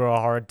going through a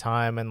hard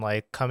time and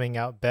like coming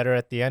out better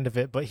at the end of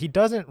it, but he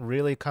doesn't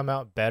really come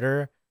out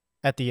better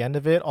at the end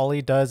of it. All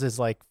he does is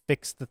like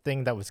fix the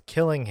thing that was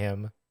killing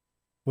him,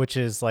 which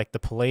is like the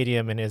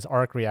palladium in his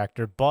arc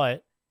reactor,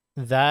 but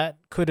that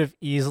could have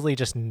easily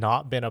just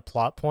not been a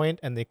plot point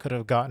and they could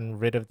have gotten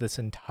rid of this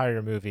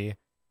entire movie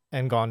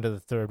and gone to the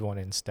third one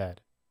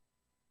instead.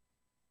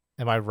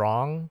 Am I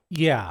wrong?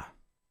 Yeah.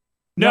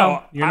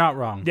 No, you're not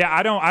wrong. Yeah,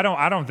 I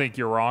don't think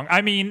you're wrong.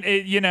 I mean,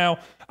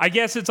 I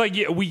guess it's like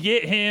we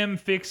get him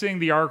fixing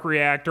the arc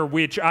reactor,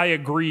 which I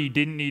agree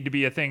didn't need to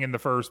be a thing in the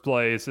first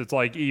place. It's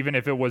like even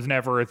if it was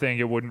never a thing,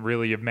 it wouldn't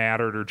really have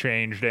mattered or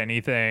changed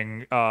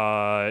anything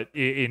at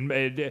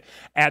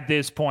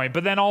this point.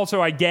 But then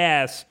also, I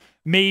guess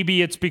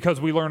maybe it's because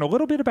we learn a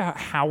little bit about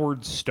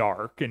Howard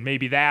Stark, and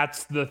maybe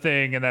that's the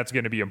thing, and that's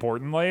going to be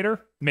important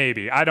later.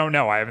 Maybe. I don't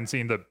know. I haven't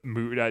seen the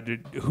movie.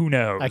 Who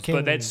knows?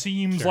 But that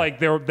seems like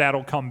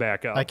that'll come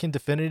back up. I can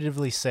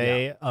definitively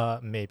say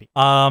maybe.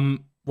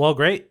 Well,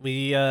 great.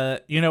 We,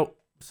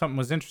 something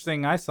was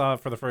interesting I saw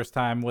for the first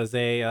time was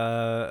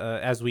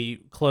as we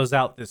close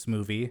out this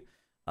movie,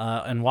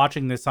 and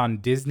watching this on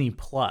Disney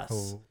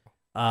Plus,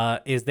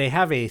 is they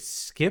have a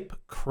skip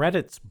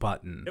credits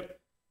button. Yep.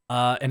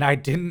 And I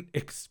didn't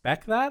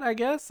expect that, I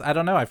guess. I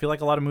don't know. I feel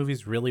like a lot of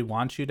movies really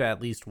want you to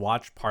at least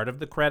watch part of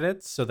the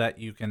credits so that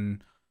you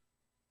can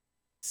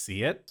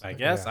see it, I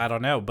guess. Yeah. I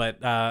don't know. But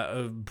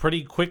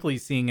pretty quickly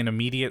seeing an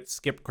immediate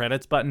skip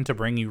credits button to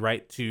bring you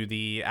right to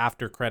the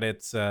after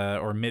credits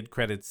or mid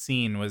credits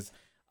scene was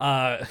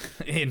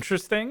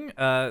interesting.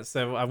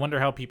 So I wonder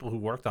how people who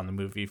worked on the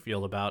movie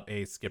feel about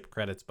a skip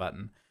credits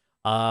button.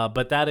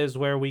 But that is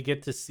where we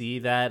get to see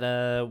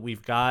that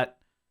we've got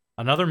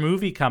another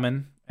movie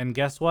coming. And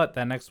guess what?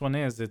 That next one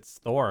it's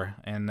Thor,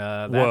 and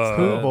that's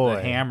the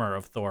hammer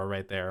of Thor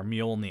right there,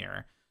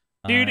 Mjolnir.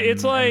 Dude,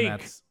 it's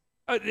like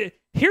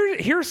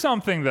here's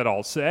something that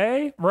I'll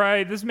say.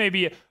 Right, this may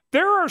be.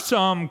 There are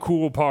some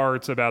cool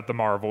parts about the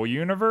Marvel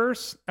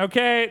universe.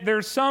 Okay,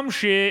 there's some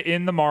shit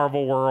in the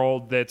Marvel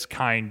world that's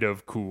kind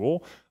of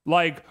cool.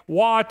 Like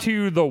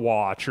Uatu the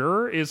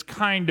Watcher is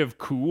kind of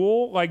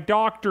cool. Like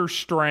Doctor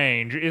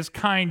Strange is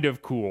kind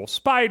of cool.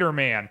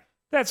 Spider-Man.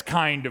 That's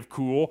kind of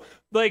cool.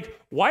 Like,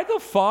 why the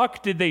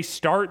fuck did they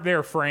start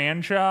their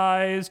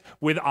franchise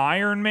with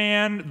Iron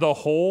Man, the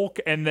Hulk,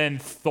 and then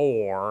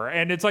Thor?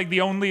 And it's like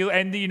the only,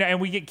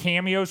 and we get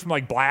cameos from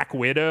like Black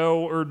Widow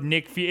or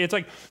Nick Fury. It's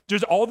like,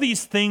 there's all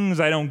these things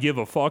I don't give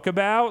a fuck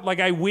about. Like,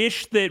 I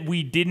wish that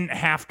we didn't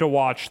have to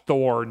watch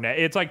Thor.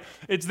 It's like,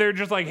 they're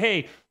just like,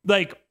 hey,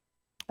 like,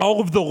 all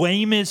of the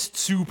lamest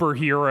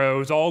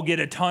superheroes all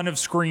get a ton of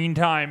screen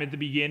time at the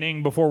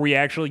beginning before we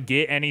actually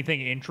get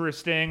anything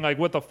interesting. Like,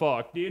 what the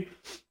fuck, dude?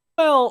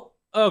 Well,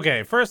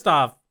 okay, first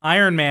off,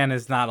 Iron Man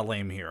is not a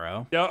lame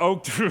hero.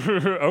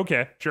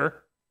 Okay,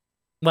 sure.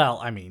 Well,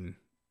 I mean,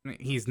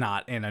 he's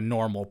not in a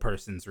normal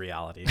person's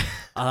reality.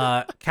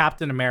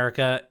 Captain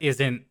America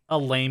isn't a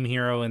lame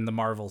hero in the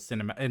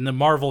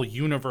Marvel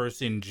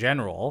universe in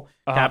general.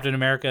 Captain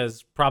America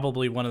is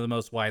probably one of the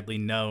most widely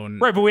known.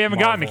 Right, but we haven't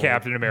gotten a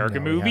Captain America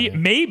movie.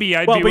 Maybe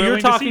I'd be willing to see that. Well, but you're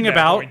talking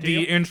about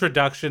the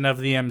introduction of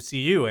the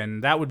MCU,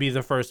 and that would be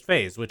the first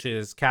phase, which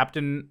is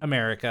Captain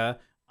America,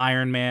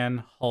 Iron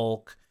Man,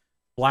 Hulk,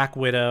 Black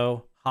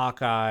Widow,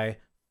 Hawkeye,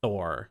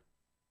 Thor,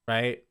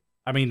 right?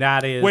 I mean,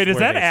 that is. Wait, is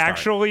that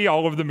actually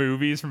all of the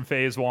movies from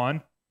Phase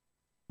 1?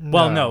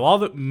 Well, no. All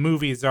the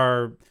movies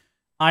are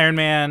Iron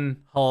Man,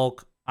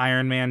 Hulk,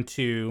 Iron Man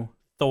 2,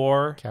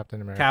 Thor,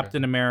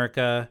 Captain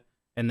America,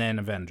 and then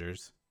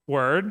Avengers.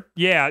 Word?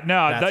 Yeah, no,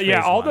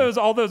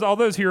 all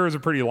those heroes are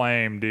pretty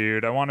lame,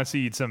 dude. I want to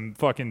see some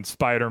fucking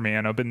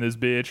Spider-Man up in this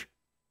bitch.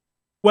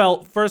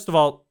 Well, first of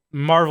all,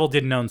 Marvel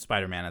didn't own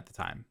Spider-Man at the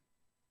time.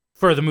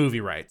 For the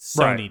movie rights,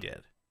 Sony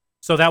did.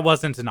 So that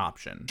wasn't an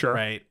option,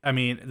 right? I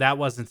mean, that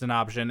wasn't an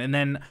option. And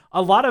then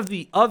a lot of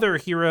the other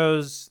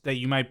heroes that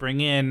you might bring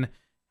in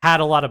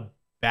had a lot of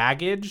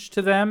baggage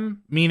to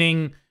them,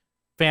 meaning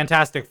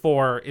Fantastic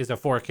Four is a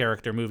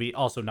 4-character movie,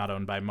 also not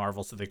owned by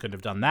Marvel, so they couldn't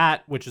have done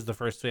that, which is the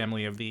first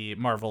family of the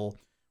Marvel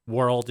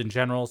world in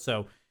general.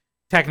 So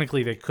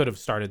technically they could have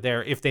started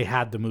there if they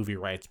had the movie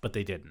rights, but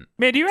they didn't.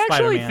 Man, do you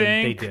actually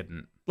think they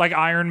didn't? Like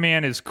Iron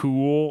Man is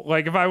cool?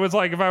 Like if I was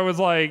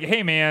like,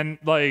 hey man,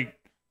 like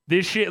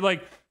this shit,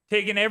 like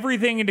taking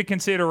everything into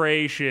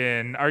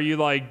consideration, are you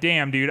like,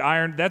 damn, dude,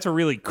 that's a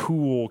really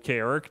cool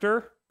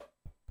character?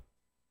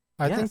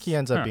 I think he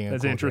ends up being a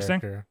cool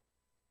interesting character.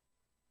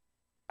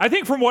 I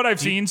think from what I've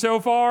seen so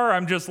far,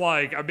 I'm just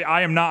like,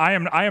 I am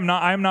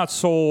not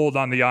sold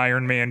on the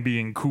Iron Man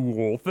being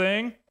cool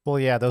thing. Well,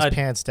 yeah, those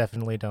pants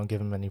definitely don't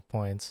give him any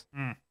points.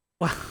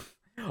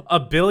 A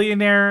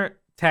billionaire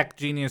tech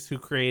genius who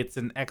creates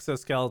an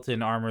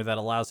exoskeleton armor that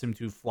allows him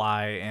to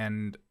fly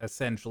and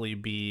essentially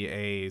be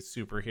a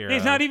superhero.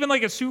 He's not even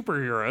like a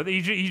superhero.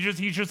 He's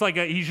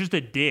just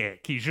a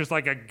dick. He's just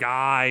like a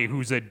guy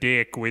who's a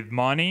dick with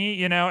money,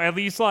 you know? At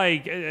least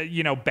like,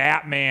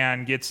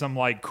 Batman gets some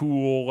like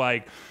cool,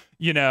 like,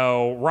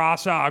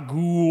 Ra's al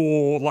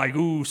Ghul, like,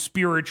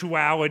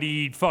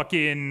 spirituality,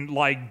 fucking,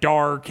 like,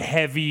 dark,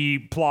 heavy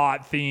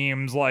plot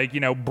themes, like,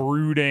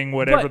 brooding,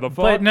 whatever the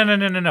fuck. But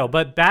no.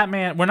 But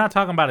Batman, we're not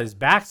talking about his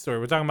backstory.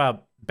 We're talking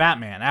about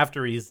Batman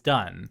after he's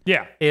done.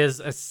 Yeah.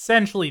 Is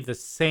essentially the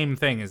same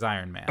thing as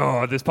Iron Man.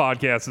 Oh, this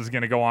podcast is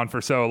going to go on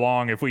for so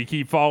long if we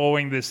keep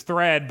following this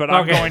thread, but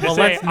I'm going to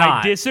say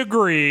I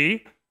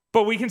disagree.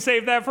 But we can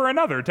save that for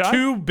another time.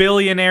 2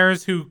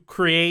 billionaires who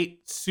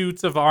create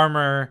suits of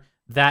armor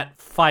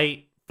that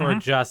fight for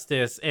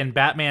justice, and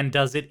Batman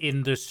does it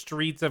in the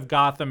streets of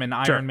Gotham, and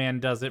Iron Man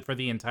does it for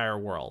the entire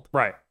world.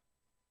 Right.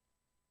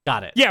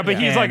 Got it. Yeah, but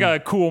he's like a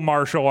cool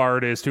martial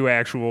artist who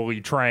actually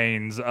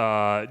trains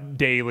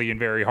daily and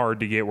very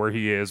hard to get where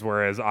he is,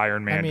 whereas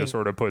Iron Man just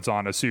sort of puts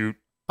on a suit.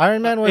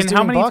 Iron Man was and doing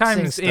how many boxing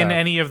times stuff. in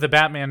any of the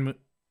Batman,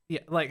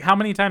 how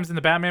many times in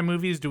the Batman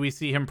movies do we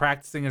see him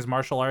practicing his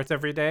martial arts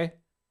every day?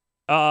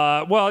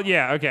 Well,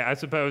 yeah, okay. I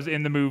suppose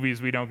in the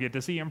movies we don't get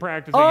to see him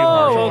practicing his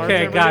martial arts.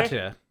 Okay, every gotcha.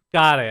 day.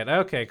 Got it.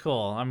 Okay,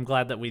 cool. I'm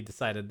glad that we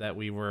decided that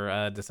we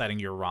were deciding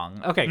you're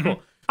wrong. Okay,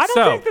 cool. I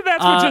don't think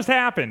that's what just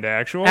happened,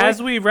 actually.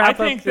 As we wrap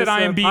I think up that this,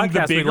 I am being the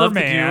podcast, bigger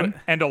man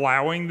and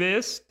allowing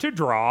this to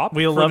drop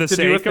We'll for love the to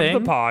do a sake of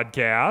thing. the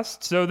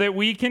podcast so that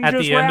we can At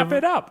just the end wrap of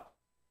it up.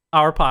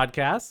 Our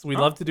podcast, we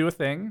love to do a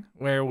thing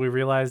where we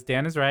realize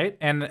Dan is right,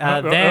 and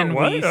then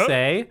what? we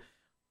say,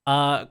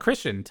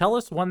 Christian, tell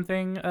us one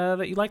thing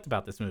that you liked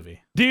about this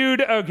movie.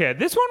 Dude, okay,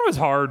 this one was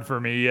hard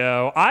for me,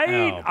 yo.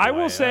 I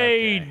will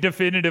say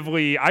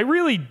definitively, I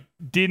really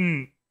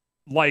didn't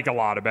like a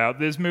lot about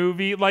this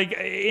movie. Like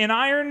in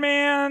Iron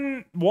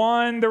Man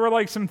 1, there were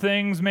like some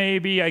things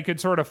maybe I could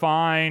sort of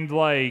find,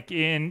 like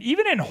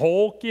even in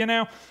Hulk,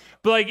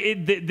 but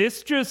like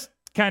this just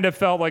kind of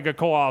felt like a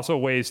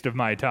colossal waste of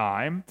my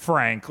time,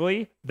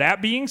 frankly.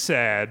 That being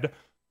said,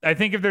 I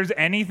think if there's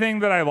anything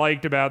that I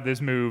liked about this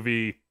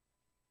movie,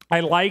 I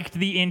liked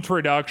the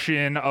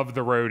introduction of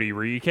the Rhodey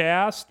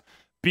recast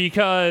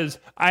because,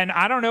 and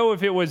I don't know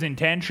if it was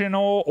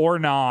intentional or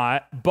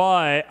not,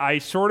 but I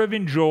sort of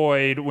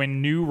enjoyed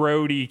when New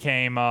Rhodey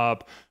came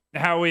up,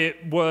 how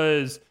it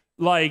was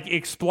like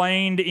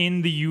explained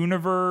in the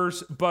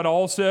universe, but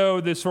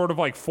also this sort of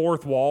like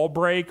fourth wall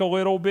break a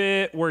little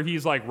bit where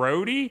he's like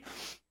Rhodey.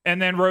 And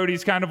then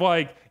Rhodey's kind of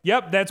like,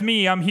 yep, that's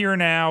me. I'm here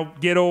now.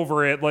 Get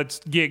over it. Let's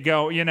get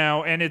go,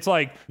 And it's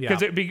like,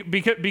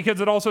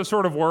 because it also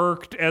sort of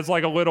worked as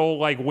like a little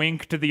like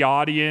wink to the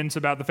audience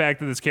about the fact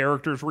that this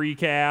character's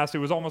recast. It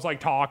was almost like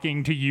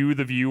talking to you,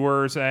 the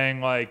viewer,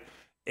 saying like,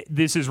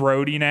 this is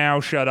Rhodey now.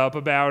 Shut up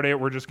about it.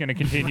 We're just going to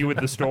continue with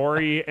the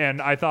story. And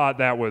I thought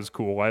that was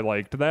cool. I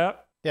liked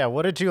that. Yeah,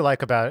 what did you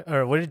like about it,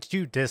 or what did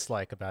you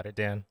dislike about it,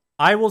 Dan?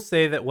 I will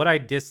say that what I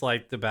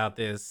disliked about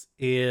this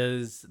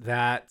is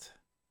that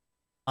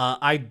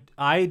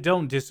I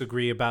don't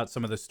disagree about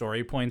some of the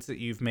story points that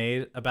you've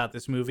made about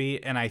this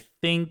movie, and I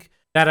think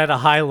that at a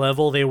high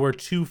level they were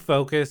too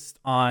focused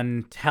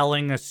on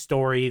telling a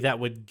story that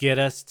would get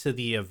us to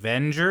the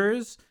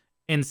Avengers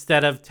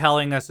instead of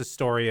telling us a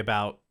story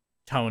about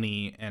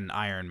Tony and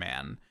Iron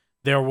Man.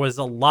 There was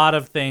a lot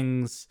of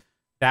things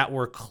that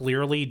were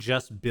clearly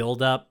just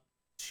build up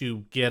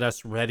to get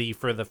us ready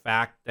for the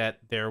fact that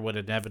there would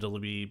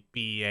inevitably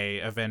be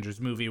a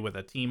Avengers movie with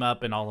a team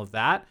up and all of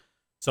that.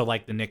 So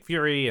like the Nick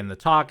Fury and the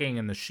talking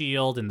and the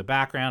shield in the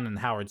background and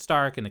Howard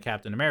Stark and the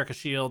Captain America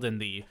shield and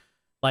the,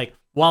 like,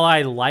 while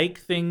I like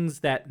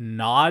things that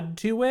nod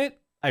to it,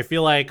 I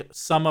feel like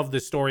some of the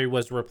story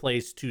was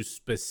replaced to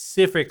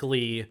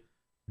specifically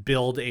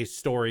build a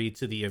story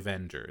to the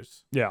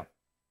Avengers. Yeah.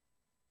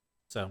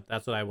 So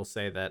that's what I will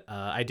say, that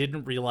I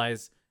didn't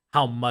realize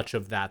how much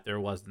of that there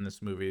was in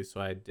this movie,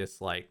 so I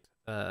disliked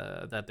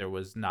that there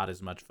was not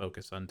as much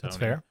focus on Tony. That's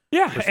fair.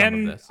 Yeah,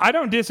 and I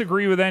don't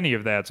disagree with any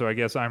of that, so I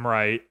guess I'm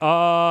right.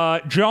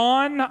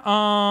 John,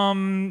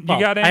 you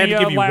got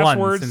any last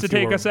words to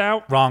take us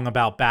out? Wrong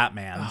about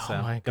Batman. Oh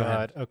so my go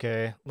ahead. god.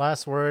 Okay.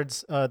 Last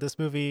words. This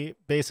movie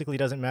basically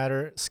doesn't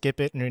matter. Skip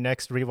it in your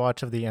next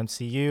rewatch of the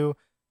MCU.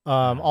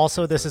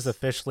 Also, this is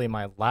officially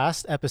my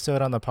last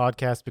episode on the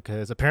podcast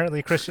because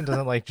apparently Christian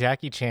doesn't like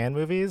Jackie Chan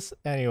movies.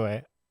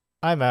 Anyway,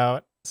 I'm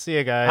out. See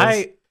you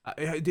guys.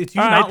 Did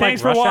you not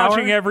thanks like for Rush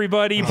watching, Hour?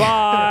 everybody.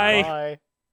 Bye. Bye.